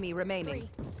enemy remaining.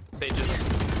 Sages.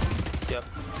 Yep.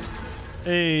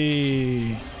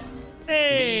 Hey.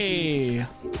 Hey.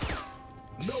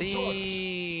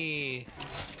 See.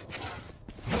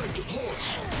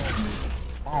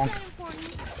 Bonk.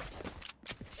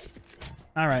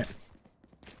 All right.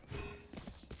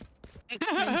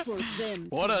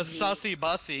 What a sussy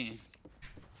bussy.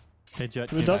 Hey, Jet.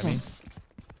 Who doesn't?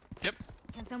 Yep.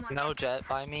 No jet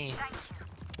by me.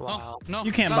 Wow. Oh, no,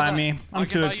 You can't it's buy not me. that. I'm I can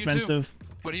too buy you expensive.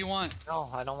 What do you want? No,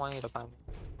 I don't want you to buy me.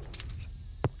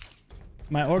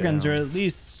 My organs Damn. are at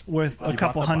least worth a You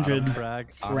couple bought the bottom hundred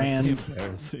frag? grand. Honestly,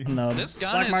 embarrassing. in the This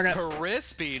gun black is market.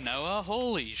 crispy, Noah.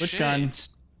 Holy shit. Which gun?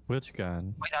 Which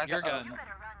gun? Wait, I Your got gun.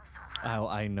 Oh,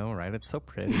 I know, right? It's so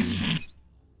pretty.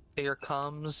 Here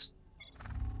comes.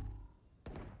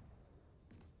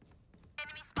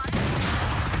 Do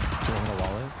you want a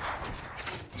wallet?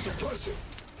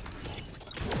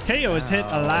 KO is hit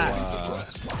a lot.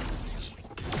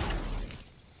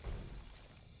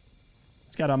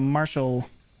 It's got a Marshall.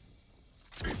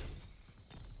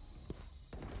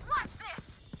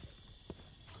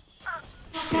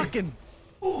 Fucking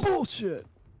bullshit.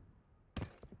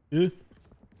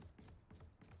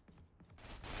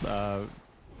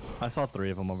 I saw 3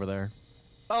 of them over there.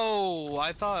 Oh,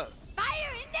 I thought.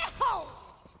 Fire in the hole!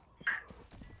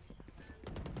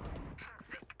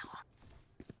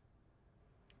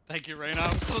 Thank you, Raina.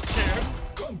 I'm so scared.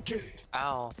 Come get it.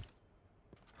 Ow.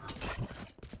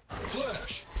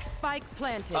 Flash. Spike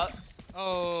planted.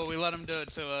 Oh, we let him do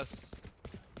it to us.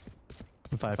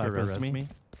 Viper res me.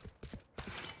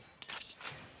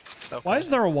 Okay. Why is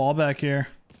there a wall back here?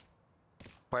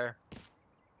 Where?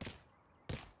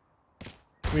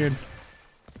 Weird.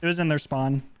 It was in their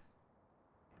spawn.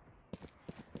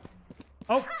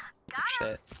 Oh.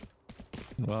 Shit.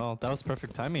 Well, that was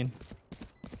perfect timing.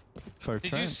 For Did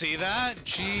Trent. you see that?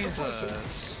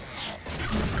 Jesus.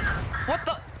 What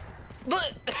the?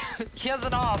 He has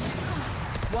an op.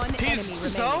 One enemy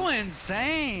He's remaining. so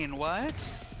insane. What?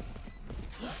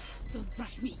 Don't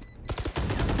rush me.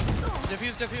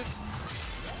 Diffuse, diffuse.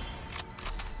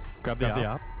 Grab the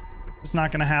op. It's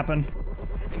not gonna happen.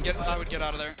 And I would get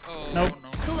out of there. Oh, Nope.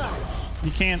 no.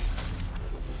 You can't.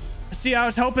 See, I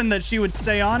was hoping that she would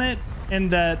stay on it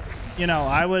and that, you know,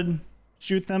 I would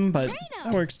shoot them, but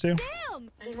that works too. Damn!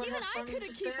 Even I couldn't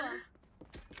keep up.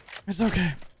 It's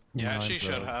okay. Yeah, No, she I'm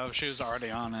should good. have. She was already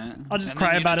on it. I'll just And cry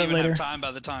then you about didn't it even later. Have time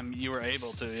by the time you were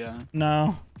able to, yeah.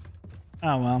 No.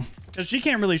 Oh well. Because she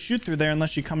can't really shoot through there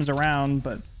unless she comes around,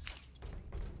 but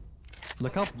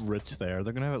Look how rich they are.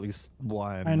 They're gonna have at least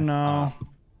one. I know. op.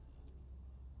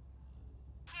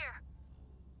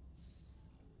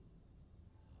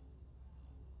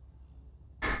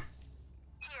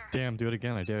 Damn, do it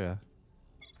again. I dare ya.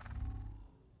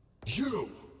 You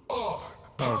are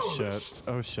Oh shit.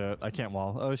 Oh shit. I can't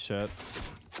wall. Oh shit.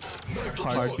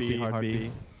 Hard B. Hard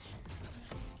B.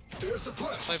 There's a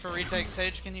flash. Play for retake.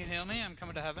 Sage, can you heal me? I'm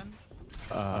coming to heaven.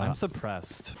 I'm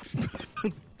suppressed.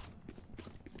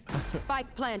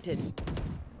 Spike planted.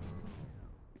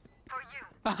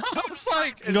 I was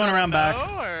like, I'm going around back.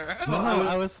 No,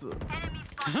 I was.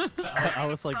 I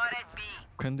was like,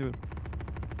 couldn't do it.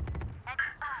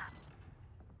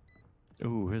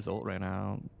 Ooh, his ult ran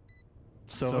out.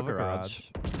 Silver garage.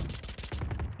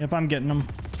 Yep, I'm getting them.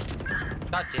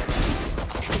 God damn it.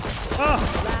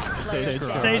 Oh! Sage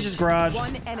garage. Sage's garage.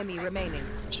 One enemy remaining.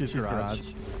 She's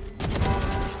garage.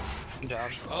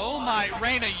 Down. Oh my,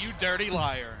 Reyna, you dirty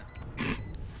liar.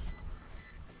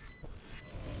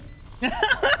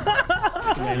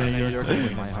 Yeah, you're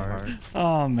breaking my heart.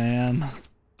 Oh man.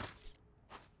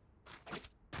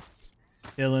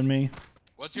 Killing me.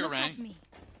 What's your Look rank? at me.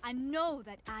 I know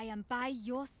that I am by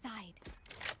your side.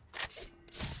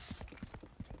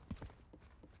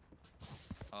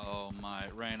 Oh my,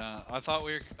 Reyna. I thought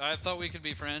we could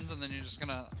be friends, and then you're just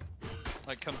gonna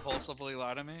like compulsively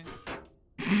lie to me.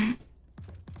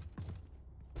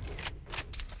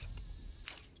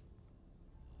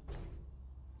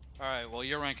 All right, well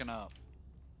you're ranking up.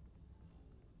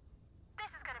 This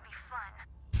is gonna be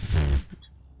fun.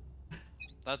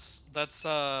 That's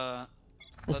Well,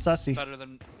 that's sussy. better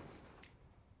than.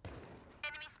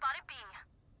 Enemy spotted B.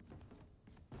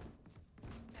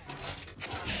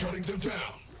 Shutting them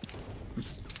down.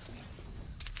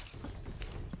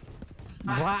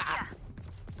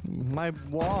 My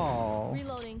wall.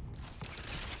 Reloading.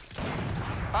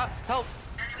 Ah, help!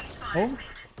 Oh.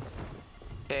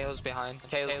 KO's behind.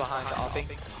 KO's behind the opping.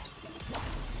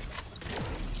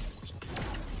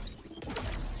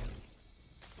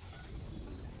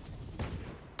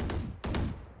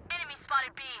 Enemy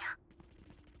spotted B.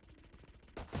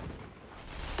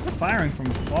 They're firing from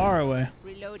far away.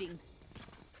 Reloading.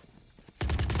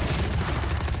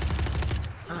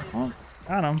 Oh,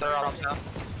 got him. They're on top.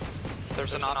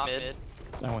 There's an op mid.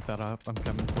 I want that up. I'm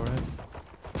coming for it.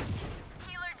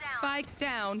 Spike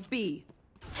down B.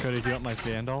 Cody, do you want my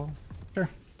Vandal? Sure.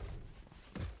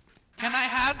 Can I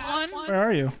have one? Where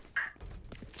are you?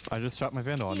 I just dropped my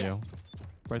Vandal on you.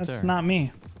 Right there. That's not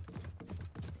me.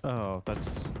 Oh,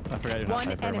 that's. I forgot you're not One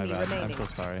Viper. My enemy bad. I'm remaining. so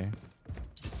sorry.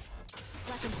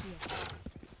 Weapon here.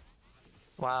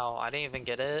 Wow, I didn't even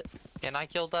get it. And I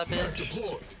killed that bitch.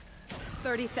 Deployed.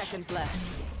 30 seconds left.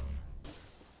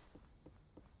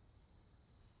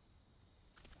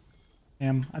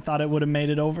 Damn, I thought it would have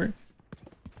made it over.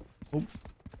 Oh. Do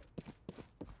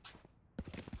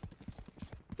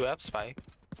you have spike?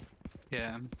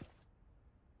 Yeah.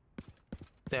 Do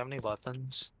you have any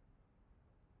weapons?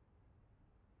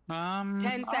 10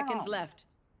 seconds left.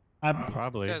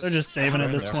 Probably. They're just saving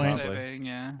at this They're point. probably. Saving,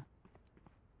 yeah.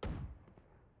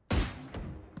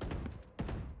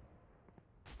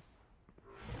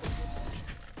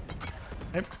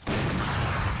 Yep.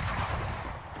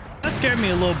 That scared me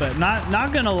a little bit.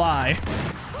 Not gonna lie.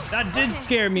 That did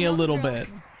scare me a little bit.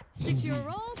 Stick to your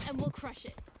roles and we'll crush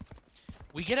it.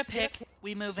 We get a pick,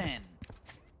 we move in.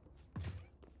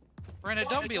 Reyna,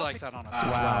 don't be like that on us.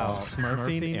 Wow.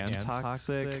 Smurfing and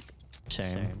toxic.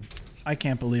 Shame. I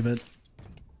can't believe it.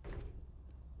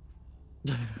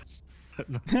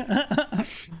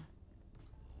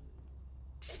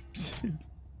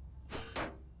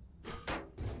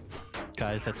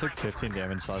 Guys, I took 15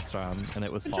 damage last round, and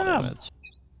it was Good fall job. damage.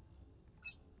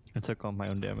 I took all my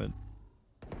own damage.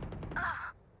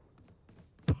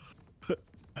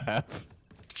 F.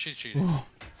 She's cheating.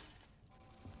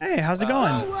 Hey, how's it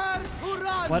going?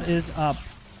 What is up?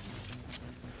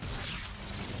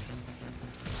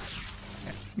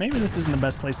 Maybe this isn't the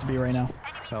best place to be right now.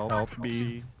 Help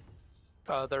me.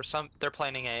 They're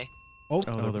planning A. Oh,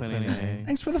 they're planning A.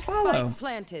 Thanks for the follow. Spike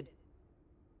planted.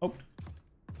 Oh.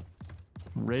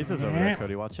 Raze is over there,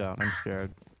 Cody. Watch out. I'm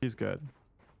scared. He's good.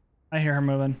 I hear her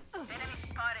moving.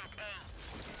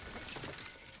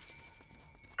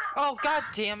 Oh, god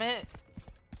damn it.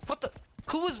 What the?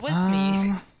 Who was with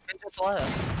me? I just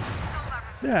left.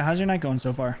 Yeah, how's your night going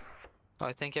so far? Oh,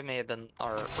 I think it may have been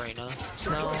our Reyna.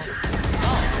 No.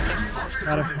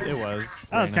 Got her. It was.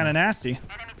 That was kind of nasty.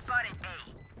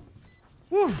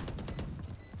 Woo.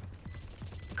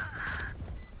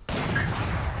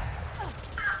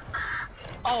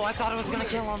 Oh, I thought I was gonna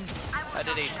kill him. I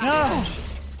did 18 No. damage.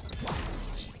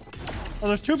 Oh,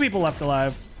 there's 2 people left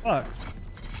alive. Fuck.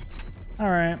 All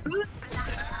right.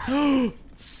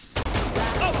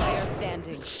 Player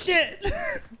standing. Shit.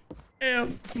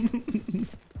 Damn.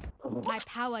 My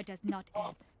power does not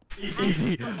end.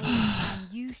 Easy.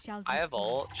 And you shall I have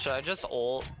ult. Should I just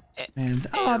ult? And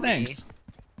oh, thanks.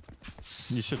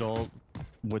 You should ult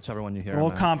whichever one you hear.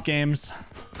 Old comp games.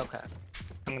 Okay.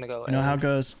 I'm gonna go. You know how it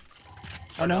goes.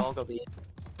 Oh no. I'll go B.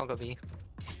 I'll go B.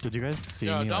 Did you guys see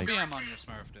Yo, me? don't Like... be him on your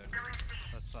Smurf, dude.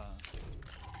 That's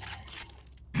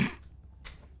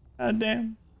God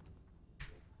damn.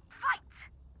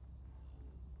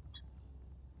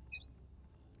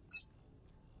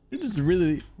 You're just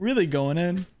really, really going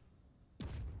in.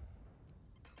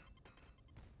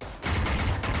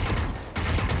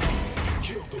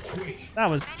 Kill the queen. That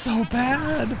was so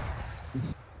bad.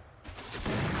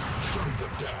 Shutting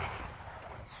them down.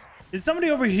 Is somebody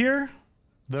over here?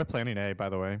 They're planning A, by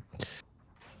the way.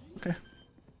 Okay.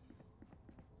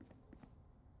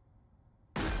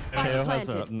 KO has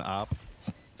an op.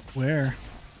 Where?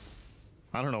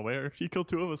 I don't know where. He killed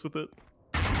 2 of us with it.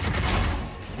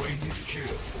 Waiting to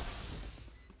kill.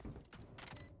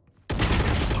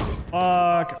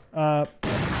 Fuck.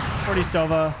 40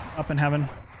 Sova up in heaven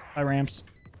by ramps.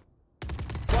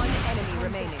 One enemy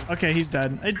remaining. Okay, he's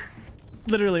dead.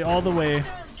 Literally all the way.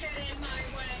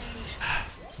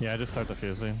 Yeah, I just start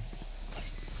defusing.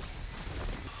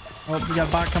 Oh, we got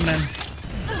a bot coming in.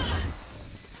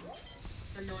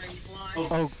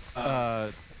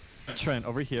 Oh, Trent,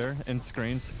 over here in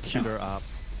screens, cuter op.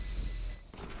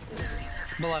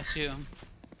 bless you.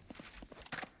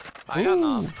 I got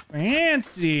knocked.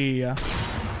 Fancy.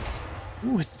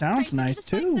 Ooh, it sounds nice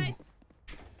too.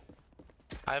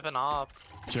 I have an op.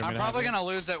 I'm probably gonna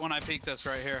lose it when I peek this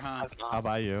right here, huh? I'll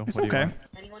buy you. It's What do you okay.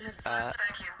 want?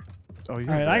 Oh, you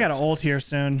All right, I got an ult here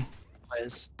soon.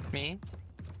 Me?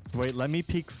 Wait, let me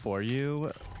peek for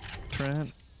you,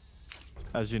 Trent.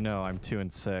 As you know, I'm 2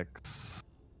 and 6.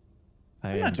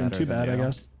 I'm not doing too bad, I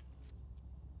guess.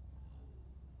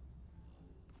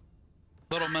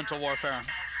 Little mental warfare.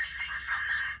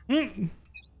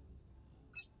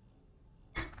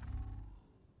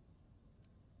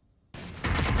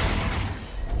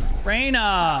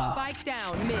 Reyna! Spike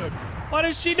down mid. What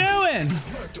is she doing?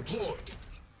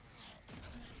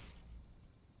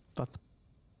 That's...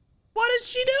 What is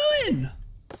she doing?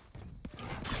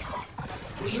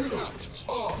 You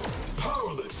are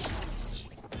powerless.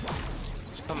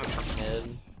 It's coming from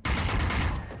mid.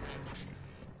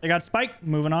 They got Spike.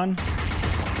 Moving on.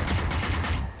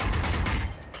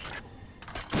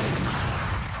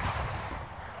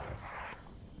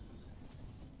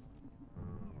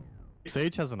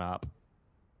 Sage has an op.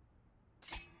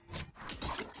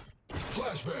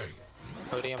 Flashbang.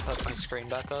 Cody, I'm putting my screen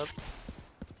back up.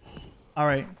 All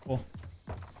right, cool.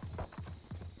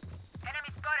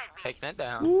 Taking it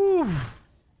down. Ooh.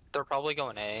 They're probably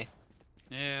going A.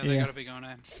 Yeah, they gotta be going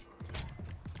A.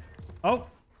 Oh.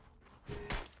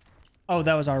 Oh,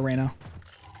 that was our Reyna.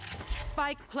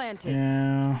 Spike planted.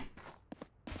 Yeah.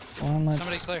 Well, let's...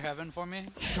 Somebody clear heaven for me.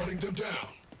 Shutting them down.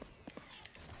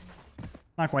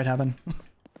 Not quite heaven.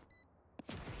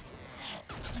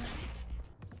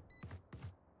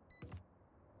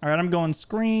 All right, I'm going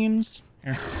screens.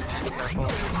 Here.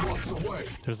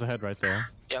 There's a head right there.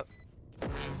 Yep.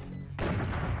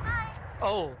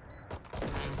 Oh.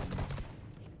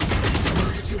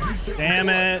 Damn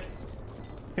it.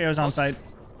 KO's on site.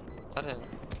 That hit.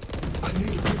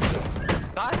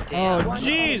 God Oh, damn.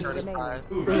 jeez.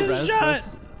 Res, Shot.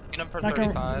 res. Get him for Not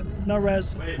 35. gonna, no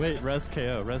res. Wait, res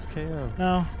KO, res KO.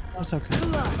 No, that's okay.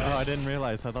 Oh, I didn't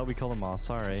realize. I thought we killed them all.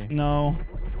 Sorry. No.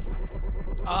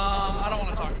 I don't want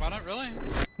to talk about it, really.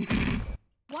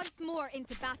 Once more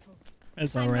into battle.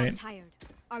 It's I'm alright. not tired.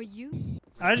 Are you?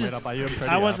 I Wait, I'll buy you a pretty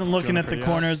I wasn't op. looking You at want a the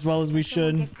pretty corner op? as well as we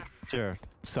should. Sure.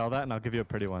 Sell that and I'll give you a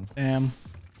pretty one. Damn.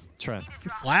 Trent.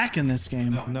 Slack in this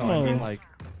game. No, Oh. I mean like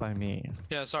by me.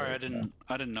 Yeah, sorry, I didn't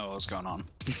know what was going on.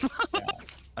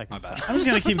 My bad. I'm just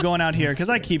gonna keep going out here because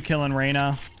I keep killing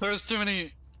Reyna. There's too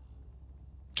many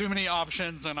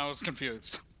options, and I was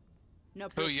confused. No.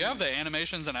 Oh, you have the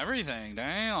animations and everything.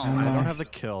 Damn. I don't have the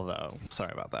kill though.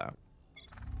 Sorry about that.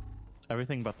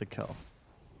 Everything but the kill.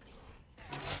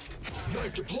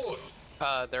 Knife deployed.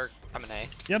 They're coming A.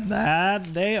 Yep, that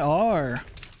they are.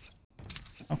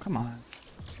 Oh, come on.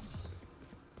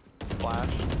 Flash.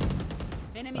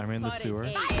 I'm in the sewer.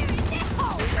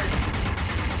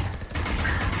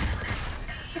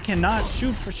 I cannot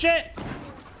shoot for shit.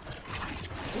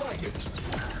 Flag it.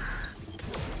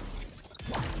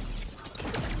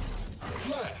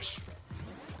 Flash.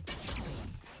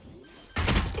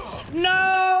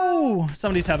 No!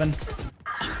 Somebody's heaven.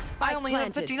 I only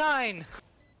have 59.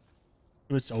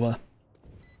 It was Sola.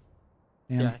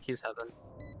 Yeah, he's heaven.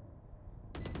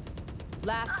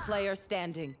 Last player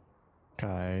standing.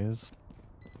 Guys.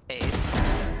 Ace.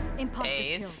 Imposter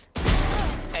Ace. kill.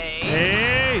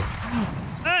 Ace!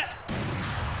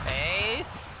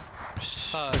 Ace.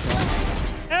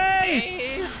 Ace!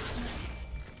 Ace.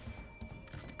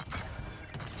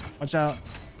 Watch out.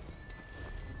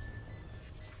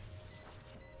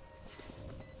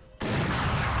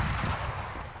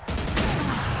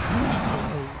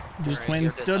 Just went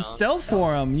and stood still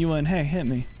for him. You went, hey, hit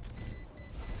me.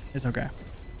 It's okay.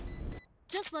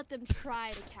 Just let them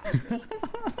try to catch me.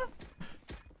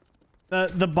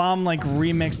 The bomb like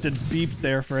remixed its beeps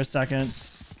there for a second.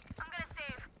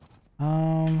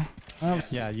 Oh,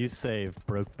 Yeah, you save,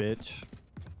 broke bitch.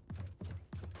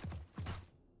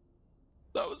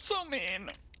 That was so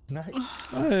mean. Nice.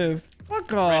 Hey, fuck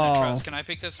Reyna, off. trust. Can I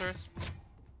pick this first?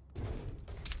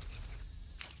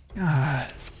 God.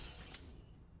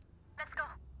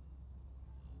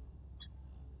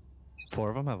 4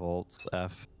 of them have ults.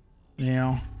 F.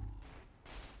 Yeah.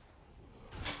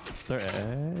 They're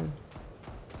A.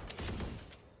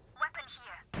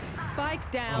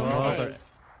 Spike down. Oh, A. they're-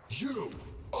 You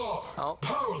are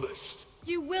powerless.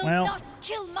 You will Well. not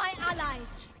kill my allies.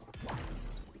 I'm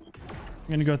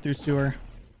gonna go through sewer.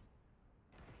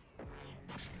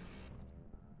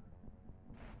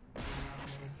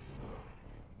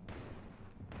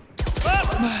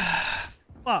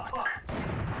 Fuck.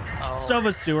 Oh.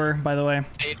 Sova's sewer, by the way.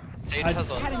 Sage I has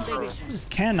a. just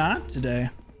cannot today.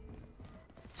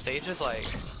 Sage is like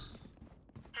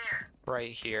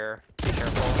right here. Be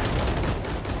careful.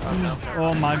 Oh no.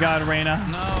 Oh my god, Reyna.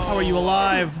 No. How are you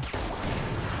alive?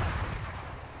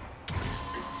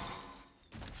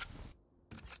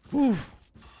 Ooh.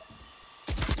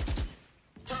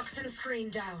 Toxin screen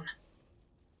down.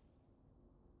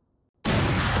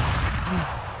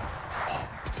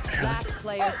 Last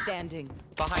player standing.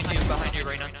 Behind you,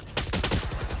 Reyna.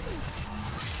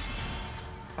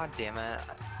 God damn it.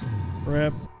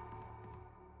 Rip.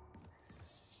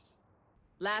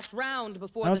 Last round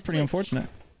before That was the pretty switch. unfortunate.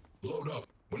 Load up.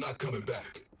 We're not coming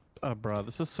back. Bro,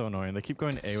 this is so annoying. They keep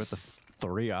going A with the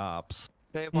 3 ops.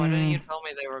 Babe, why didn't you tell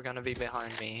me they were gonna be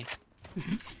behind me?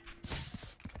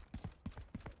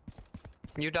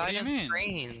 You died do you in mean?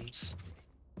 screens.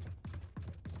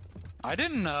 I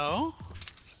didn't know.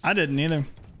 I didn't either.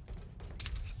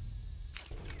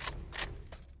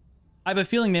 I have a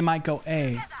feeling they might go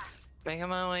A. Making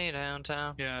my way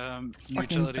downtown. Yeah, Fucking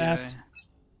utility fast.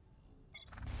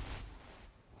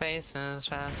 Faces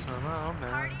fast a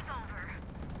moment.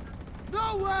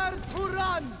 Nowhere to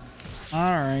run.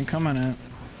 Alright, coming in.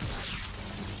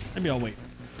 Maybe I'll wait.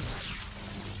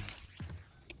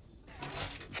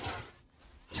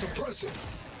 Suppressing.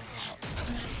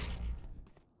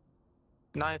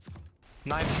 Knife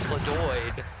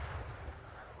Cladoid.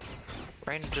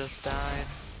 Rain just died.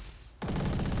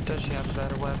 Does she have a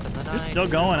better weapon than I They're still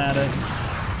going at it.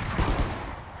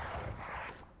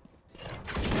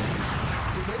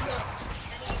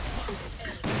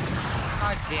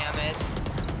 God damn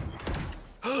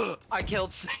it. I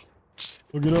killed Sage.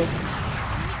 Look it up.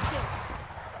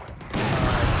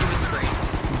 He was screens.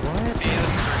 What? He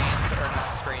was screens, or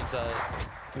not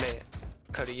screens,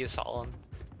 Cody, you saw him.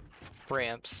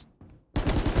 Ramps.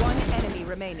 One enemy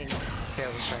remaining. Okay, I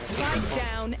was trying to be Spike careful.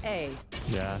 down A.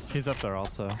 Yeah, he's up there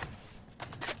also.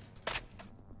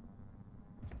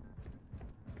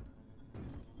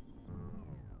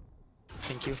 I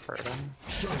think you heard him.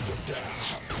 Shut them down.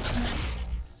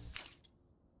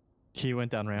 He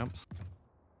went down ramps.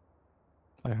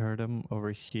 I heard him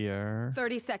over here.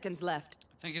 30 seconds left.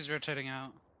 I think he's rotating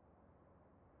out.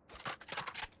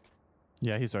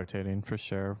 Yeah, he's rotating for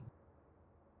sure.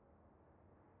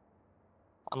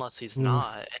 Unless he's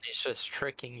not, and he's just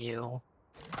tricking you.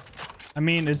 I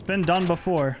mean, it's been done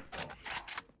before.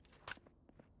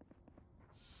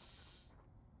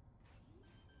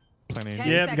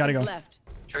 Yep, gotta go. Left.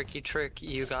 Tricky trick,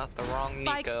 you got the wrong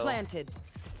Spike Nico. planted.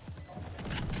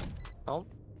 Oh.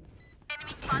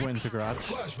 Went to garage.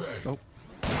 Oh.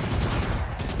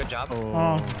 Good job.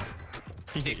 Oh.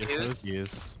 He hit those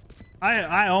use.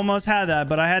 I almost had that,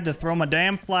 but I had to throw my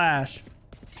damn flash.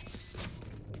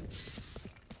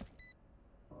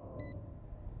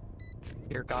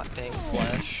 Your goddamn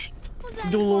flesh.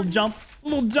 Do a little jump.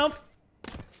 Little jump.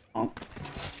 Bonk.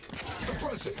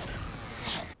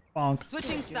 Bonk.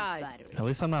 Switching sides. At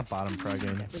least I'm not bottom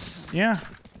fragging. Yeah.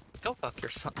 Go fuck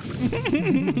yourself.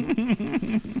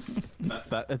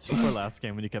 It's for last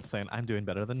game when you kept saying, I'm doing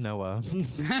better than Noah.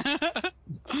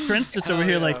 Trent's just over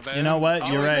here like, you know what?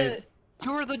 You're right.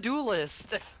 You were the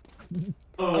duelist.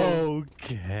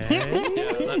 Okay.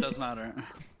 Yeah, that does matter.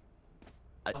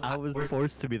 I was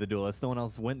forced to be the duelist. No one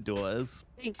else went duelist.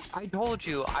 I told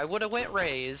you I would have went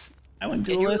Raze. I went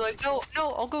And you were duelist. like, no,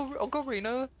 I'll go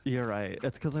Rena. You're right.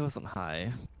 It's because I wasn't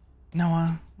high.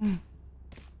 Noah.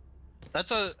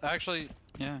 That's actually,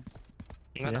 yeah.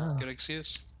 Good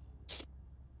excuse.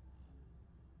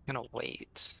 I'm gonna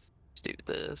wait to do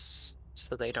this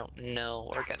so they don't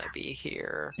know we're gonna be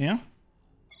here. Yeah.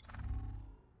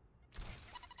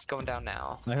 It's going down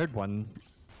now. I heard one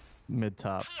mid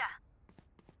top.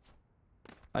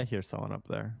 I hear someone up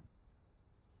there.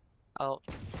 Oh.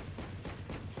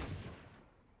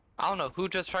 I don't know who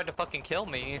just tried to fucking kill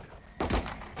me.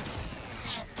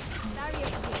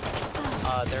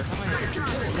 They're coming.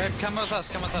 Hey, come with us,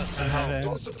 come with us. I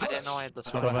didn't know I had the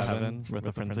Sort of heaven with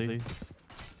the frenzy.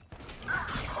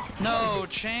 No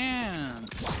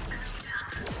chance.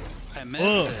 I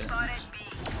missed it.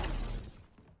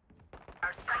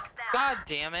 God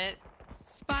damn it.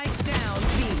 Spike down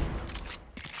B.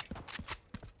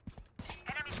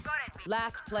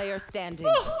 Last player standing.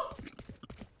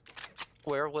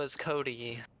 Where was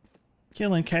Cody?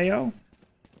 Killing KO.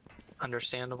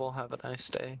 Understandable. Have a nice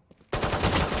day.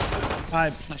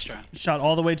 I Nice try. shot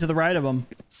all the way to the right of him.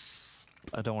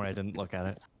 Don't worry, I didn't look at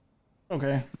it.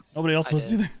 Okay. Nobody else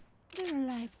was either. Their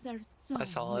lives are so I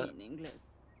saw it.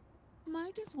 meaningless.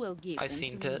 Might as well give I them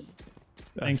seen to it. me.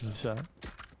 Thanks. Shot.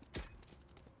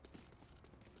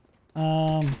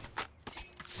 I'll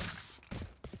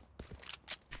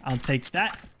take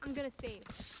that. I'm gonna save.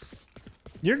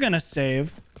 You're gonna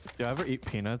save. Do you ever eat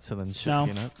peanuts and then shit No.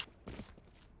 peanuts?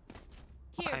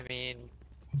 I mean,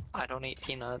 I don't eat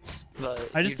peanuts, but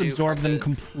I just absorb them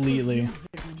completely.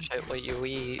 Shit what you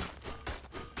eat.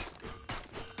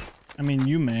 I mean,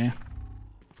 you may.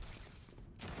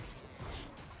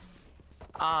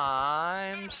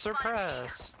 I'm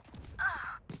suppressed.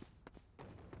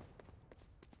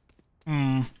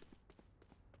 Hmm.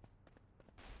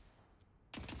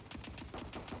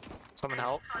 Someone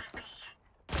help.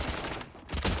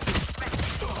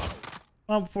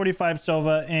 Well, 45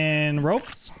 Sova in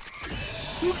ropes.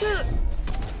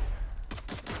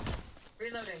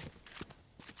 Reloading.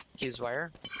 He's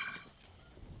where?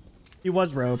 He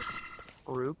was ropes.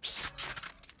 Roops.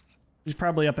 He's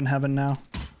probably up in heaven now.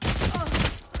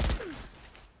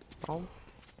 Oh.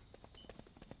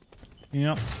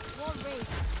 Yep. Wall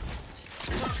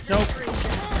raised. Nope.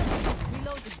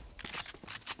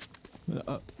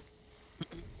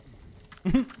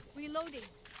 Reloading. Reloading.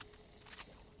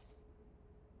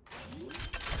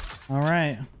 All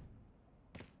right.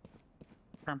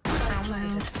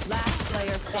 Last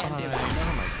player standing.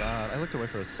 Oh my god, I looked away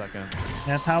for a second.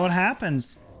 That's how it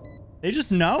happens. They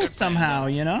just know somehow,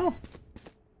 you know?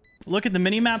 Look at the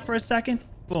mini-map for a second.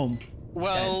 Boom.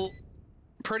 Well,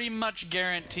 pretty much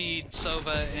guaranteed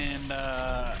Sova and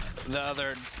the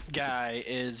other guy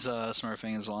is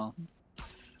smurfing as well.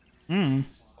 Hmm.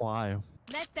 Why?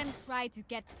 Let them try to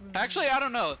get through. Actually, I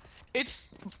don't know.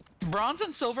 It's bronze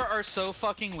and silver are so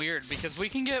fucking weird because we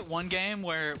can get one game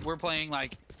where we're playing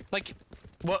like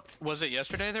what was it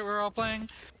yesterday that we were all playing?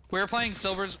 We were playing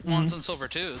silvers ones and silver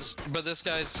twos, but this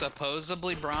guy's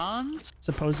supposedly bronze.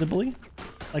 Supposedly?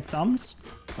 Like thumbs?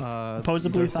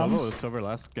 Supposedly thumbs? Silver was silver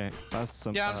last game.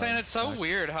 Yeah, I'm saying it's so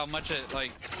weird how much it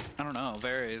like I don't know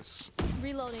varies.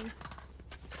 Reloading.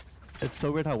 It's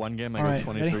so weird how one game I All got right,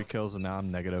 23 ready? kills and now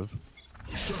I'm negative.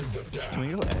 Can we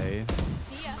go A?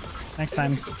 See ya. Next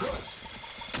time.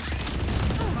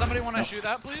 Somebody want to shoot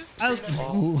that, please?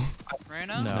 Ooh. Right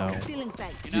now? No. Still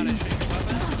inside. You know how to shoot a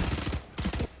weapon?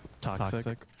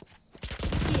 Toxic.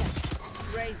 Here.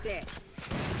 Raise there.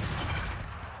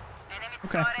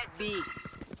 Okay. B.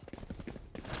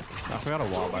 I forgot a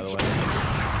wall, by the way.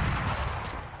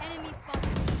 Enemy spotted.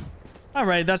 All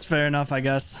right, that's fair enough, I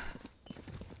guess.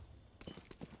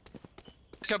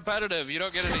 It's competitive. You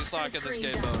don't get any slack in this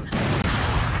game mode.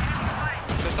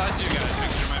 Besides you guys,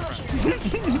 because you're my friends.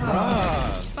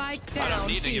 Spike I don't down.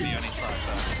 need to give you any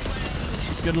slack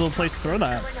It's a good little place to throw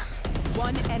that.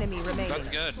 One enemy remaining. though. That's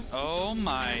good. Oh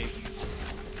my.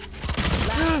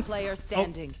 Last player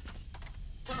standing.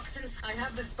 Toxins, I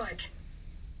have the spike.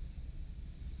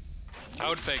 I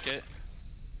would fake it.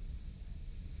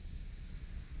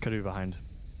 Could be behind.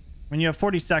 When you have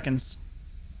 40 seconds.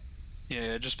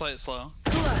 Yeah, just play it slow.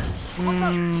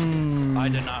 Mm. I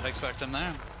did not expect him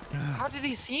there. How did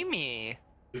he see me?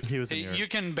 He was in your... You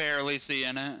can barely see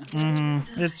in it.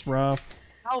 It's rough.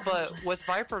 No, but with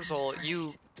Viper's ult,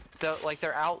 like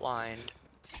they're outlined.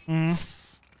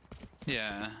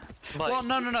 Yeah. But well,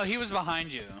 no. He was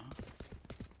behind you.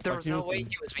 there was no way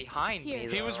he was behind me.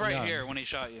 He was though. right here when he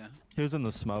shot you. He was in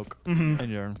the smoke. And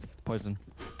your poison.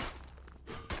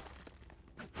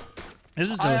 I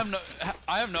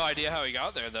have no idea how he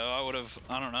got there though. I would have.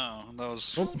 I don't know. That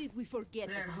was. How did we forget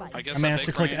the spike? I guess I managed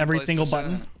to click every single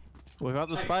button. We got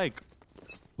the spike.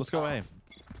 Let's go away.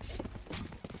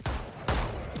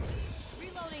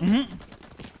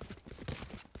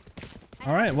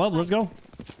 All right, well, let's go.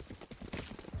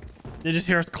 They just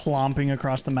hear us clomping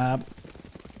across the map.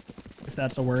 If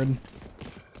that's a word.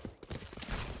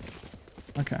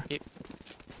 Okay.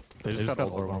 They just got the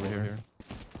orb over here.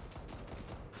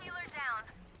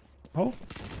 Oh.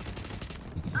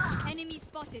 Enemy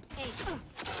spotted. A.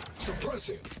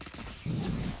 Suppressing.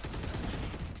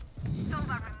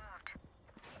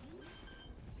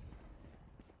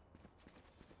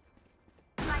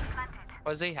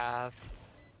 What does he have?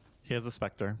 He has a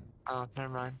Spectre. Oh,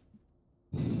 never mind.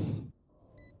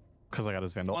 Because I got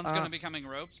his Vandal. One's gonna be coming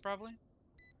ropes probably.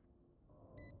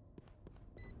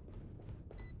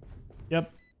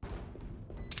 Yep.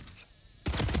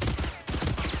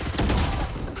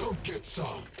 Come get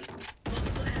some.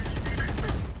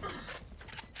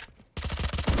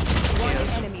 One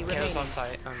enemy Chaos remaining. on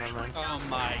site. Oh, never mind. Oh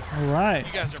my. All right.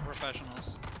 You guys are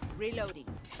professionals. Reloading.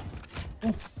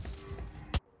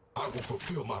 I will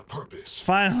fulfill my purpose.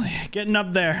 Finally, getting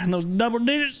up there in those double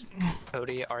digits.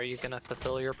 Cody, are you gonna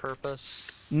fulfill your purpose?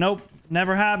 Nope.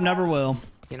 Never have, never will.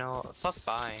 You know, fuck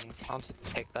buying. I'll just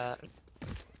take that.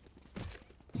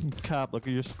 Cap, look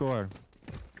at your score.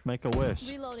 Make a wish.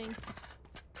 Reloading.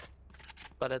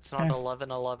 But it's not 11,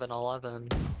 11, 11.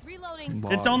 Reloading.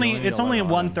 It's only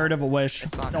 1/3 of a wish.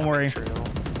 It's not Don't worry. True.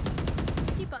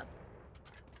 Keep up.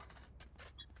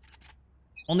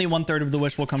 Only 1/3 of the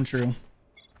wish will come true.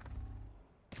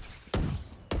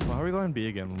 Why are we going B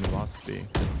again when we lost B?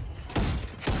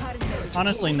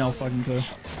 Honestly, no fucking clue.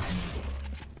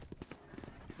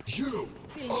 You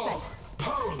are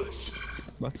powerless.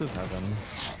 That's his heaven.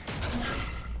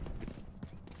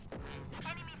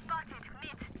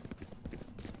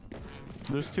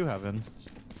 There's 2 heaven.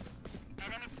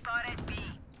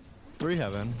 3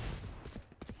 heaven.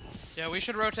 Yeah, we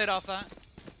should rotate off that.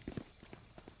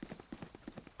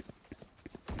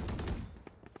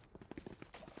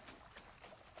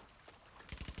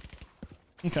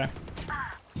 Okay.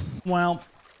 Well.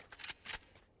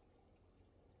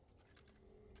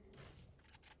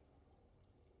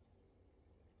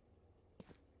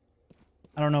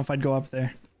 I don't know if I'd go up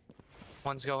there.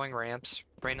 One's going ramps.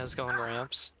 Reyna's going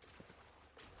ramps.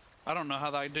 I don't know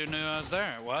how that dude knew I was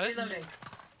there. What? Reloading.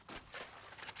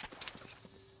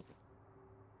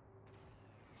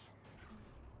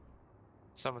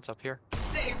 Someone's up here.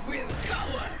 They will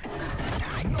cower.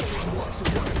 No one walks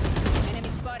away. Enemy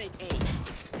spotted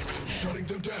A. Shutting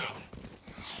them down.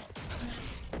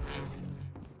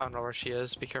 I don't know where she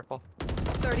is. Be careful.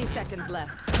 30 seconds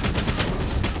left.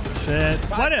 Shit.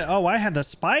 What? Oh, I had the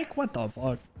spike? What the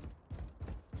fuck?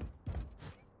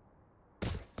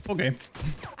 Okay.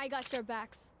 I got your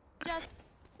backs. Just,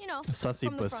 you know. Sussy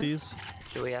from the front. bussies.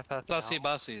 Do we have that? Bussy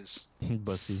bussies.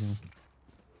 Bussy.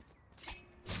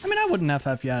 I mean, I wouldn't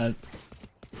FF yet.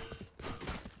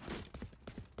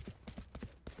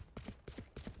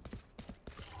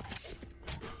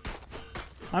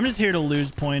 I'm just here to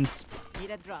lose points.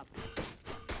 Need a drop.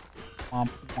 Womp,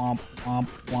 womp, womp,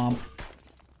 womp.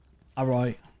 All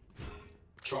right.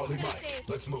 Charlie Mike,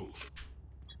 let's move.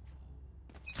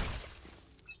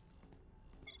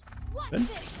 What's Good.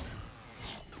 this?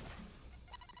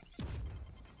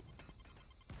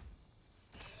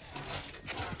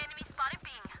 Enemy spotted B.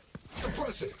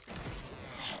 Suppressing.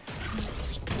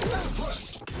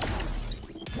 Suppressed.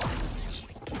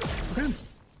 Okay.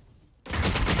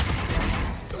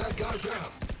 That guy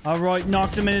down. All right,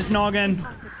 knocked him in his noggin.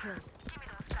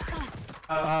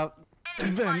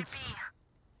 Vince.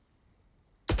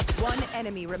 One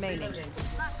enemy remaining.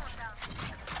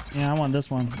 Yeah, I want this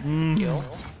one.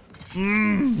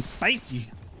 Spicy.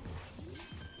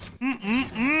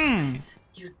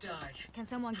 You die. Can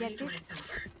someone get Breathe this?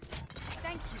 myself.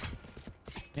 Thank you.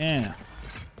 Yeah.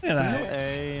 Look at that.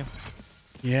 A.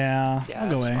 Yeah. Yeah, I'll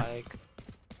go A. Spike.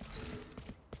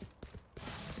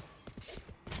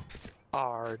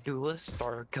 Our duelists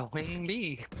are going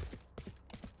B.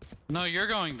 No, you're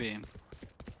going B.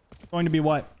 Going to be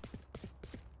what?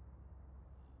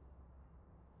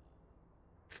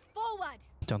 Forward.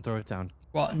 Don't throw it down.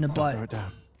 Well, in the Don't butt. throw it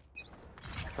down.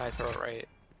 Can I throw it right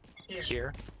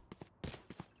here?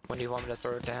 When do you want me to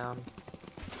throw it down?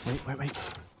 Wait.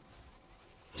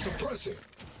 Suppressing.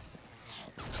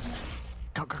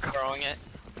 Go. Throwing it.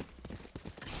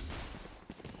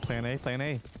 Plan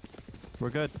A. We're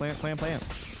good. Plan.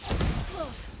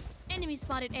 Enemy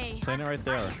spotted A. Plan it right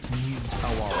there.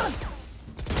 Oh,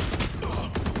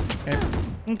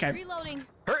 wow. Okay. Reloading.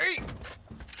 Hurry!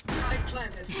 I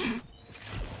planted.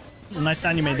 It's a nice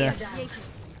sound you made there.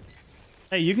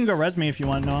 Hey, you can go res me if you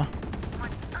want, Noah.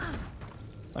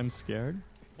 I'm scared.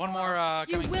 One more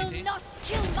You coming will CT. not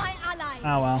kill my ally.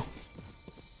 Oh, wow.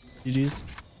 GG's.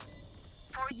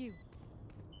 For you.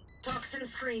 Toxin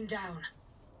screen down.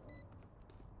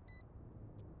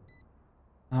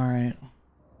 All right.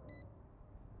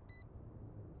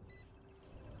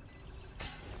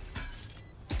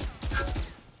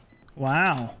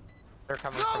 Wow. They're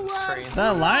coming from screen.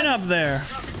 That lineup there.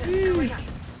 Toxins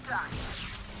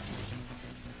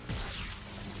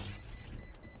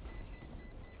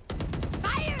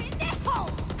Fire in the hole.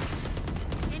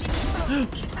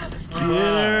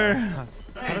 Yeah.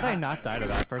 How did I not die to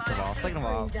that, first of all? Second of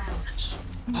all.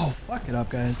 Oh, fuck it up,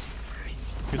 guys.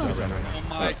 Good job, Reyna. Oh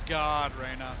my god,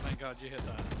 Reyna. Thank god you hit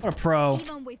that. What a pro.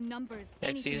 Even with numbers,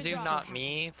 Excuse you, not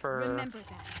me, for remember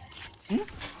that.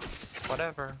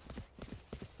 whatever.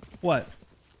 What?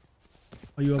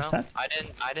 Are you No, upset? I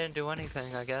didn't do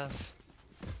anything, I guess.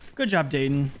 Good job,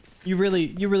 Dayton. You really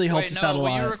helped Wait, us no, out a will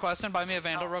you lot. request and buy me a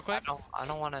Vandal real quick? I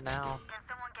don't want it now.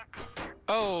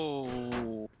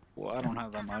 Oh, well, I don't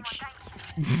have that much.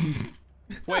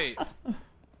 Wait.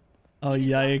 Oh,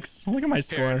 yikes. Look at my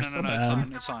score. Here, no, So it's bad.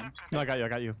 fine. It's fine. No, I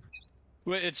got you.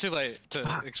 Wait, it's too late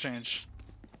to exchange.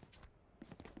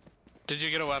 Did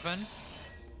you get a weapon?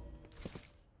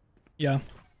 Yeah.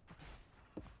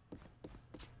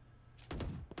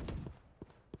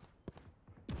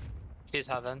 She's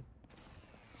heaven.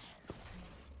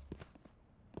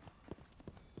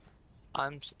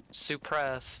 I'm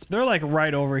suppressed. They're like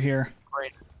right over here.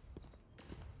 Great.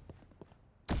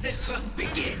 The hunt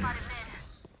begins.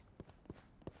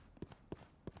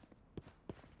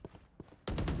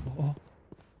 Oh.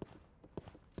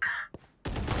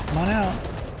 Come on out.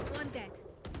 One dead.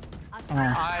 Oh.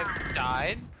 I've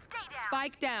died.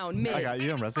 Spike down mid. I got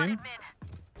you. I'm resing.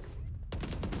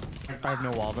 I have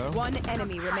no wall though. One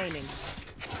enemy remaining.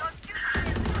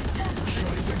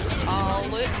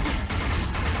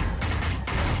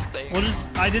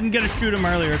 I didn't get to shoot him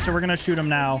earlier, so we're gonna shoot him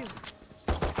now.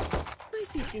 My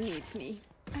city needs me.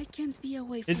 I can't be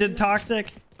away from Is it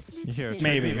toxic? Here,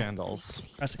 Maybe. Vandals.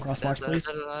 Press the crosswalks, please.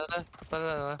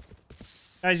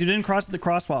 Guys, you didn't cross the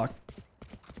crosswalk.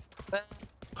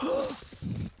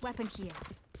 Weapon here.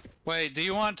 Wait, do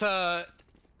you want to...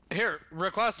 Here,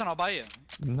 request and I'll buy you.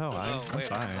 No, I'm wait,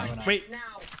 fine. Wait,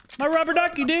 my rubber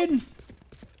ducky, dude.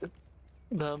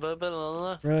 Rubber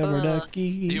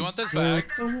ducky. Do you want this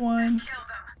back? The one.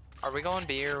 Are we going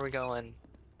B or are we going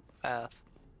F?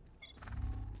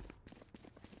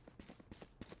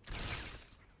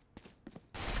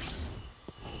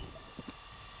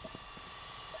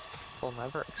 We'll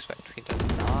never expect me to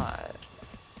not.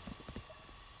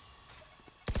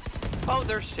 Oh,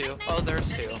 there's two. Oh,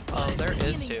 there's two. Oh, there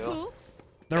is two.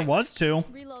 There was two.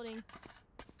 Reloading.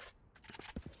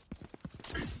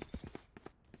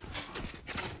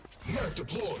 Map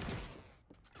deployed.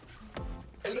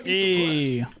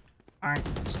 Hey.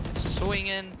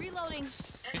 Swinging. Reloading.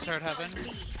 You start heaven.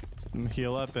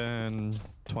 Heal up in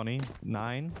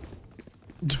 29.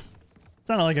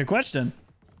 Sounded like a question.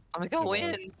 I'm gonna go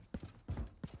in.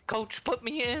 Coach, put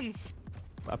me in.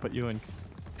 I put you in.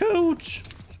 Coach.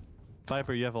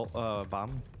 Viper, you have a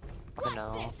bomb? Oh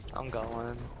no, I'm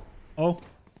going. Oh,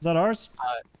 is that ours?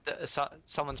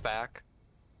 Someone's back.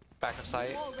 Back of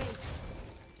sight.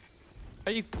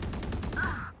 Are you...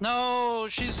 No,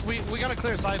 we gotta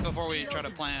clear sight before we try to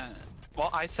plant. Well,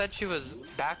 I said she was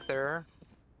back there.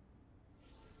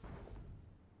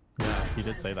 Yeah, he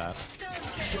did say that.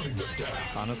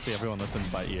 Honestly, everyone listened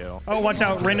but you. Oh, watch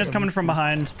out. Reyna's coming from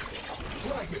behind.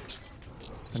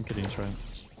 I'm kidding, Trent.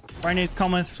 Reyna's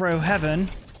coming through heaven.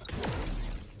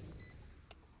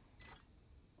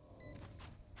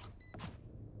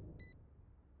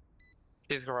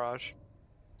 She's garage.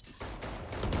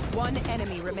 One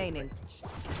enemy remaining.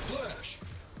 Flash.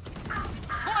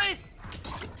 What?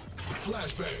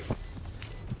 Flashbang.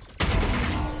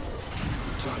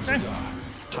 Time to die.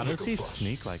 How does he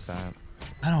sneak like that?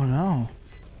 I don't know.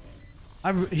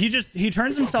 He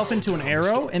turns himself into an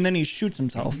arrow and then he shoots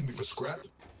himself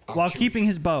while keeping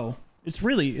his bow. It's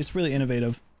really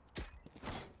innovative.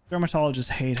 Dermatologists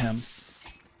hate him.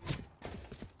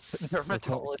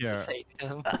 Dermatologists hate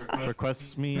him.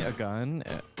 Request me a gun.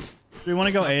 Do we want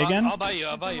to go A again? I'll buy you.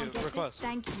 Request.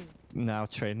 Thank you. Now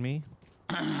trade me.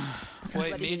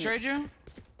 Wait, me trade you?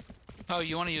 Oh,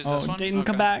 you want to use Oh, this one? Dayton,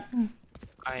 come back.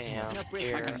 I am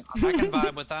here. I can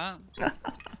vibe with that.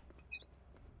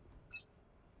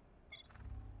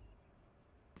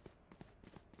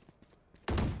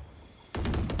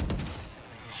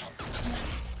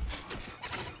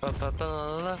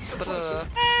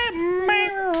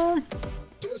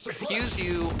 Excuse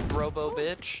you, robo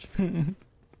bitch.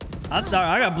 I'm sorry,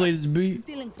 I got blazes beat.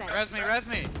 Res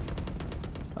me.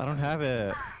 I don't have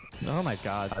it. Oh my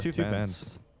god, two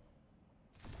vents.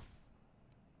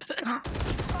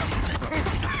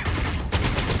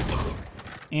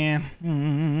 Yeah.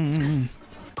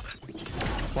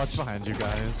 Watch behind you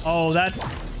guys. Oh, that's...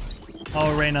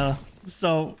 Oh, Reyna.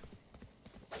 So...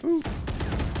 Ooh.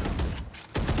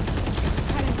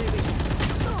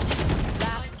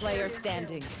 Last player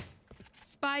standing.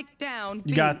 Spike down.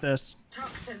 You got this.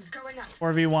 Toxins going up.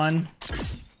 4v1.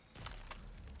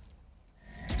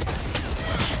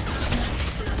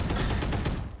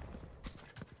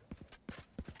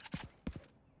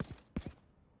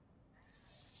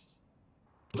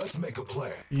 Let's make a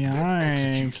plan.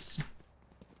 Yikes.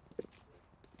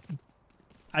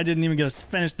 I didn't even get to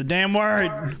finish the damn word.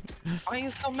 Why are you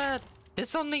so mad?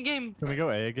 It's only game. Can we go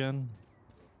A again?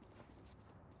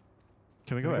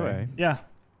 Can we go A? Yeah.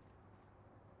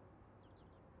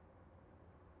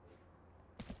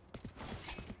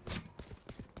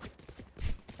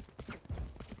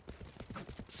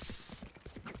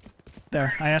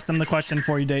 There, I asked them the question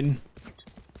for you, Dayton.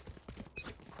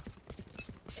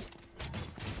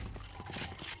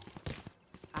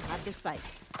 I have the spike.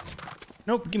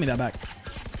 Nope, give me that back.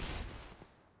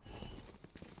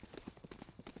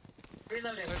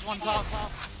 Reloading. There's one top.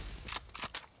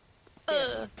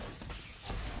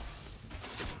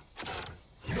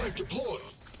 Knife deployed.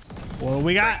 What do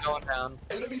we got? Going down.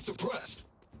 Enemy suppressed.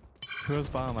 Who has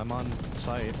bomb? I'm on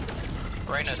site.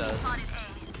 Reyna does.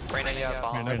 Reyna, you have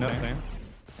bomb. Reyna.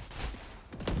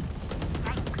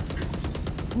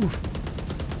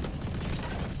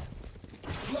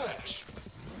 Flash.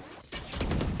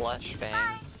 Flash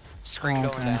bang. Screen Oh,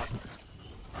 going okay. down.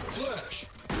 Flash.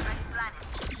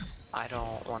 I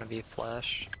don't want to be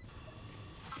flash.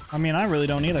 I mean, I really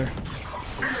don't either.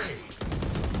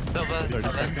 Silva, 30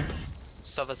 heaven. seconds.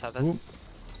 Silva's heaven. Ooh.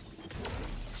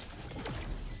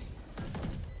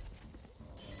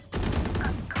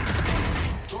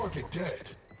 Target dead.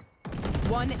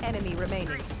 One enemy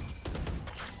remaining.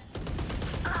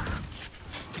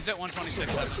 He's at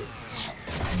 126.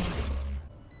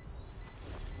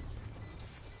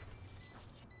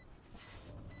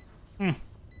 Hmm.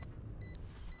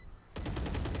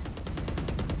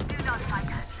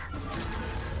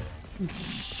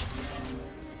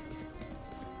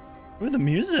 Ooh, the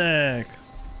music. I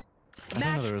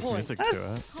didn't know there was music to That's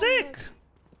it. sick.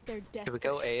 They're Should we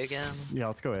go A again? Yeah,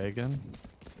 let's go A again.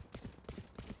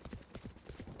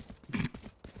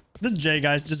 This J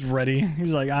guy's just ready.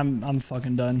 He's like, I'm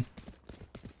fucking done.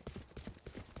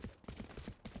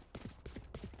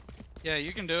 Yeah,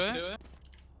 you can do it.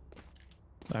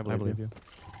 I believe you.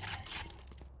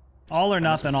 All or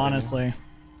nothing, honestly.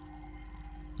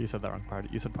 You said that wrong party.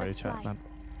 You said party chat, not.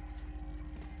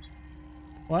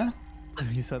 What?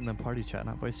 You said in the party chat,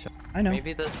 not voice chat. I know.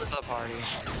 Maybe this is a party.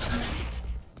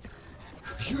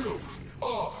 You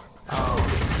are.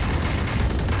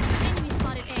 Enemy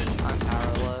spotted A. I'm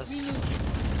powerless.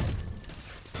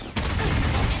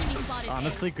 Enemy spotted A.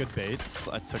 Honestly, good baits.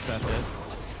 I took that hit.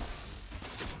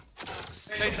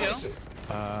 Hey, heal. Heal.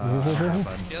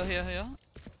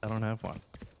 I don't have one.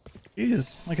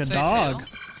 Jeez, like a Sage, dog.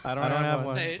 heal. I don't have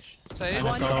one. Sage.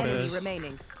 One enemy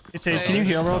remaining. Hey, Sage, can you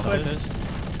heal real quick?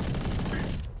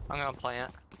 I'm gonna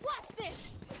plant. Watch this.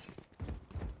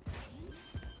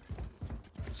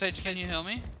 Sage, can you heal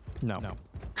me? No.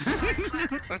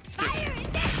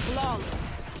 Flawless.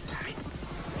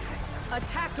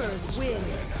 Attackers win.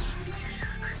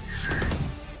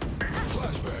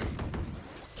 Flashbang.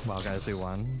 Wow, guys, we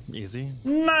won. Easy.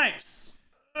 Nice.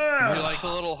 You like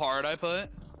the little heart I put?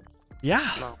 Yeah.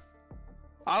 No.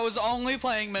 I was only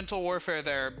playing Mental Warfare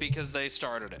there because they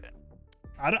started it.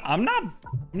 I'm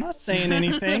not saying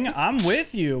anything. I'm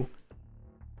with you.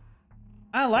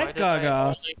 I like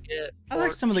Gaga. I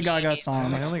like some of the Gaga I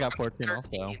songs. only got 14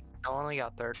 also. I only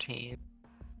got 13.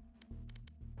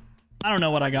 I don't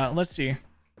know what I got. Let's see.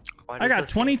 I got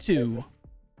 22.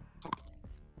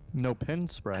 No pin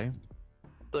spray.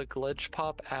 The glitch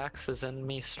pop axe is in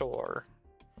me store.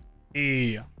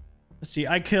 Hey. Let's see.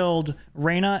 I killed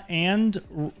Reyna and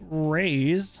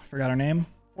Raze, forgot her name,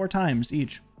 4 times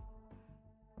each.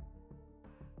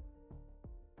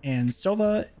 And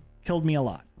Sova killed me a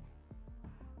lot.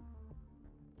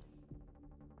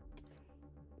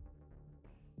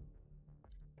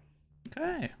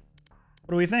 Okay.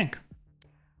 What do we think?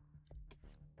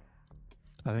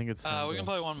 I think it's. We can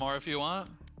play one more if you want.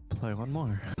 Play one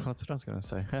more. That's what I was gonna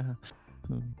say.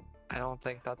 I don't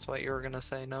think that's what you were gonna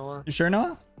say, Noah. You sure,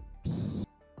 Noah?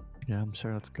 Yeah, I'm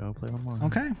sure. Let's go play one more.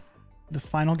 Okay. The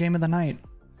final game of the night.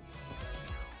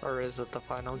 Or is it the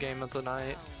final game of the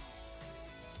night?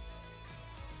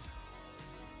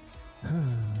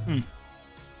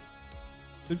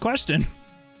 Good question.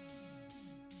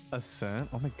 Ascent?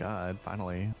 Oh my god,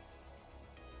 finally.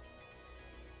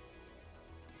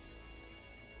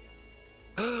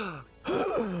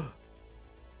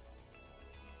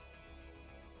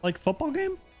 Like football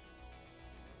game?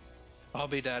 I'll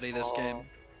be daddy this game.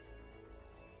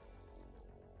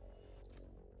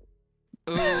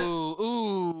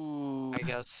 Ooh. I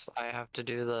guess I have to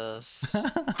do this.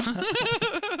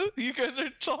 You guys are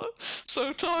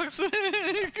so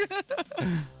toxic.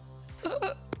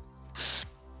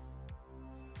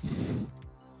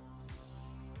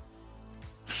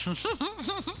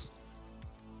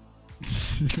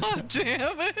 God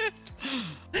damn it!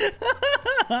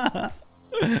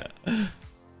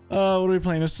 What are we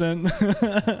playing? Ascent?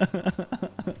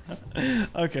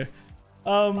 Okay.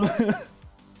 I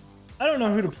don't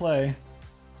know who to play.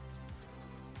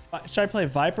 Should I play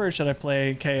Viper or should I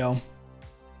play KO?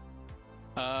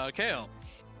 KO.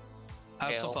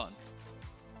 Have some fun.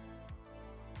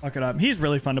 Fuck it up. He's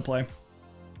really fun to play.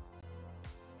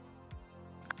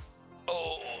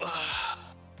 Oh.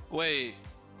 Wait.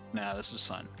 Nah, this is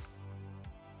fine.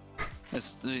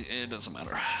 It doesn't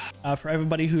matter. For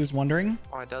everybody who's wondering,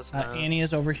 Oh, it does matter. Annie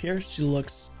is over here. She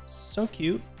looks so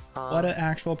cute. What an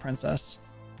actual princess.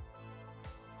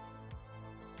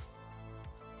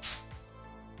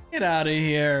 Get out of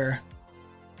here.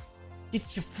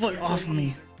 Get your foot off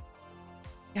me.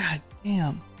 God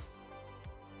damn.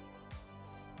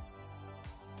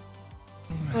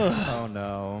 Oh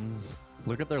no.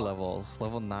 Look at their levels.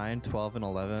 Level 9, 12, and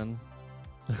 11.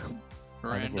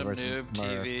 Random noob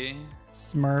TV.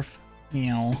 Smurf.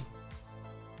 Meow.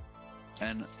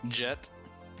 And Jet.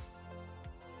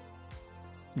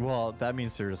 Well, that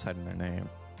means they're just hiding their name.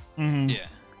 Mm-hmm. Yeah.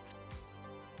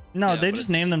 No, Yeah, they but just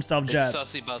it's- named themselves it's Jet.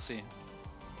 Sussy Bussy.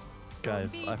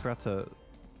 Guys, I forgot to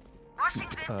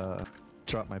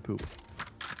drop my poop.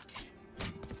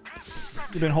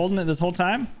 You've been holding it this whole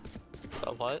time?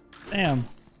 What? Damn.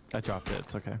 I dropped it.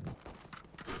 It's okay.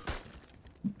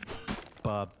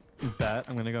 Bet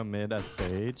I'm gonna go mid as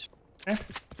Sage. Okay.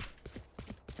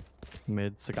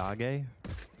 Mid Sagage.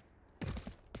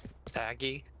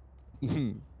 Saggy.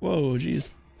 Whoa, jeez.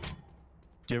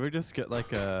 Do you ever just get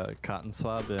like a cotton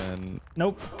swab and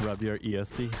rub your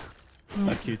ESC?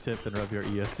 A Q-tip and rub your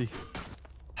ESC?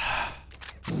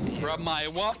 Rub my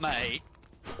what, mate?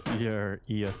 Your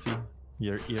ESC?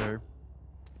 Your ear?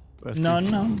 No.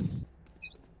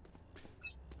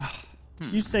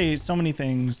 You say so many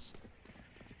things.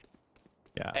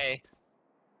 Yeah. A.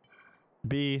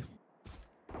 B.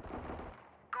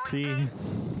 C.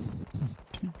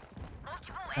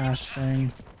 Gosh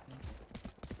dang.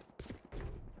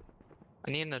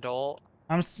 I need an adult.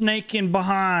 I'm snaking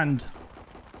behind.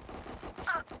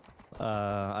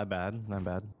 I'm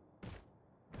bad.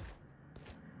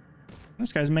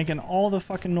 This guy's making all the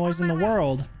fucking noise in the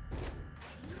world.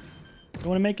 You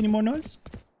want to make any more noise?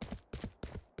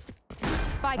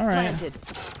 Spike all right. planted.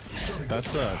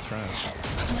 That's a trend.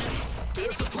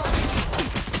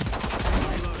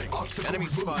 Enemy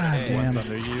spotted. Ah, damn. One's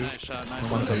under you. Nice shot,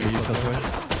 nice One's shot. under you this way.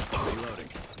 Reloading.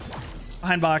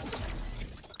 Behind box.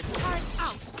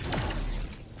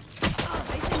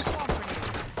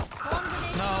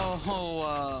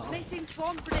 No, Placing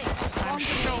swarm grenade. I'm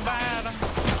so bad.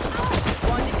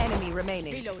 One enemy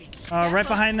remaining. Reloading. Right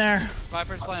behind there.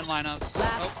 Viper's playing lineups.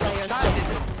 Last player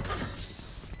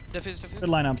Diffuse. Good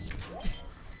lineups.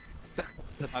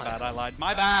 My bad, I lied.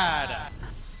 My bad.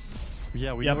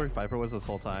 Yeah, we know where Viper was this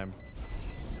whole time.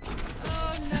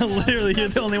 Literally, you're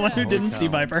the only one who didn't see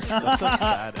Viper. That's a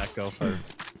bad echo for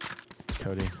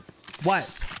Cody. What?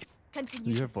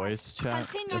 Continue. Your voice chat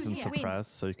Continue isn't here.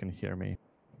 suppressed, so you can hear me.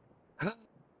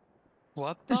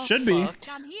 What It should be.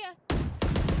 I'm here.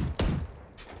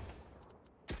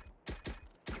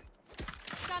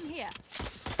 Gun here.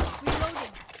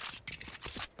 Reloading.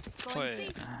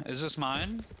 Wait, is this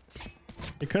mine?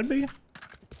 It could be.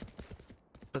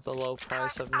 With a low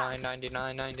price of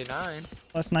 $9.99.99.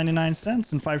 Plus 99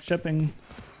 cents and 5 shipping.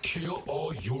 Kill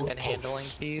all your and handling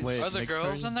fees. Wait, Are the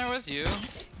girls in there with you,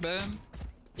 Ben?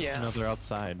 Yeah. No, they're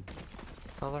outside.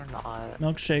 No, they're not.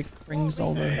 Milkshake brings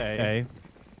over. Hey.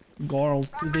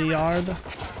 Girls to the yard.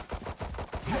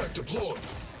 Mark deployed.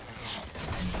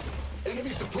 Enemy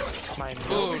suppressed.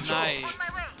 Oh, nice.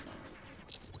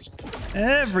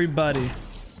 Everybody.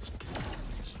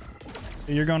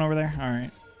 You're going over there?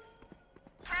 Alright.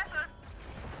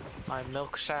 My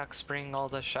milk shacks bring all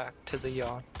the shack to the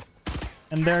yard.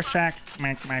 And their shack.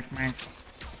 Mac.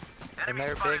 And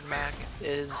their Big Mac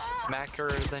is macker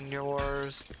than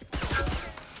yours.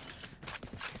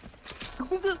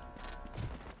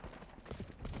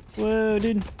 Whoa,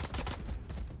 dude.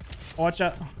 Watch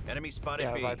out. Enemy spotted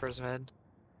Yeah, B. Viper's mid.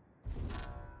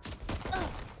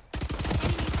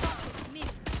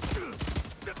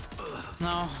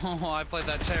 No, I played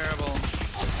that terrible.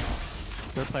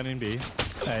 They're planning B.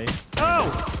 Hey. Oh!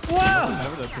 Whoa!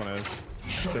 Whatever this one is.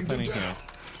 They're planning here.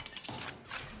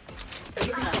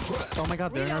 Oh my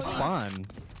god, they're in our spawn.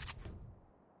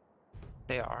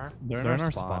 They are. They're in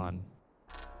our spawn.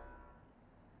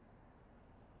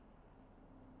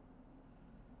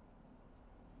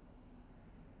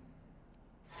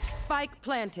 Spike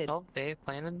planted. Oh, they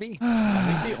planted B.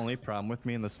 I think the only problem with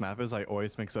me in this map is I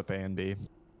always mix up A and B.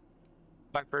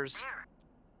 Vipers.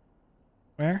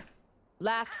 Where?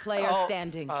 Last player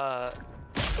standing. Right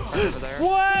over there.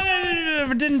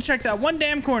 What? Didn't check that one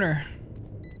damn corner.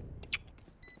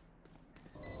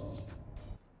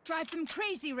 Drive them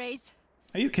crazy, Raze.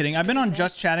 Are you kidding? I've been on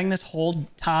just chatting this whole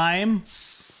time.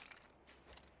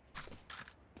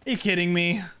 Are you kidding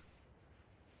me?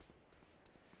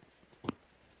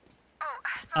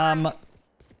 Well,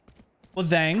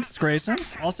 thanks, Grayson.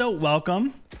 Also,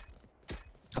 welcome.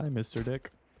 Hi, Mr.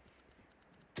 Dick.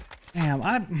 Damn,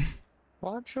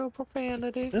 Watch your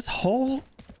profanity. this whole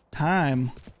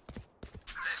time.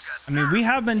 I mean, we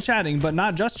have been chatting, but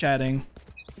not just chatting.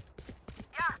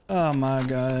 Oh my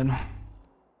god.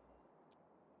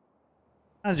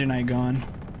 How's your night going?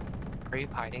 Are you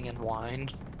hiding in wine?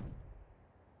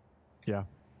 Yeah.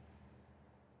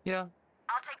 Yeah.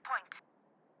 I'll take point.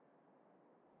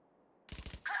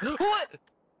 What?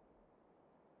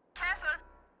 Careful.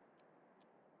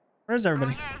 Where's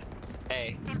everybody?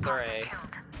 A. They're A.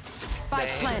 Spike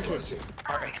planted.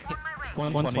 Alright.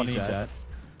 120 jet.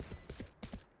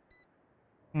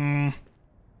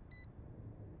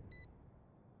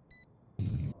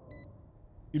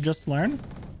 You just learned?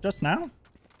 Just now?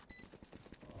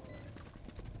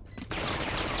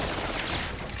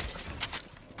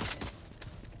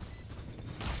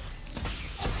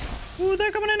 Ooh,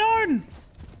 they're coming in hard!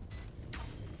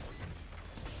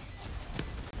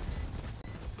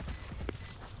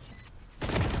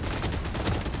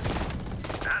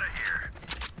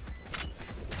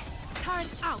 Turn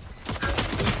out.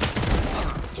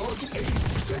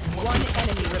 One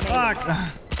enemy remaining. Fuck!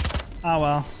 Oh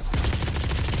well.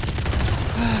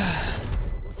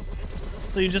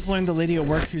 So you just learned the lady at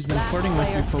work who's been flirting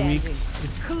with you for weeks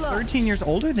is 13 years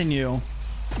older than you.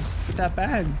 Get that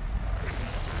bag.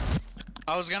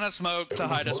 I was gonna smoke to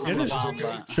hide us from the bomb,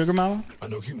 but Sugar mama? I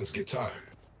know humans get tired.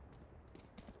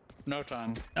 no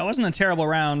time. That wasn't a terrible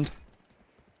round.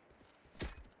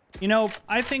 You know,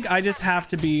 I think I just have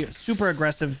to be super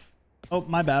aggressive. Oh,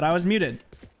 my bad. I was muted.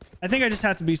 I think I just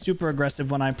have to be super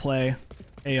aggressive when I play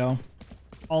AO.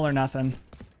 All or nothing.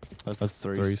 That's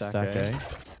three stack A.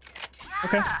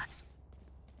 Okay.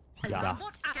 Yeah.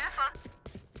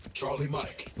 Charlie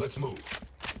Mike, let's move.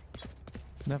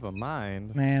 Never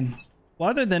mind. Man. Well,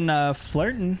 other than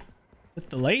flirting with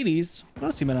the ladies, what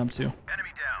else you been up to? Enemy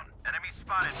down. Enemy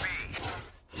spotted B.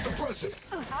 Suppress it.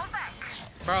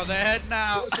 Bro, they're heading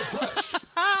out. Suppress.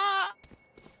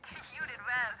 You did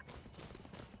well.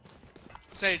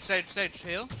 Sage,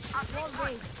 heal. More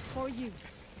Raze for you.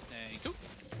 Thank you.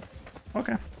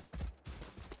 Okay.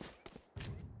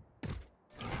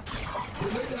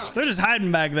 Grenade out. They're just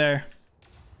hiding back there.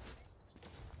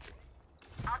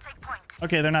 I'll take point.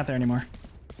 Okay, they're not there anymore.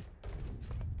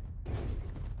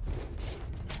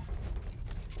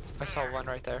 I saw one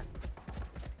right there.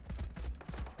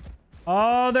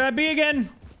 Oh, they're at B again.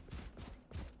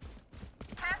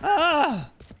 Ah!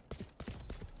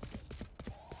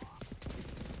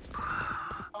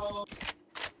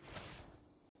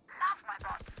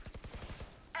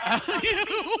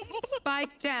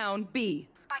 Spike down B.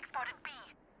 Spike spotted B.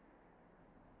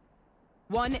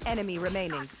 One enemy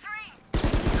remaining. That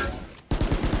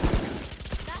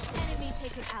enemy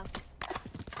taken out.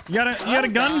 You got a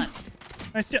gun?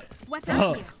 I still. Weapons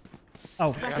Oh. here.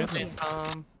 Oh. Weapons here.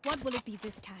 What will it be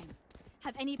this time?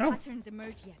 Have any patterns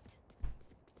emerged yet?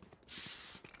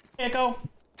 Echo.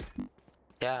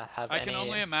 Yeah, have I any... can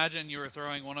only imagine you were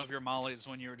throwing one of your mollies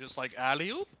when you were just like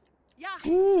alley-oop. Yeah.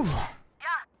 Ooh.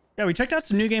 Yeah, we checked out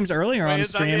some new games earlier on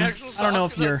is that the stream. actual I don't know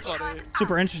song? if you're That's funny.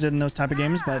 super interested in those type of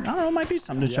games, but I don't know, it might be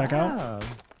something to check out.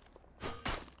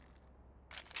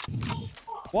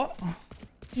 What?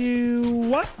 You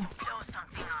what?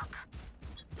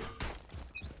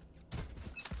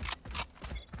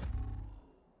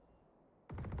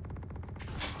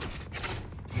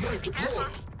 Knife deployed.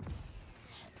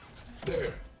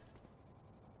 There.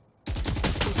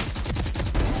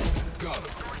 Got him.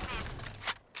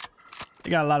 They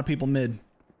got a lot of people mid.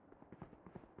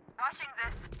 I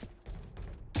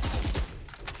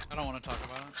don't want to talk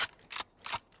about it.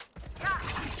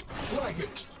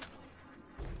 Fragment.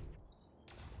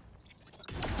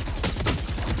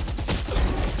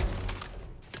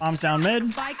 Bombs down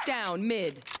mid. Spike down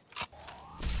mid.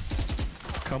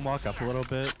 Come walk up a little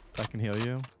bit. I can heal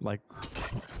you. Like,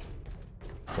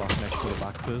 walk next to the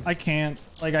boxes. I can't.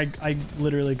 Like, I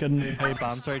literally couldn't. Hey,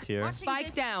 bombs right here.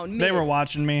 Spike down mid. They were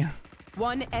watching me.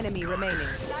 One enemy remaining.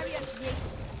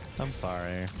 I'm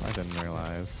sorry. I didn't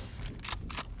realize.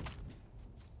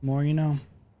 More you know.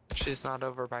 She's not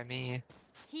over by me.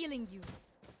 Healing you.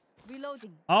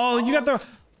 Reloading. Oh, you got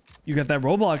that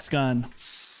Roblox gun.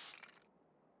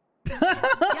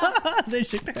 They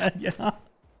shook their head, yeah.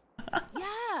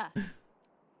 Yeah.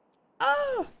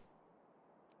 Oh.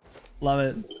 Love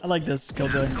it. I like this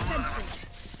Killjoy.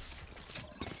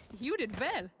 You did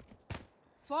well.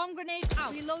 Swarm grenade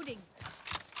out. Reloading.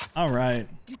 All right.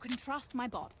 You can trust my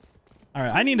bots. All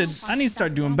right. I need to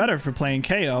start doing better for playing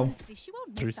KO. Honestly, she won't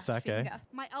miss that 3 stack, eh? finger.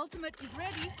 My ultimate is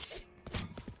ready.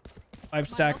 5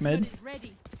 stack mid. Is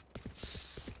ready.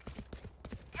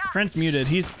 Trent's muted.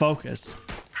 He's focused.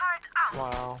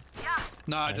 Wow.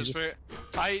 No,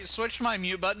 I switched my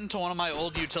mute button to one of my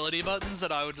old utility buttons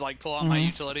that I would like pull out my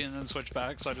utility and then switch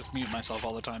back, so I just mute myself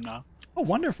all the time now. Oh,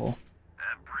 wonderful.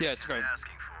 Yeah, it's great.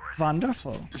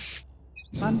 Wonderful.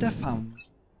 Wonderful.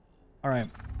 All right.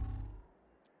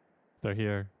 They're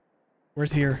here.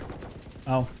 Where's here?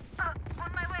 Oh. On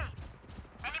my way.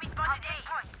 Enemy spotted A.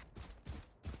 Point.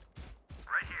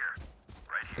 Right here.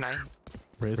 Right here. Can I?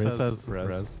 Ray says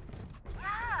res.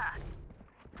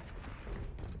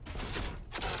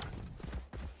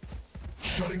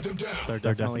 Shutting them down. They're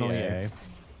definitely A.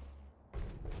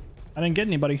 I didn't get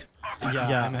anybody.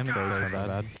 Yeah, I'm sorry for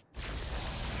that.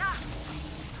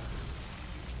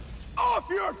 Off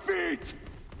your feet!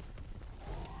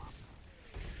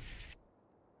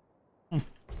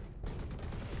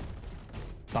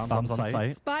 Bombs on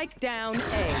site. Spike down A.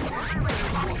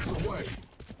 Walks away.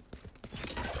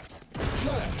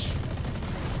 Flash.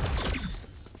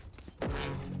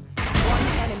 One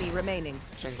enemy remaining.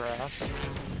 Congrats.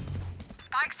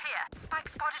 Spike's here. Spike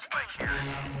spotted A.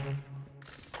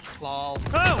 Lol.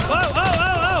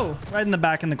 Oh! Right in the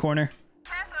back in the corner.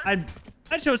 I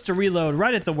chose to reload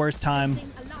right at the worst time.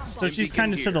 So she's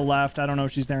kind of to the left. I don't know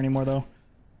if she's there anymore though.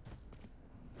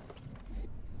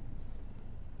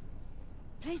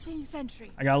 Placing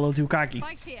sentry. I got a little too cocky.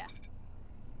 Spike's here.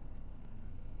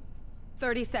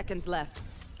 30 seconds left.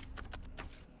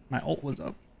 My ult was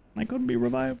up. I couldn't be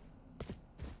revived.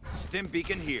 Stim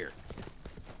beacon here.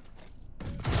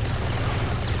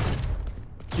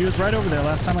 She was right over there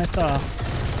last time I saw.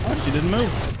 Oh, she didn't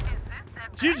move.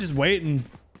 She was just waiting.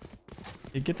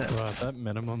 You get that? Wow, that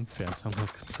minimum phantom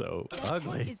looks so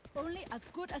ugly. Is only as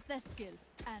good as their skill.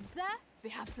 And there we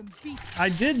have some beats. I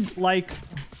did like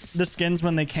the skins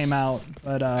when they came out,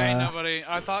 but Ain't nobody.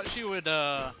 I thought she would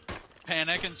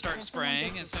panic and start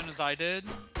spraying as soon as I did.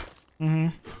 Mm-hmm.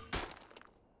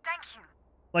 Thank you.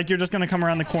 Like you're just gonna come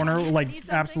around the corner, like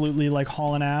absolutely like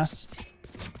hauling ass.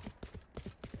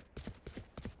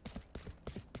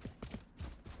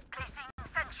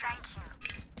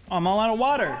 Oh, I'm all out of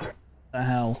water. The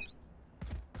hell.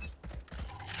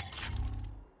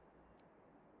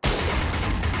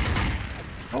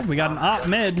 Oh, we got an op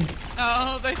mid.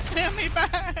 Oh, they spam me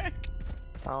back.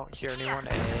 I don't hear anyone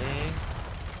A.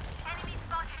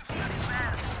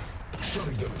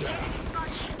 Shutting them down.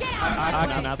 I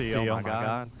cannot see. Oh my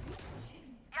god.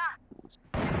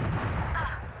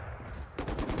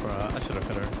 Bruh, I should have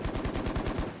hit her.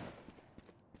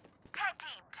 Tag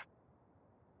teamed.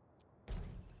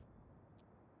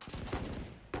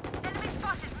 Enemy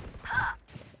spotted.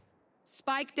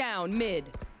 Spike down mid.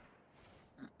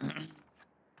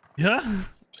 Yeah.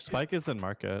 Spike is in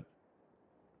market.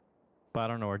 But I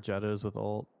don't know where Jet is with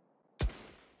ult.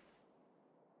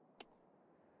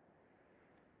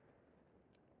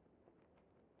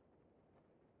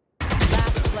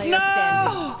 player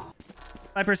standing.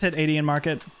 Viper's hit 80 in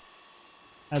market.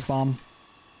 As bomb.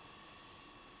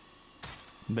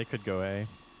 They could go A.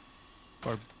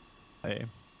 Or A.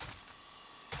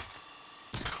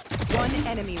 One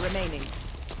enemy remaining.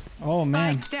 Oh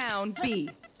man. Spike down B.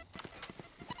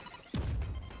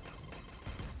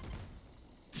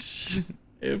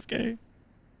 AFK.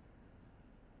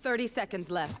 30 seconds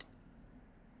left.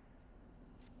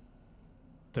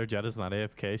 Their Jet is not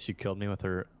AFK. She killed me with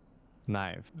her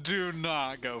knife. Do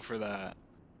not go for that.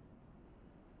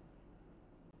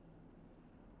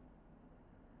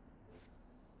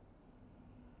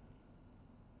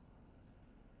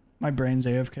 My brain's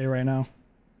AFK right now.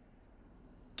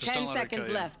 Just 10 seconds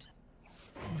left.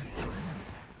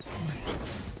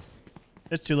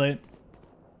 It's too late.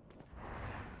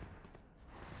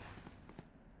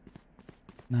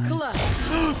 Nice.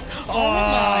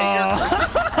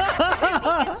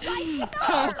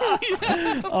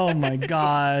 Oh my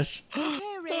gosh.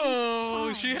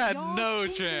 Oh, she had no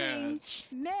chance.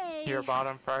 Your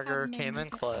bottom fragger came in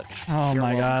clutch. Oh Your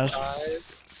my one gosh.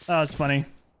 five. That was funny.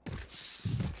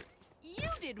 You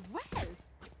did well.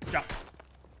 Yeah.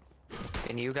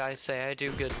 And you guys say I do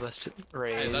good with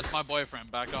Rays. Hey, that's my boyfriend.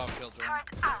 Back off, Killjoy.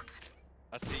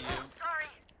 I see you.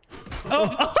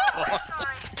 Oh!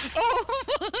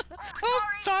 Oh,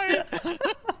 sorry.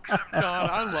 God,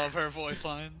 I love her voice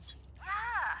lines.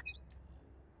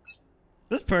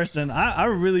 This person, I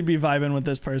would really be vibing with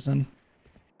this person.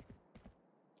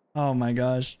 Oh my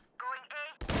gosh.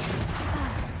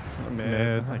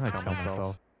 Mid. I killed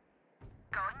myself.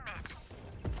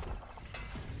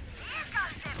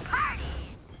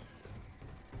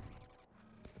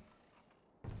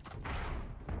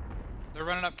 They're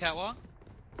running up catwalk.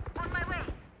 On my way.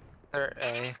 They're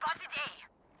Enemy A. spotted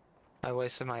A. I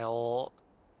wasted my ult.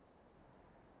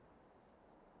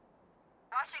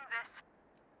 Watching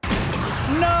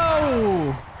this.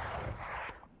 No!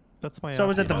 That's my. So I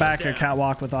was at the back here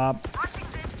catwalk with op.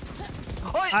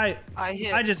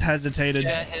 I just hesitated.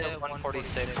 Jet hit at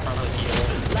 146 from the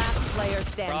heel. Last player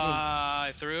standing.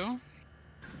 Right through.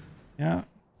 Yeah.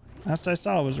 Last I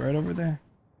saw was right over there.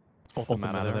 Ult them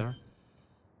out of there.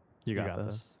 You got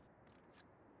this.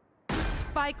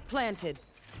 Spike planted.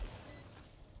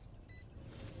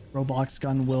 Roblox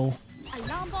gun will.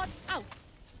 Alarm bot out.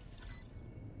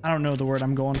 I don't know the word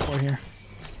I'm going for here.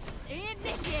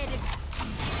 Initiated.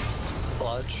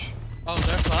 Clutch. Oh,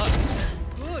 they're fucked.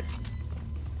 Good.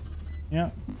 Yeah.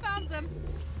 Found them.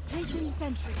 Placing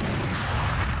sentry.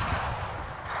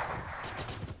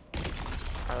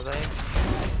 Are they?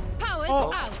 Powers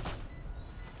Oh. out.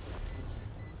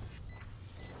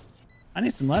 I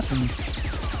need some lessons.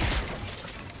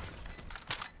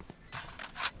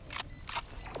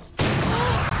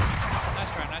 Nice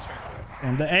try, nice try.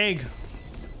 And the egg.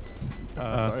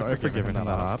 Sorry for giving that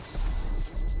up.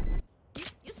 You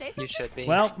say something? You should be.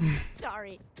 Well,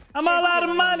 Sorry. I'm all out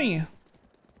of money.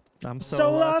 I'm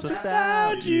so lost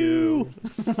without you.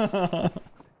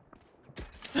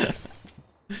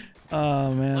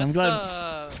 Oh man, I'm Let's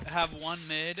glad. have one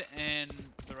mid and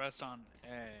the rest on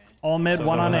A. All mid, So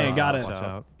one on A. Got it. watch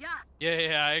out.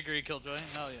 Yeah, I agree, Killjoy.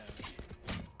 Hell yeah.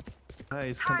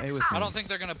 Nice, come A with I me. don't think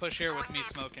they're gonna push here with me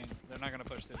smoking. They're not gonna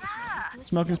push through the smoke.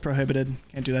 Smoking's prohibited.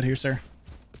 Can't do that here, sir.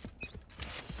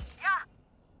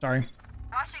 Sorry.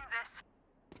 Watching this.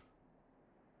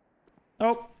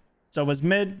 Oh, so was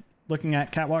mid looking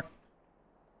at catwalk.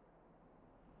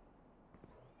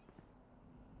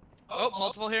 Oh,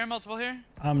 multiple here, multiple here.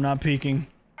 I'm not peeking.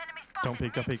 Don't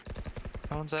peek, don't peek.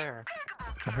 No one's there.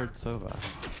 I heard Sova.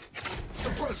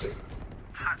 Suppressing.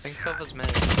 I think Silva's mid.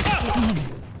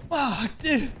 Oh,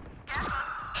 dude.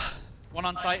 One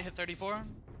on site, hit 34.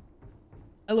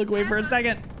 I look away for a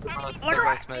second.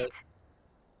 Silva's mid.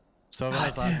 Sova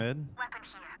has that mid.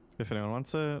 If anyone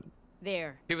wants it.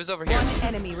 There. He was over here. One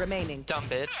enemy remaining. Dumb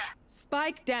bitch.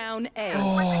 Spike down A.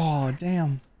 Oh,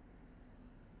 damn.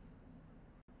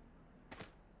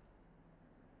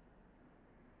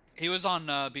 He was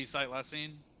on B site last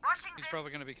scene. He's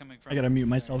probably gonna be coming from. I gotta mute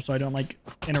myself so I don't like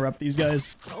interrupt these guys.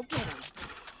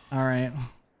 All right.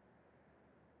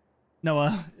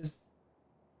 Noah,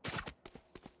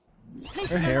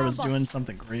 her hair was doing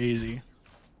something crazy.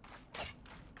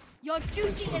 Your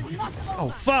duty is not over. Oh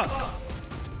fuck!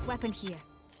 Weapon here.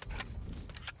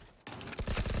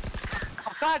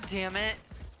 Oh, God damn it.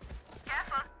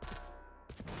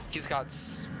 He's got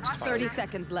 30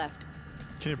 seconds left.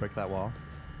 Can you break that wall?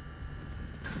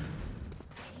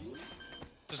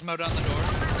 Just mow down the door.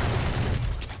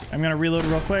 I'm gonna reload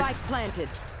real quick. Spike planted.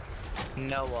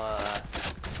 Noah.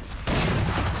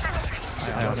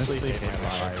 I honestly hate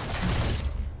my life.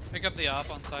 Pick up the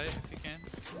op on site if you can.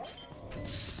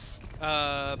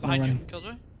 Behind you,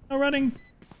 Killjoy. No running.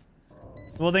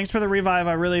 Well, thanks for the revive.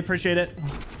 I really appreciate it.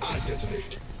 I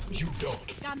detonate. You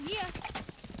don't. I'm here.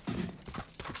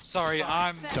 Sorry,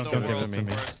 I'm Don't the give it world's to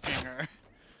me. worst pinger.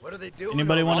 What are they doing?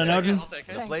 Anybody want an Odin? I'll take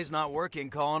it. The play's not working.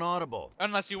 Call an audible.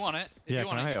 Unless you want it. If Yeah, you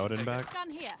can want I it, Odin take back?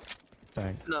 Gun here.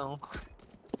 Thanks. No.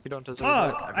 You don't deserve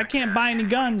Fuck, it. I can't buy any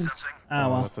guns. Oh,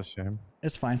 well. That's a shame.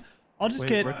 It's fine. I'll just Wait,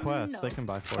 get... request. They can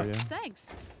buy for you. Thanks.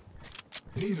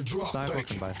 Need a drop. Sniper Thank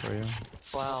can you. buy for you.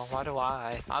 Wow, why do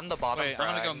I? I'm the bottom Wait, I'm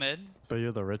gonna go frag. mid. But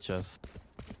you're the richest.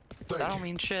 That don't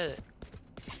mean shit.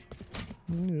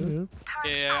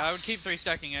 Yeah, I would keep 3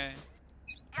 stacking A.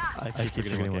 I keep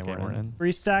forgetting what game we're in.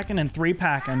 3 stacking and 3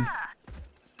 packing.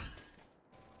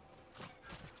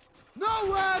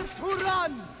 Nowhere to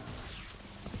run.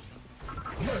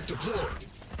 Net deployed.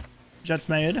 Jets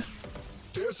made.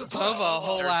 There's a Sova,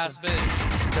 whole ass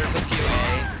bitch. There's a few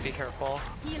A. Be careful.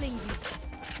 Healing you.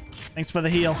 Thanks for the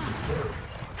heal.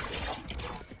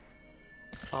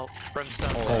 Oh, Brimstone.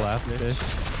 Whole ass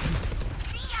bitch.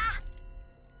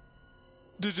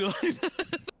 Did you like that?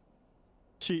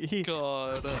 He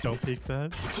God. don't peek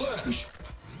that. Flash.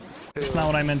 That's not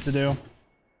what I meant to do.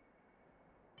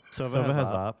 Sova has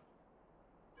op.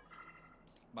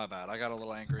 My bad, I got a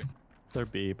little angry. They're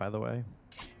B, by the way.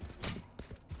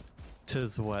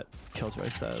 Tis what Killjoy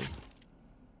says.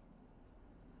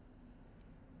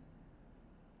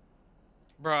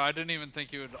 Bro, I didn't even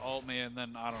think you would ult me, and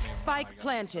then I don't even Spike know I got it the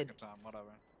planted. second time. Whatever.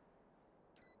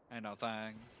 Ain't no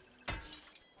thing.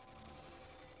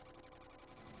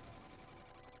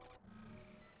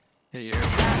 Here.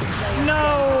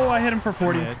 No, I hit him for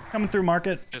 40. Mid. Coming through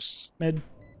market. Just Mid.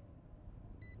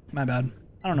 My bad.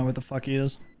 I don't know what the fuck he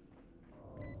is.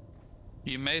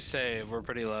 you may save. We're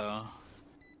pretty low.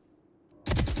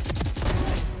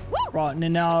 Rotten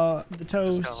and now the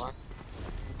toes. Just go on.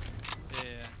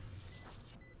 Yeah.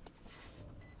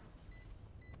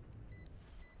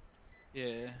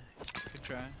 Yeah. Good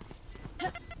try.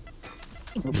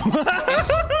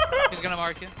 He's gonna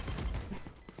mark you.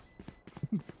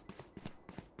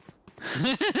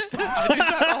 I do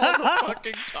that all the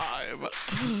fucking time.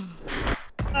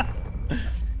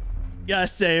 Yeah,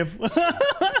 save.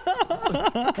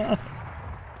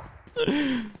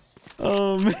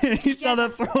 Oh man, he saw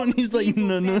that throw and he's like,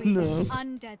 no, no, no.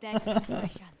 Under their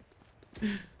transgressions.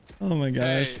 Oh my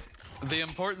gosh. Hey, the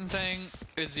important thing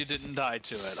is you didn't die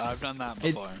to it. I've done that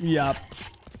before. It's, yep.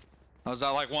 I was at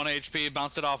like 1 HP,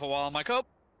 bounced it off a wall. I'm like, oh,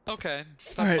 okay.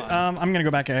 That's All right, fine. I'm gonna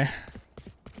go back A.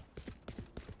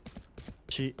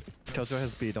 Killjoy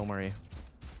has B, don't worry.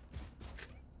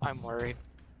 I'm worried.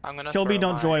 I'm gonna Kill B, throw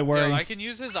don't my- joy, worry. Yo, I can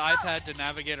use his iPad to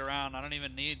navigate around. I don't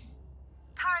even need.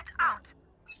 Turret out.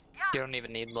 You don't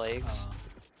even need legs.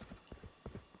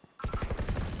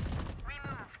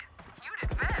 Removed. You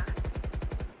did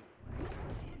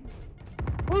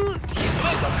well.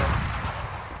 She's up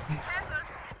there.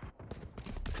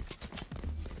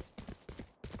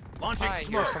 Launching I hear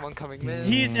smoke. someone coming mid.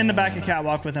 He's in the back of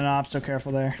catwalk with an op, so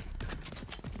careful there.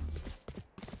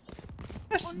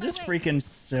 This freaking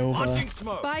Silva. Launching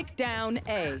smoke. Spike down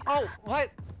A. Oh, what?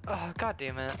 God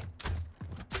damn it.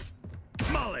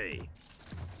 Molly.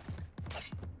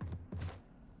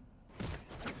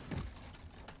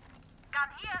 Gun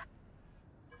here.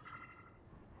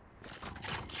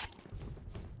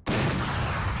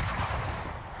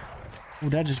 Ooh,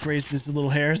 that just grazed his little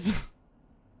hairs.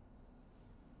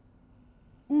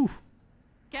 Ooh.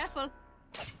 Careful.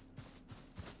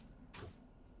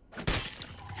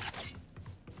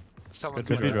 Someone's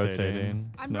Could be gonna-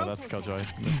 rotating. I'm No, that's rotating.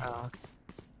 Killjoy. Oh.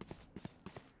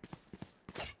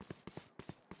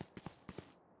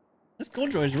 This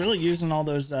Killjoy is really using all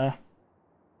those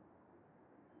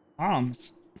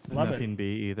bombs. Love it. Nothing B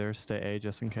either. Stay A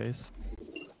just in case.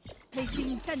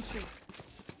 Placing sentry.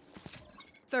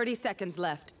 30 seconds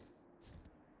left.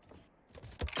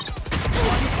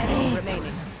 One enemy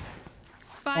remaining.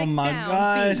 Spike Oh my down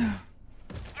god.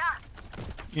 B.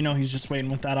 You know he's just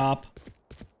waiting with that op.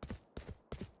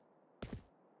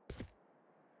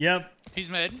 Yep. He's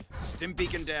mid. Stim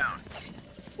beacon down.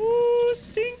 Ooh,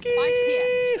 stinky. Spike's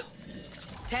here.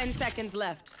 10 seconds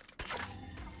left.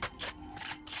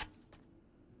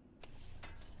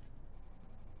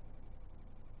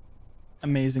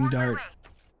 Amazing dart.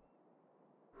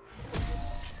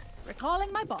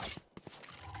 Recalling my bot.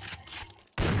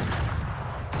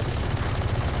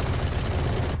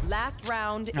 Last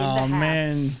round in the Oh half.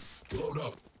 man. Load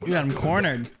up. We're You got not him coming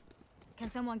cornered. Can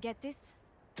someone get this?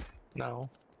 No.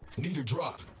 back. Need a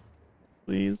drop.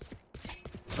 Please.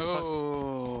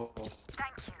 Oh.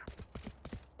 Thank you.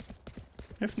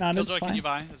 If not, it's Killjoy, can fine. you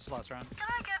buy? This is the last round. Can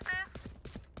I get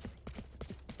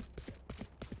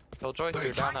this? Killjoy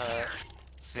threw down a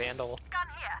vandal. Gun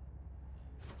here.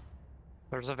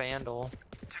 There's a vandal.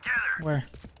 Where?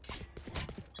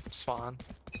 Spawn.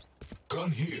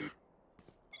 Gun here.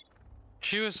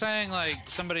 She was saying like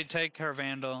somebody take her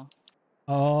vandal.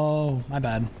 Oh, my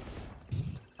bad.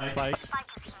 Spike.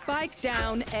 Spike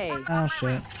down A. Oh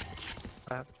shit.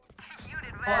 You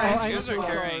guys are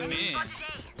carrying me.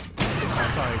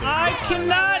 Sorry, dude. I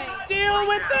cannot deal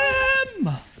with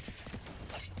them.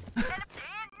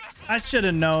 I should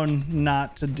have known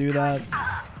not to do that.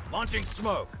 Launching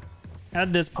smoke.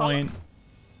 At this point.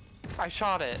 I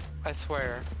shot it. I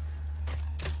swear.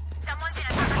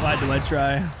 Why do I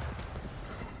try?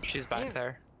 She's back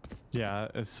there. Yeah,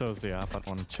 so's the app. I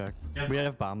want to check. We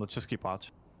have bomb. Let's just keep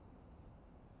watch.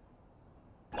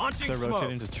 Launching They're smoke.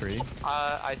 rotating to tree.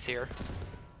 I see her.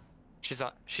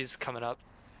 She's coming up.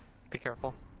 Be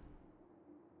careful.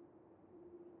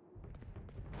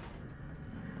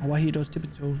 Wahido's tippy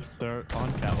toes. They're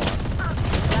on catwalk.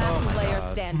 Last player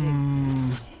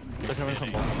standing. They're coming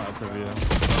from both sides of you.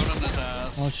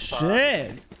 Oh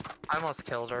shit! I almost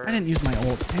killed her. I didn't use my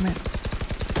ult. Damn it.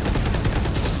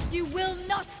 You will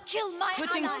not kill my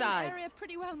Switching ally. sides. Area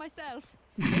pretty well myself.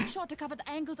 Make sure to cover the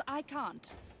angles I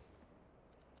can't.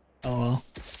 Oh well.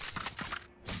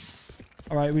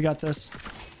 All right, we got this.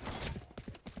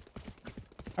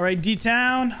 All right,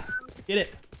 D-Town. Get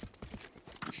it.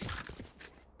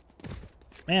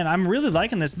 Man, I'm really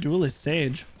liking this duelist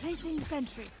Sage. Placing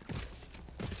sentry.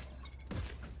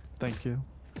 Thank you.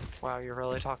 Wow, you're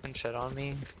really talking shit on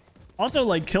me. Also,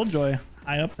 like Killjoy,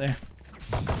 high up there.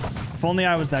 If only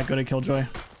I was that good at Killjoy.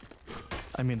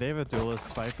 I mean, they have a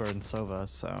duelist Viper and Sova,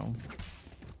 so.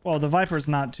 Well, the Viper's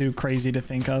not too crazy to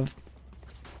think of.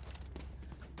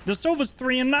 The Sova's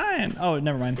 3 and 9. Oh,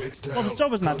 never mind. Well, the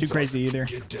Sova's not too crazy either.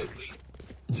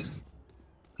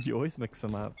 You always mix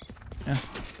them up. Yeah.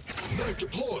 Knife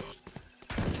deployed.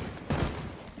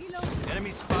 Enemy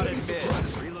spotted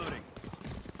mid. Reloading.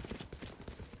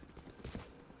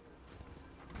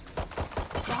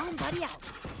 Bomb buddy out.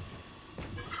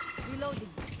 Reloading.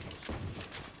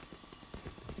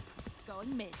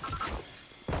 Going mid.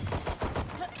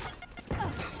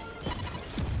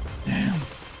 Damn.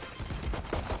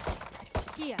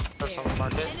 Here. There's someone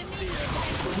marked it.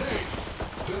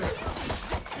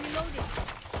 Reloading.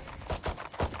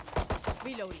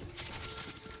 Reloading.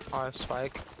 Oh, I have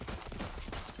spike.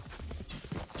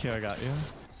 Here, I got you.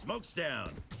 Smoke's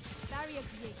down. Barrier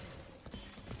created.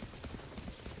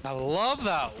 I love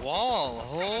that wall.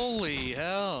 Holy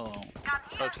hell.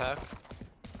 Protect.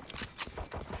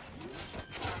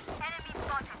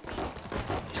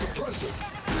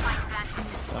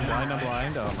 I'm blind, I'm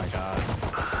blind. Oh my god.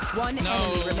 One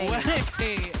No enemy remaining.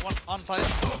 way. One on site.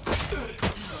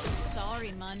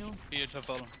 Sorry, Manu.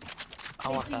 Beautiful. I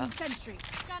want that. Sentry.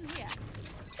 Gun here.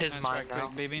 His Nice mine right now.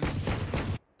 click, baby.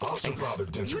 I'll survive a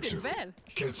dent You or did two. well.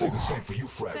 Can't say the same for you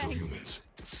fragile Thanks. humans.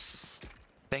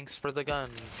 Thanks for the gun,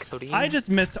 Cody. I just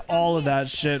missed all of that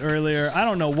shit earlier. I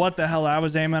don't know what the hell I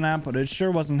was aiming at, but it sure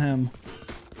wasn't him.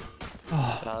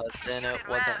 Oh. Then it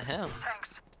wasn't him.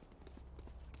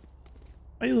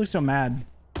 Why you look so mad?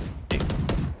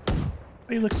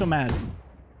 Why you look so mad?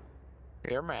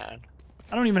 You're mad.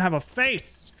 I don't even have a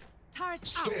face. Turret out.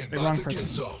 Stand The by wrong to get person.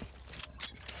 some.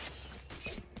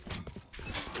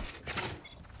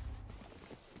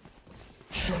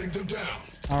 Shutting them down.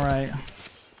 All right.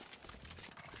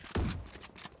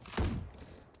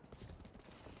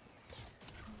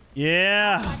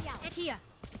 Yeah. Buddy out. Here.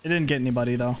 It didn't get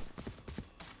anybody though.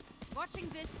 Watching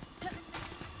this.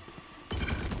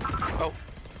 Oh.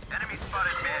 Enemy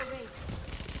spotted mid.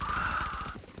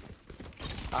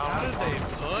 How did they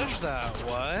push that?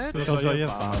 What? Killjoy, you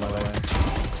have bomb, by the way.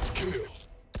 Kill.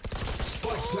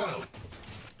 Spikes down.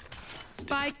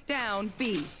 Spike down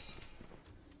B.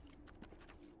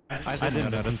 I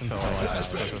didn't notice until I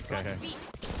said okay.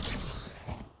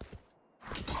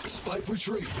 Spike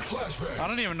retreat. Flashbang. I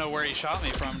don't even know where he shot me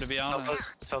from, to be honest.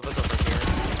 Sova's over here.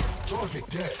 Target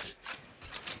dead.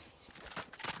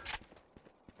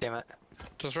 Damn it.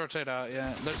 Just rotate out,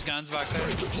 yeah. There's guns back there.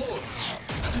 Deployed.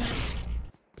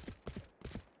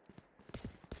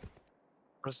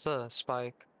 Where's the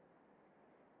spike?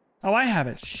 Oh, I have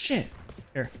it. Shit.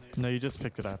 Here. No, you just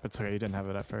picked it up. It's okay. You didn't have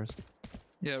it at first.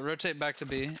 Yeah, rotate back to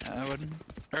B. I wouldn't.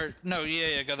 Or, no,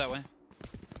 yeah, go that way.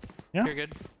 Yeah. You're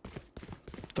good.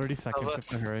 30 seconds. You have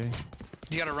to hurry.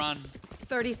 You gotta run.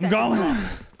 30 I'm seconds. going.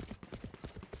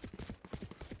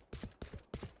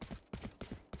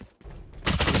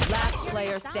 Last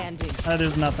player standing.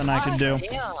 There's nothing I could do.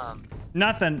 Damn.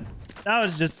 Nothing. That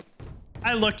was just.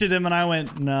 I looked at him and I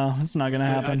went, no, it's not gonna I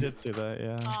happen. did see that,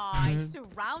 yeah. Aw,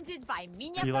 surrounded by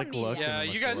Mina You, like, look Yeah,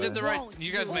 and you look guys did the away. right.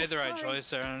 You guys made the right choice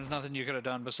there, and there's nothing you could have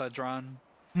done besides run.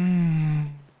 Oh,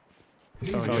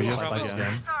 you Probably- spike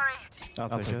again. I'll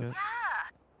take it.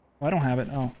 I don't have it.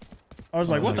 Oh. I was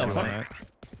like, what the fuck?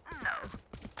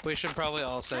 We should probably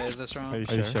all save this round. Are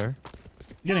you sure?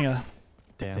 Getting a...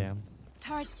 Damn.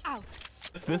 Turret out.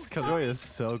 This Killjoy is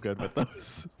so good with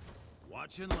those.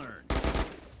 Watch and learn.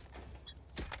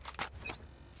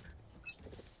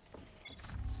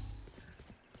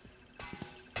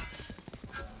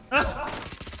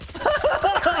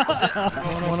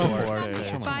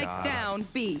 Spike down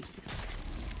B.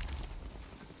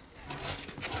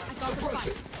 Suppress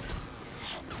it.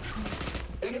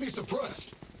 Enemy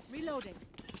suppressed. Reloading.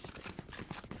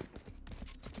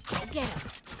 Get him.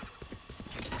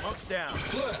 Smoke's down.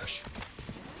 Flash.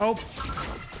 Oh.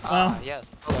 Well. Yeah.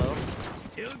 Hello.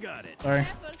 Still got it. Sorry.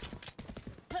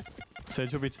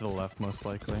 Sage will be to the left, most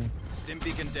likely. Stim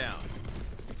beacon down.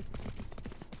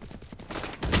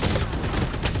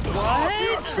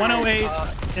 What? 108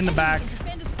 in the back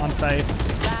on site.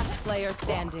 Last player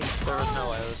standing. There was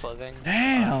no way I was living.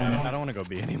 Damn. I don't want to go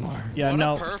B anymore. Yeah, What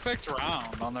no. a perfect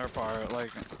round on their part.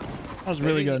 Like, That was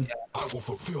really good. I will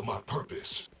fulfill my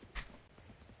purpose.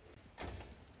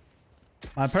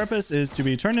 My purpose is to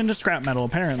be turned into scrap metal,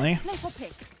 apparently. Play for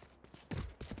picks.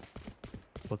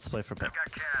 Let's play for picks.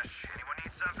 Got cash. Anyone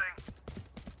need something?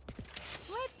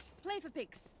 Let's play for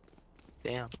picks.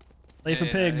 Damn. Play for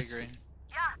yeah, pigs. I agree.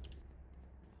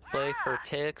 Play for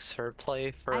picks or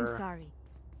play for. I'm sorry.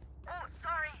 Oh,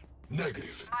 sorry.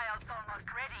 Negative. My ult's almost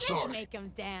ready. Let's Sorry. make them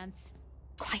dance.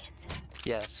 Quiet.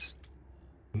 Yes.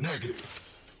 Negative.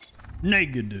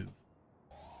 Negative.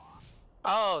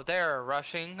 Oh, they're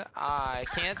rushing. I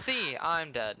can't see.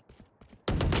 I'm dead.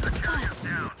 Bro,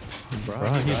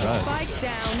 he's right. Spike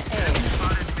down A.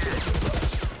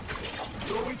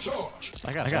 Throwing charge.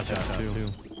 I got that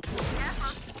too.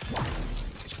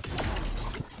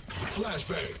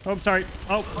 Flashbang. Oh, sorry.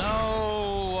 Oh.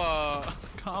 No.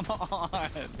 Come on.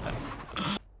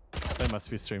 They must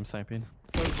be stream sniping.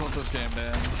 I just want this game,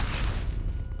 man.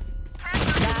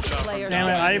 Last player Damn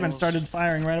it, I standing. even started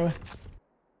firing right away.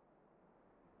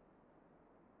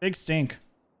 Big stink.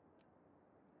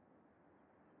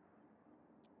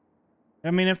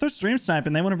 I mean, if they're stream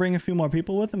sniping, they want to bring a few more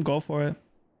people with them, go for it.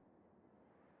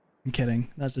 I'm kidding.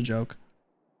 That's a joke.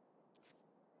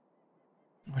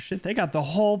 Oh shit, they got the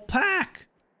whole pack.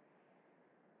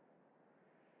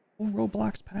 Whole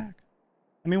Roblox pack.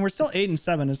 I mean, we're still 8 and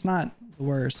 7. It's not the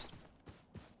worst.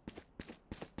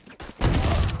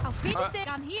 I'll fix it.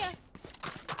 I'm here.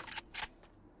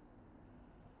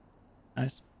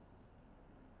 Nice.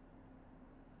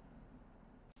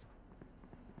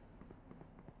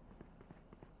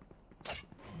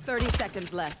 Thirty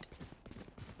seconds left.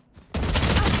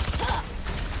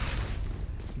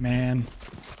 Man.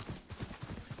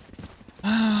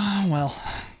 Well.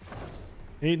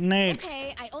 8 and 8.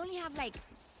 Okay, I only have like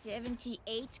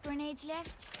 78 grenades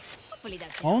left. Hopefully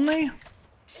that's enough. Only?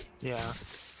 Yeah.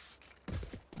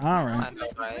 Alright. I know,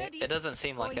 right? It doesn't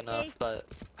seem like enough, but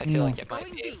I feel like it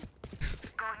might be.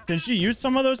 Can she use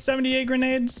some of those 78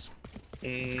 grenades?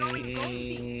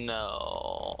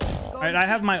 No. Alright, I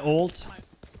have my ult.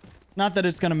 Not that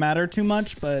it's gonna matter too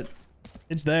much, but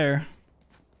it's there.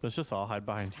 Let's just all hide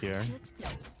behind here.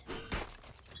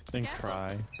 Then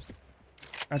cry.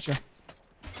 Gotcha.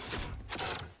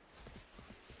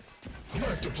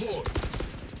 Knife deployed.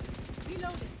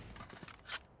 Reloading.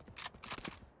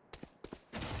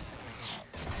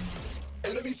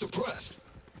 Enemy suppressed.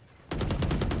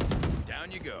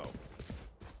 Down you go.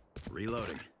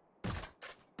 Reloading.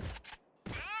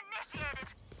 Initiated.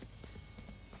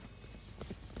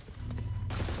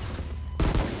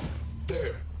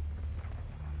 There.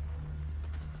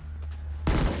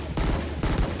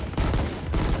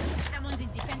 Someone's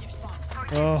in defender spawn.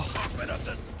 Oh. Open up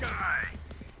the sky.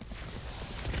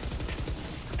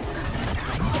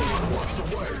 Walks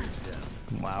away.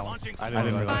 Wow. I Spike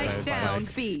didn't realize I Spike was down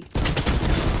like, B.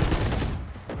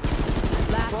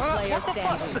 Last player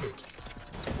standing.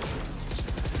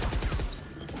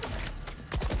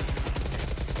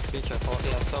 Be careful.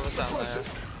 Yeah, Silva's down there.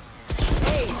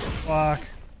 Fuck.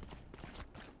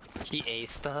 He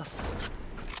aced us.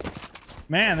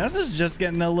 Man, this is just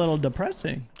getting a little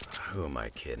depressing. Who am I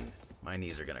kidding? My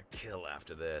knees are gonna kill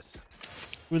after this.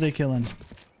 Who are they killing?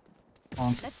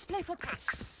 Bonk. Let's play for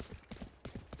picks.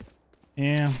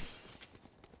 Yeah.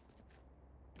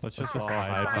 let's just all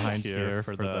hide behind here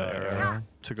for the arrow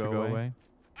to go away.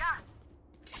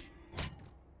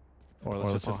 Or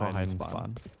let's just all hide and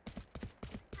spawn.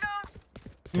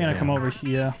 I'm gonna come over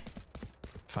here.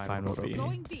 Fine, we'll be.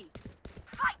 Going B.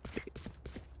 Fight.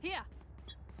 Here.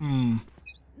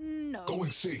 No.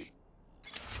 Going C.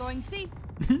 Going C.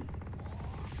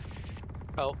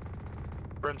 Oh.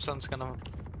 Brimstone's gonna...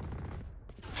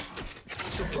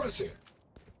 Suppressing.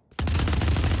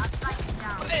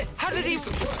 How did he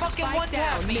fucking Spike one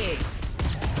tap down me? mid.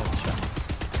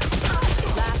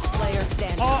 Last player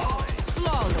standing. Oh.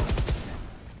 Flawless.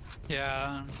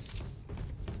 Yeah.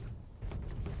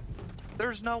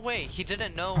 There's no way. He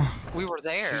didn't know we were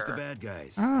there. Shoot the bad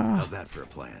guys. Ah. How's that for a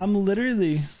plan? I'm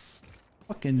literally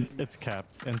fucking. It's cap.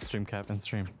 In stream cap. In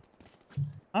stream.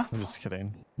 Huh? I'm just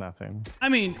kidding. Nothing. I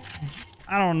mean,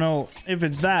 I don't know if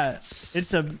it's that.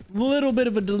 It's a little bit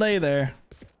of a delay there.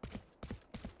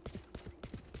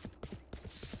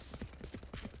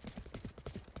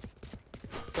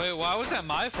 Wait, why was that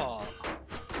my fault?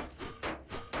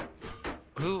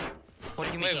 Who? What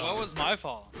do you mean? Wait, what was my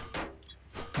fault?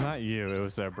 Not you. It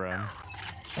was their Brim.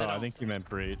 Oh, I think you meant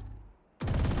Breed.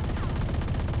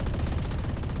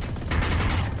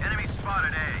 Enemy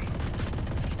spotted A.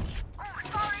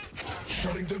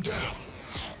 Shutting them down.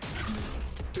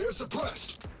 They're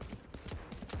suppressed.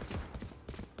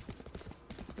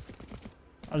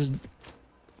 I'll just.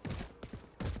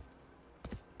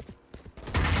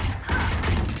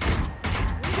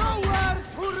 Nowhere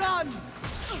to run!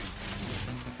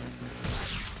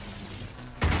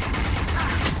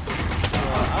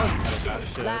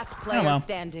 Last player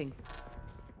standing.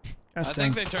 I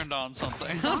think they turned on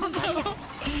something.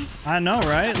 I know,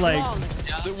 right? Like,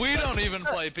 we don't even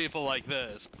play people like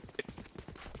this.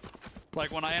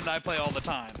 Like when I play all the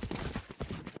time.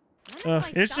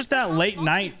 it's just that late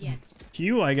night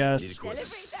queue, I guess.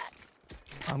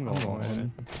 I'm going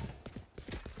in.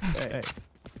 Hey.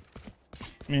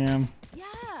 Yeah. Yeah.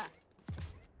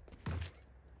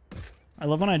 I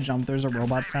love when I jump. There's a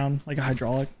robot sound, like a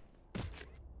hydraulic.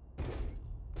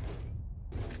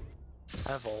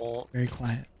 I have ult. Very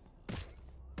quiet.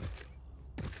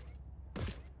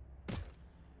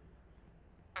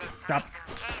 Stop.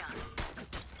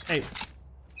 Hey.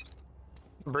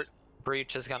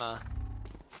 Breach is gonna...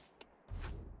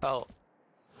 Oh.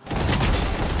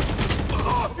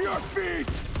 Off your feet!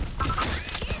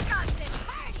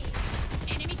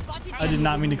 I did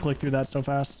not mean to click through that so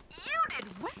fast. You did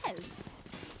well.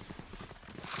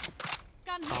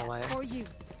 Gun here wait. for you.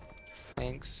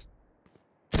 Thanks.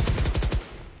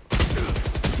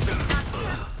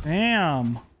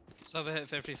 Damn. Sova hit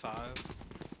 55.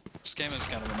 This game is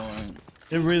kind of annoying.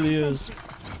 It really is.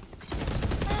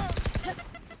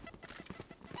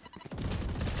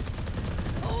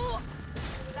 Oh,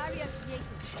 barrier created.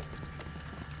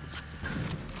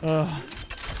 Ugh.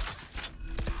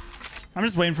 I'm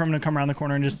just waiting for him to come around the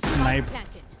corner and just snipe.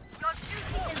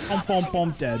 Boom, boom,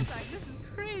 boom, dead. This is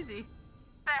crazy.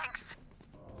 Thanks.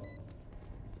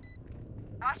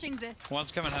 Watching this.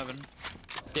 One's coming heaven.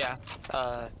 Yeah.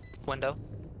 Window.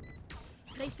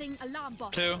 Placing alarm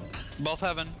bot. Two. Both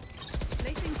heaven.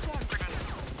 Placing swarm grenade.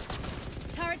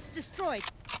 Turrets destroyed.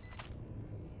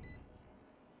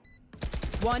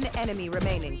 One enemy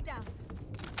remaining. 3 down.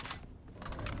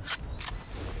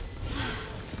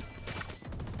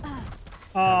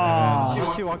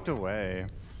 Oh. She walked away.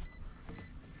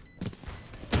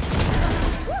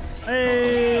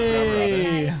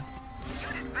 Hey.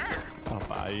 I'll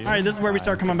buy you. All right, this is where we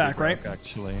start coming back, right?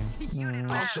 Actually.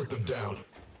 I'll shut them down.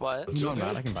 What? No, I'm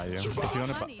not. I can buy you. If you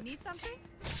want to buy. Need something?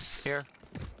 Here.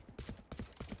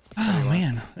 Oh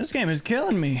man, this game is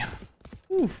killing me.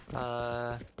 Oof.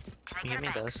 Give me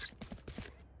this.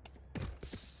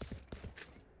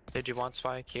 Did you want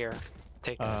Spike? Here.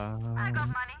 Take it. I got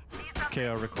money.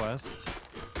 KO request.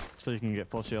 So you can get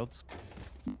full shields.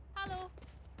 Hello.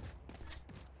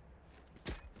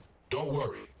 Don't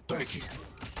worry. Thank you.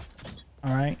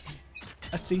 All right.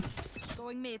 I see.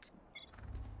 Going mid.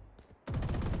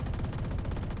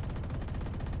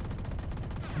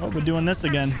 Oh, we're doing this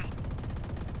again.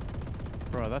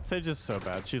 Bro, that stage is so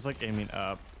bad. She's like aiming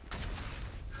up.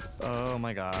 Oh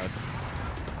my god.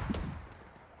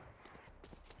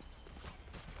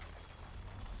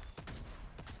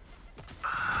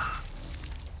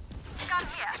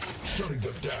 Shutting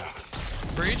them down.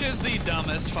 Breach is the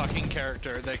dumbest fucking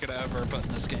character they could ever put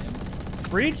in this game.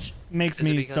 Breach makes Is it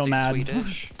me because so he's mad.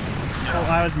 Swedish? Oh,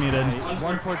 I was muted.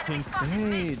 114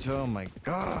 Sage. Oh my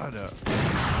god.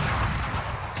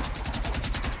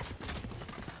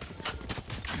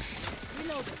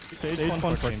 Sage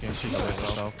 114. She's by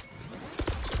herself.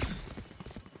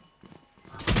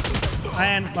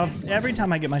 And every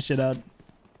time I get my shit out.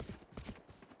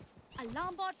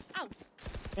 Alarm bot out.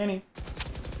 Annie.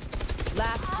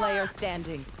 Last player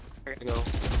standing. Here you go.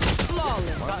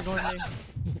 Flawless.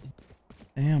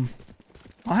 Damn.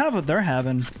 I'll have what they're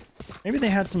having. Maybe they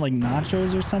had some like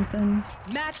nachos or something.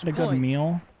 Match Had a good point.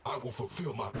 meal. I will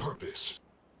fulfill my purpose.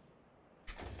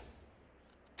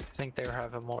 I think they were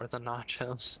having more than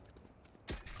nachos.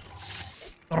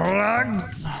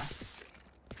 Drugs.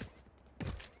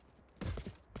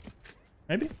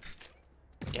 Maybe.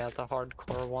 Yeah, the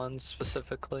hardcore ones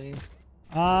specifically.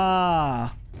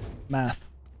 Ah, math.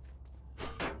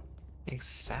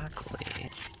 Exactly.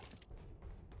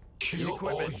 Kill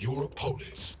all your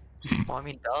opponents. Well, I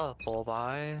mean, duh,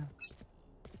 bullby.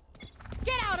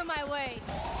 Get out of my way!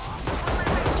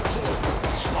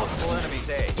 Multiple enemies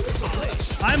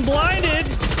A. I'm blinded.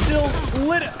 Still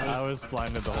lit. I was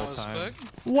blinded the whole time.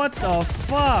 What the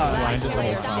fuck? Blinded the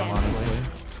whole time, honestly.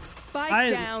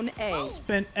 Spike down A.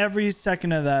 Spent every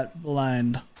second of that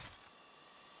blind.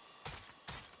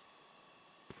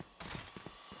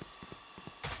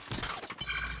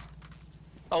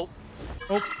 Oh.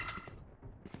 Oh.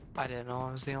 I didn't know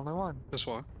I was the only one. This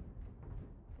one.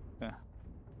 Yeah.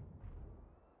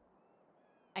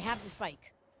 I have the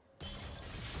spike.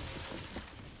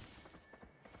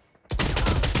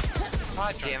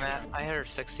 God damn it. I hit her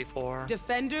 64.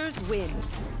 Defenders win.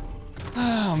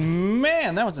 Oh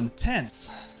man, that was intense.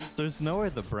 There's no way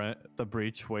the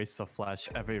breach wastes a flash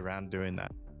every round doing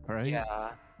that, right?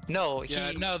 Yeah. No,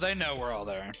 Yeah, no, they know we're all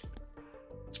there.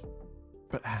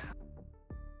 But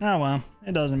Oh well,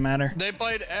 it doesn't matter. They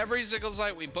played every single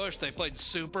site we pushed. They played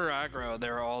super aggro. They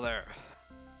were all there.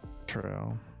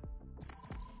 true.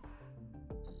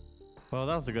 Well,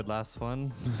 that was a good last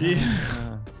one.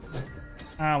 Yeah.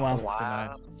 Ah well.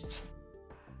 Last.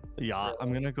 Yeah,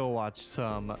 I'm gonna go watch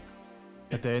some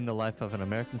A Day in the Life of an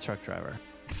American Truck Driver.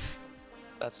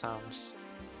 That sounds.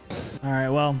 All right.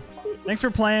 Well, thanks for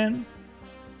playing.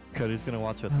 Cody's gonna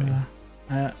watch with me.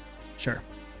 Sure.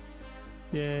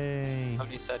 Yay.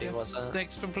 Cody said he wasn't.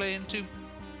 Thanks for playing too.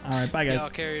 All right. Bye, guys. Y'all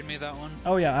carried me that one.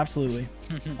 Oh yeah, absolutely.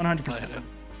 100%.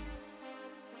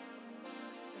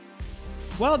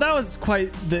 Well, that was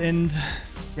quite the end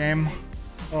game.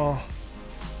 Oh.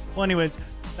 Well, anyways,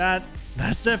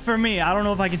 that's it for me. I don't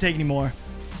know if I can take any more,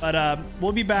 but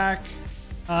we'll be back.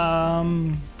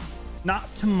 Not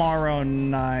tomorrow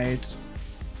night.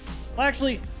 Well,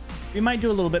 actually, we might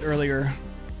do a little bit earlier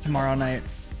tomorrow night,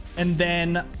 and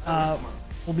then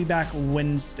we'll be back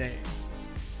Wednesday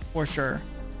for sure.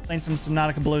 Playing some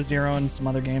Subnautica Below Zero and some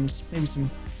other games, maybe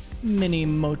some mini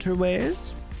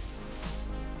motorways.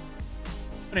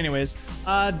 But anyways,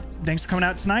 thanks for coming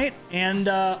out tonight, and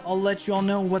I'll let you all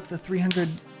know what the 300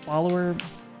 follower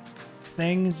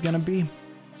thing is gonna be.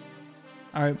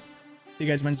 All right, see you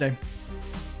guys Wednesday.